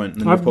at some point.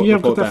 And then I've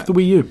got that for the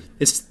Wii U.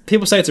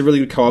 People say it's a really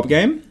good co-op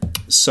game,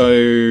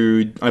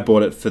 so I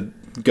bought it for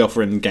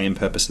girlfriend game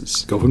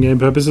purposes. Golfing game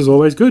purposes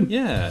always good.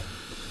 Yeah.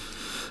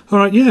 All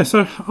right, yeah.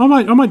 So I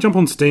might jump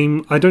on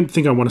Steam. I don't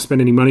think I want to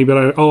spend any money,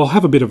 but I'll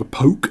have a bit of a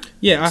poke.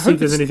 Yeah, I see hope if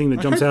there's anything that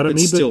jumps out at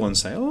me. It's But still on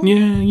sale.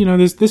 yeah,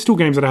 there's still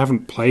games that I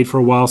haven't played for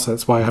a while, so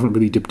that's why I haven't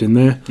really dipped in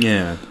there.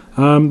 Yeah.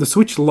 The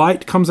Switch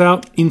Lite comes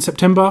out in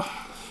September.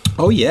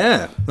 Oh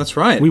yeah, that's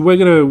right.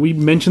 We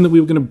mentioned that we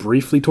were gonna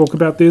briefly talk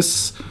about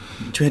this.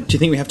 Do you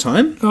think we have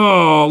time?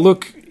 Oh,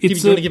 look, Do you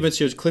want to give us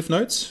your Cliff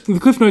Notes? the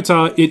cliff notes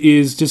are: it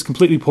is just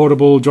completely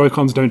portable.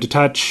 Joy-Cons don't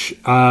detach.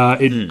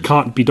 It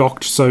can't be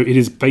docked, so it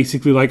is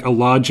basically like a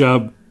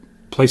larger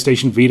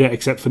PlayStation Vita,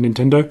 except for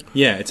Nintendo.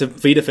 Yeah, it's a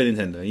Vita for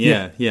Nintendo.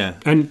 Yeah.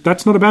 And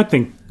that's not a bad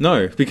thing.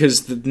 No,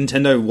 because the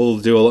Nintendo will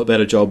do a lot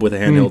better job with a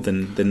handheld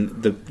than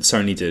the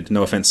Sony did.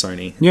 No offense,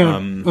 Sony. Yeah,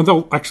 and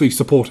they'll actually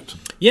support it.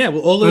 Yeah,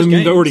 well, all those And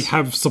games... they already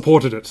have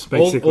supported it,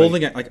 basically. All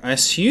the like, I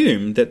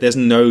assume that there's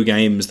no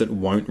games that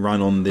won't run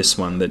on this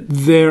one. That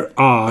There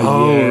are.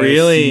 Oh, yes.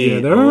 really? Yeah,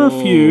 there are a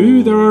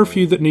few. There are a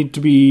few that need to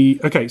be...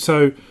 Okay,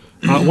 so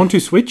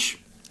 1-2 Switch...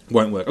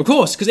 won't work, of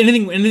course, because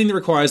anything that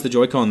requires the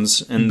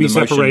Joy-Cons and be the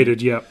motion,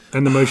 separated, yeah,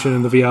 and the motion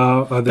and the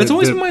VR, That's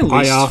always the been my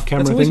least. IR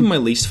camera That's always thing. been my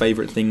least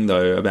favorite thing,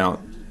 though,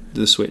 about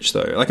the Switch.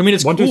 Though, like, I mean,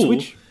 it's 1-2 cool.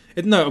 Switch?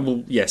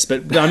 Yes,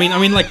 but I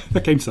mean, like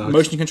That game sucks.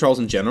 motion controls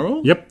in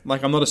general. Yep.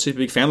 Like, I'm not a super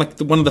big fan. Like,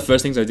 one of the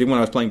first things I did when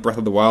I was playing Breath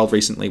of the Wild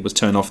recently was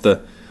turn off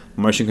the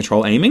motion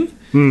control aiming.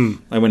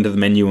 I went to the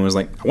menu and was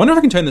like, I wonder if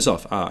I can turn this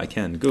off. I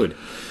can. Good.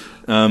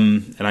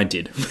 And I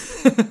did.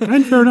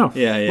 And fair enough.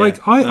 Yeah.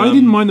 Like I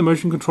didn't mind the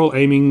motion control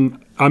aiming.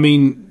 I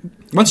mean,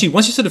 Once you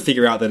sort of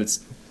figure out that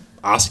it's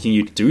asking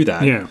you to do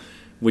that, yeah.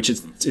 which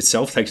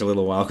itself takes a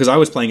little while, because I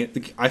was playing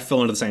it, I fell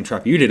into the same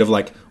trap you did of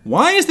like,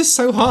 why is this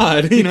so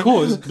hard? You know?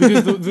 Because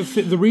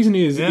the reason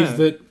is Yeah.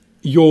 that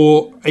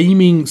your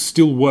aiming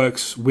still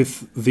works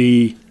with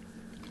the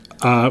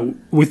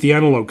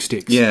analog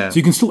sticks. Yeah. So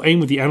you can still aim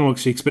with the analog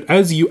sticks, but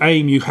as you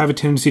aim, you have a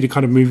tendency to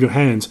kind of move your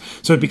hands.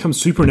 So it becomes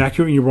super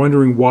inaccurate, and you're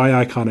wondering why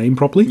I can't aim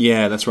properly.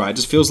 Yeah, that's right. It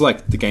just feels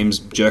like the game's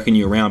jerking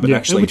you around, but Yeah,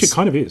 actually, which it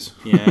kind of is.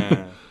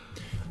 yeah.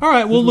 All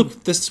right. Well,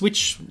 look, the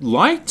Switch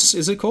Lite,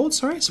 is it called?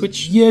 Sorry,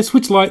 Switch. Yeah,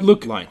 Switch Lite.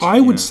 Look, Lite,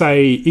 I would yeah.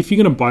 say if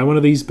you're going to buy one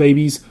of these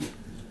babies,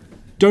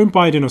 don't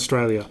buy it in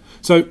Australia.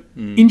 So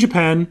in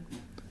Japan,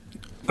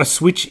 a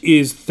Switch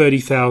is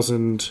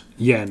 30,000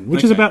 yen,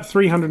 which is Okay. about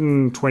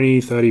 320,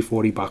 30,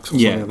 40 bucks or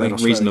something Yeah, like that. in like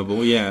Australia.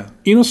 reasonable. Yeah.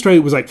 In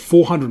Australia, it was like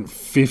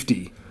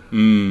 450.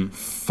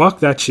 Fuck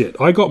that shit.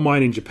 I got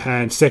mine in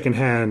Japan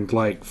secondhand,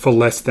 like for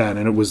less than,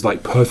 and it was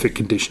like perfect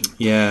condition.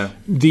 Yeah.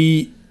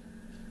 The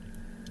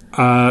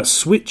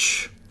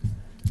Switch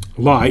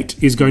Lite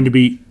is going to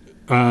be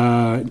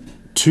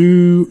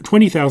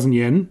 20,000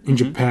 yen in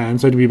Japan,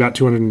 so it'll be about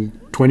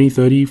 220,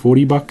 30,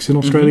 40 bucks in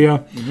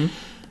Australia.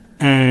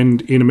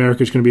 And in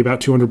America, it's going to be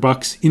about 200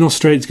 bucks. In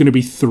Australia, it's going to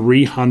be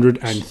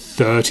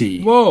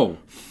 330. Whoa,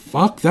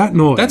 Fuck that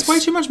noise. that's way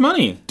too much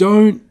money.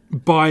 Don't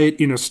buy it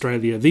in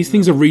Australia. These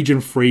things are region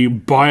free.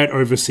 Buy it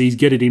overseas,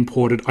 get it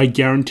imported. I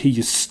guarantee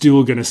you're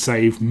still going to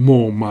save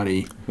more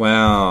money.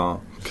 Wow,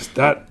 Because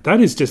that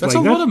is just that's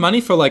like a lot of money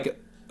for like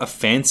a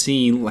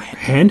fancy.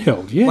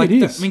 handheld. Yeah, Like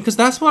it that, is. I mean, because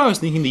that's why I was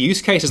thinking the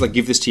use case is like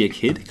give this to your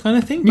kid kind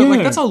of thing. But like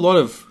Yeah. that's a lot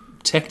of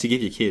tech to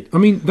give your kid. I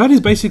mean, that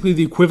is basically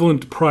the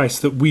equivalent price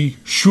that we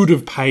should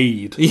have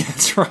paid Yeah,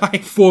 that's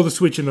right. for the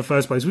Switch in the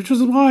first place, which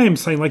is why I'm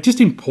saying, like,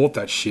 just import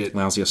that shit.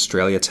 Lousy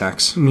Australia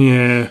tax.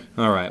 Yeah.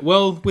 All right.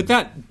 Well, with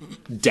that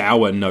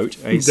dour note,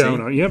 AC.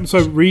 Downer. Yep. So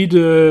read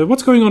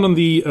what's going on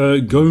the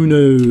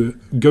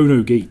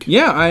Gono Geek.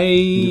 Yeah,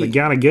 The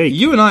Ghana Geek.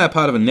 You and I are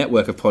part of a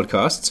network of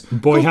podcasts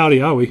Boy,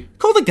 howdy are we.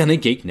 called the Gunna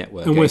Geek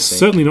Network. And we're AC.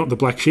 certainly not the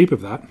black sheep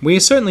of that. We're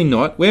certainly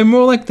not. We're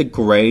more like the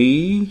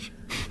grey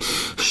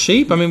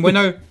sheep. I mean, we're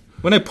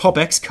no Pop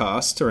X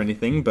cast or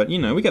anything, but you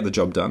know, we get the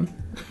job done.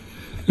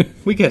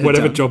 We get it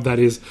Whatever done. job that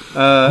is.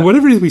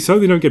 Whatever it is, we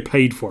certainly don't get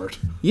paid for it.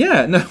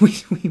 Yeah, no,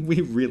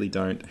 we really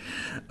don't.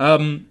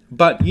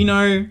 But you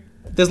know,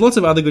 there's lots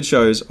of other good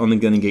shows on the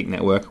Gunna Geek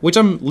Network, which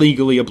I'm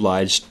legally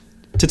obliged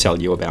to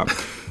tell you about.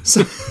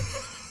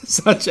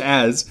 Such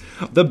as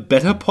the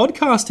Better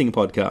Podcasting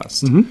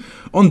podcast.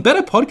 On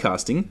Better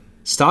Podcasting,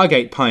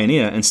 Stargate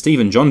Pioneer and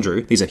Stephen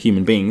Jondrew, these are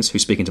human beings who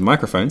speak into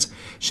microphones,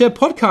 share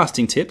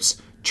podcasting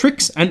tips,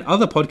 tricks, and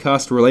other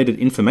podcast-related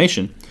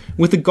information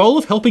with the goal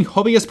of helping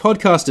hobbyist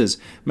podcasters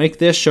make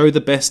their show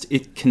the best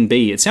it can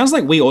be. It sounds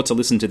like we ought to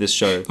listen to this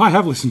show. I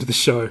have listened to the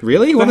show.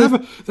 Really?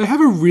 They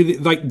have a really,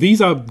 like,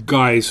 these are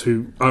guys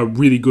who are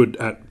really good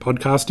at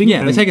podcasting. Yeah,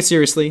 they and take it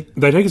seriously.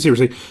 They take it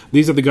seriously.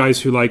 These are the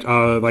guys who like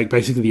are like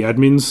basically the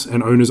admins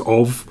and owners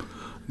of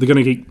the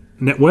Gonna Geek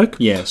Network.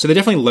 Yeah, so they're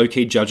definitely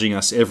low-key judging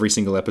us every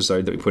single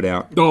episode that we put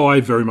out. Oh,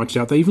 I very much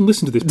doubt they even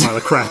listen to this pile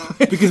of crap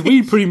because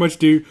we pretty much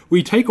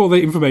we take all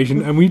their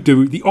information and we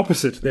do the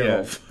opposite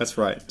thereof. That's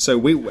right. So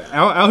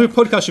our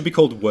podcast should be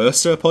called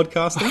Worser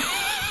Podcasting.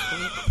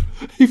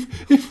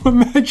 If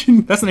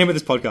imagine That's the name of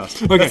this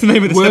podcast. okay, That's the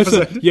name of this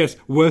episode. Yes,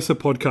 Worsa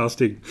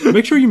podcasting.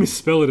 Make sure you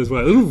misspell it as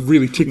well. It'll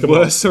really tick them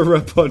off.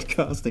 Worsera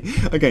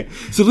podcasting. Okay.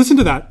 So listen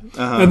to that,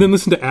 and then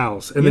listen to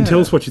ours, and then Yeah. tell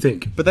us what you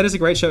think. But that is a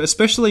great show,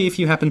 especially if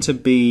you happen to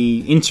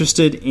be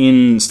interested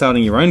in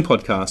starting your own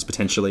podcast,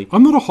 potentially.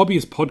 I'm not a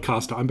hobbyist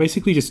podcaster. I'm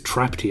basically just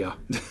trapped here.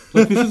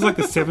 Like, this is like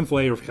the 7th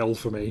layer of hell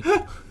for me.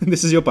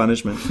 This is your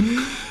punishment.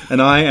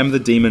 And I am the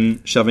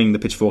demon shoving the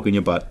pitchfork in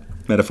your butt,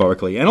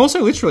 metaphorically. And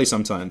also literally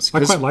sometimes. I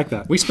 'cause quite like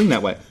that. We swing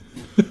that way.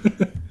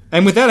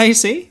 And with that,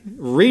 AC,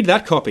 read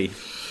that copy.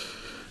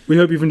 We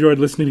hope you've enjoyed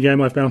listening to Game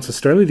Life Balance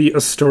Australia, the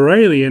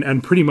Australian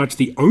and pretty much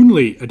the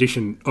only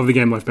edition of the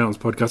Game Life Balance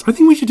podcast. I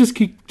think we should just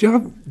keep...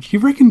 Do you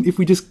reckon if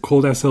we just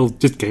called ourselves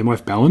just Game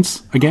Life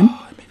Balance again?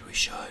 Oh, maybe we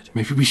should.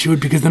 Maybe we should,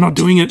 because they're not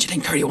doing it. Do you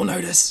think Cody will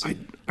notice?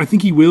 I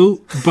think he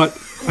will, but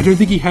I don't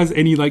think he has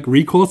any like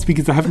recourse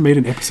because they haven't made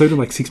an episode in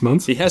like 6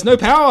 months. He has no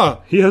power.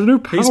 He has no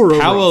power. He's over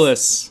us.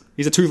 powerless.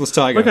 He's a toothless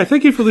tiger. Okay,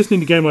 thank you for listening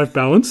to Game Life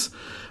Balance.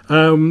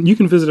 You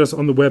can visit us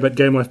on the web at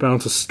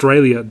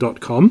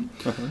gamelifebalanceaustralia.com.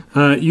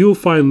 You'll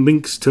find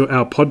links to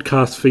our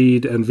podcast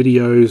feed and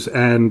videos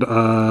and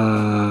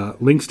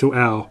links to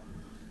our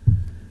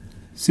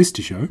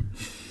sister show.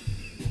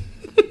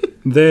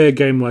 They're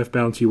Game Life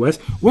Balance US.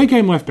 We're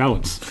Game Life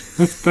Balance.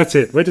 That's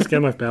it. We're just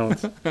Game Life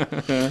Balance.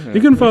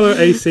 You can follow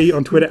AC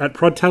on Twitter at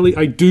ProdTally.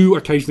 I do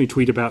occasionally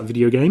tweet about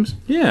video games.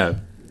 Yeah.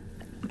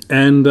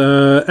 And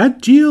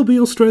at GLB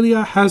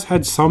Australia has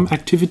had some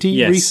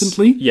activity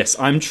recently. Yes,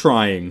 I'm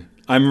trying.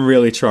 I'm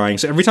really trying.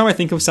 So every time I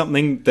think of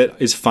something that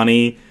is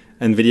funny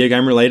and video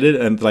game related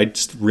and that I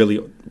just really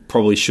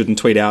probably shouldn't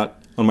tweet out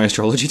on my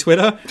astrology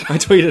Twitter, I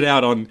tweet it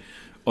out on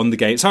the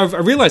game. So I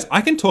realised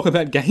I can talk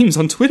about games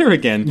on Twitter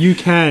again. You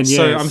can, yes.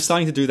 So I'm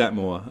starting to do that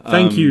more.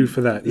 Thank you for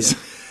that. Yeah.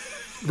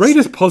 Rate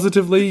us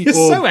positively. You're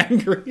so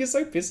angry. You're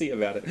so pissy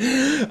about it.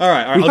 All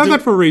right. We've done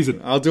that for a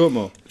reason. I'll do it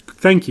more.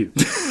 Thank you.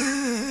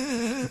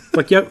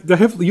 Like, yeah,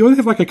 you only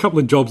have like a couple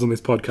of jobs on this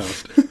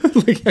podcast.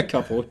 Like a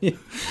couple.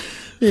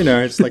 You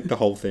know, it's like the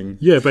whole thing.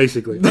 Yeah,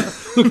 basically. Look,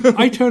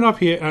 I turn up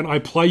here and I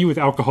ply you with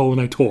alcohol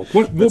and I talk.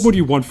 What do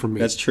you want from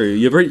me? That's true.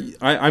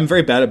 I'm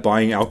very bad at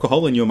buying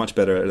alcohol, and you're much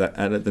better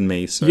at it than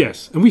me. So.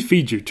 Yes, and we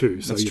feed you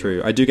too. So that's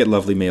true. I do get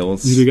lovely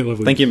meals. You do get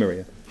lovely. Thank you,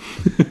 Maria.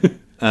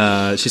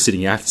 She's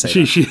sitting here. I have to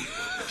say she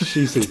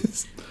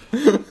sits.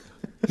 See,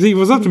 if it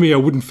was up to me, I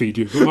wouldn't feed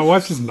you. But my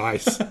wife's just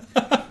nice.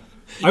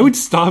 I would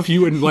starve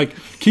you and like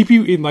keep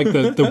you in like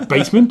the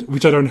basement,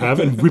 which I don't have,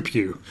 and whip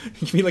you.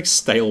 Give me like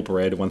stale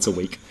bread once a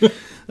week.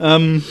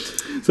 So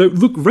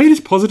look, rate us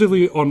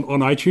positively on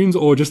iTunes,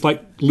 or just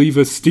like leave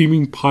a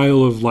steaming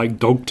pile of like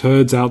dog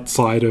turds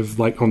outside of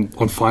like on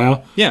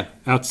fire. Yeah.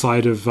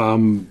 Outside of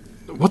who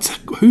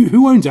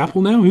owns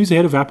Apple now? Who's the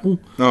head of Apple?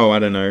 Oh, I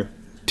don't know.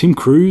 Tim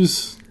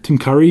Cruise? Tim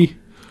Curry?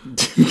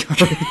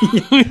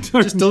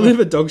 Just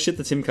deliver dog shit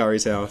to Tim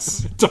Curry's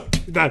house. Don't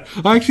do that.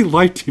 I actually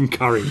like Tim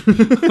Curry.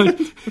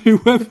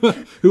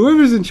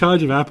 Whoever's in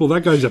charge of Apple,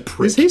 that guy's a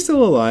prick. Is he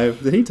still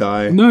alive? Did he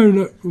die?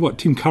 No. What,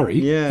 Tim Curry?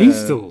 Yeah. He's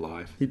still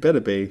alive. He better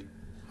be.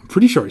 I'm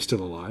pretty sure he's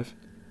still alive.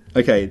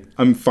 Okay,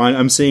 I'm fine.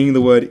 I'm seeing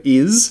the word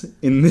 "is"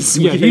 in this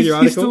Yeah, Wikipedia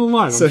article. he's still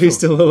alive. So I'm he's sure.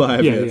 still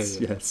alive. Yeah,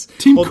 Yes.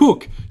 Tim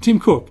Cook.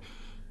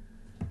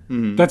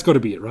 That's got to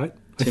be it, right?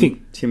 I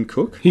think Tim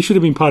Cook. he should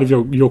have been part of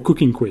your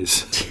cooking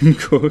quiz. Tim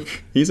Cook.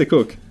 He's a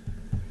cook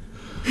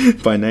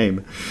by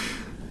name.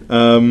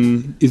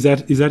 Is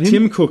that him?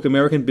 Tim Cook,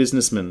 American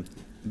businessman,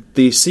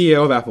 the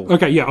CEO of Apple.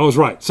 Okay, yeah, I was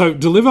right. So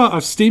deliver a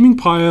steaming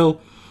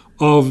pile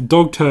of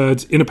dog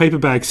turds in a paper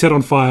bag set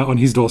on fire on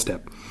his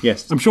doorstep.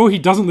 Yes. I'm sure he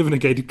doesn't live in a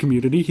gated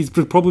community. He's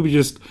probably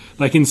just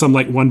like in some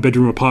like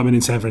 1-bedroom apartment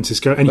in San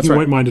Francisco, and That's he right.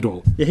 won't mind at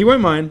all. Yeah, he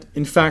won't mind.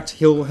 In fact,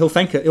 he'll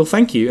thank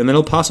you, and then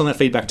he'll pass on that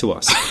feedback to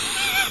us.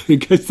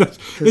 Because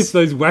it's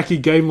those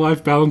wacky Game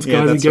Life Balance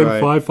Yeah, guys that's who get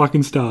right. 5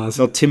 fucking stars.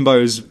 Well,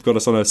 Timbo's got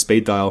us on a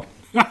speed dial.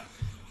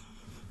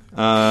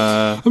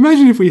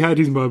 Imagine if we had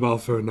his mobile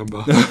phone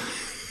number.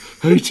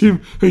 Hey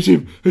Tim, is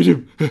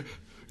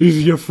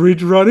your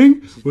fridge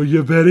running? Well,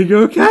 you better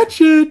go catch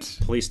it.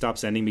 Please stop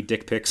sending me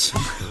dick pics.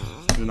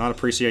 I do not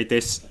appreciate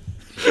this.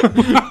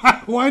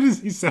 Why does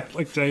he sound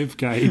like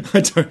JFK?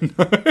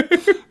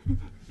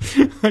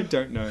 I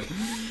don't know.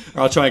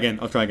 I'll try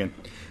again.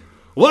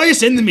 Why are you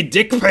sending me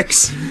dick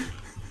pics?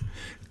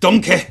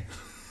 Donkey.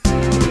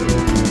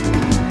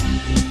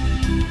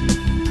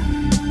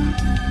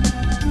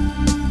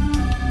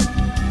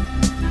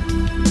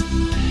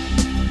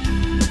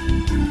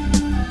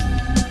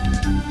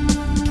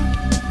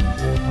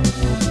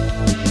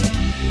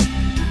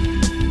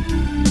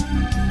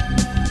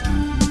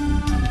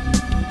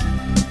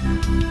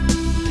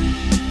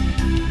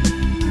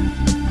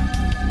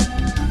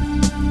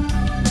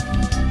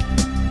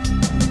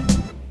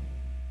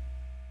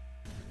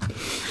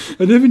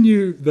 I never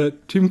knew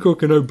that Tim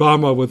Cook and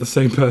Obama were the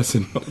same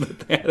person.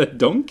 They had a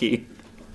donkey.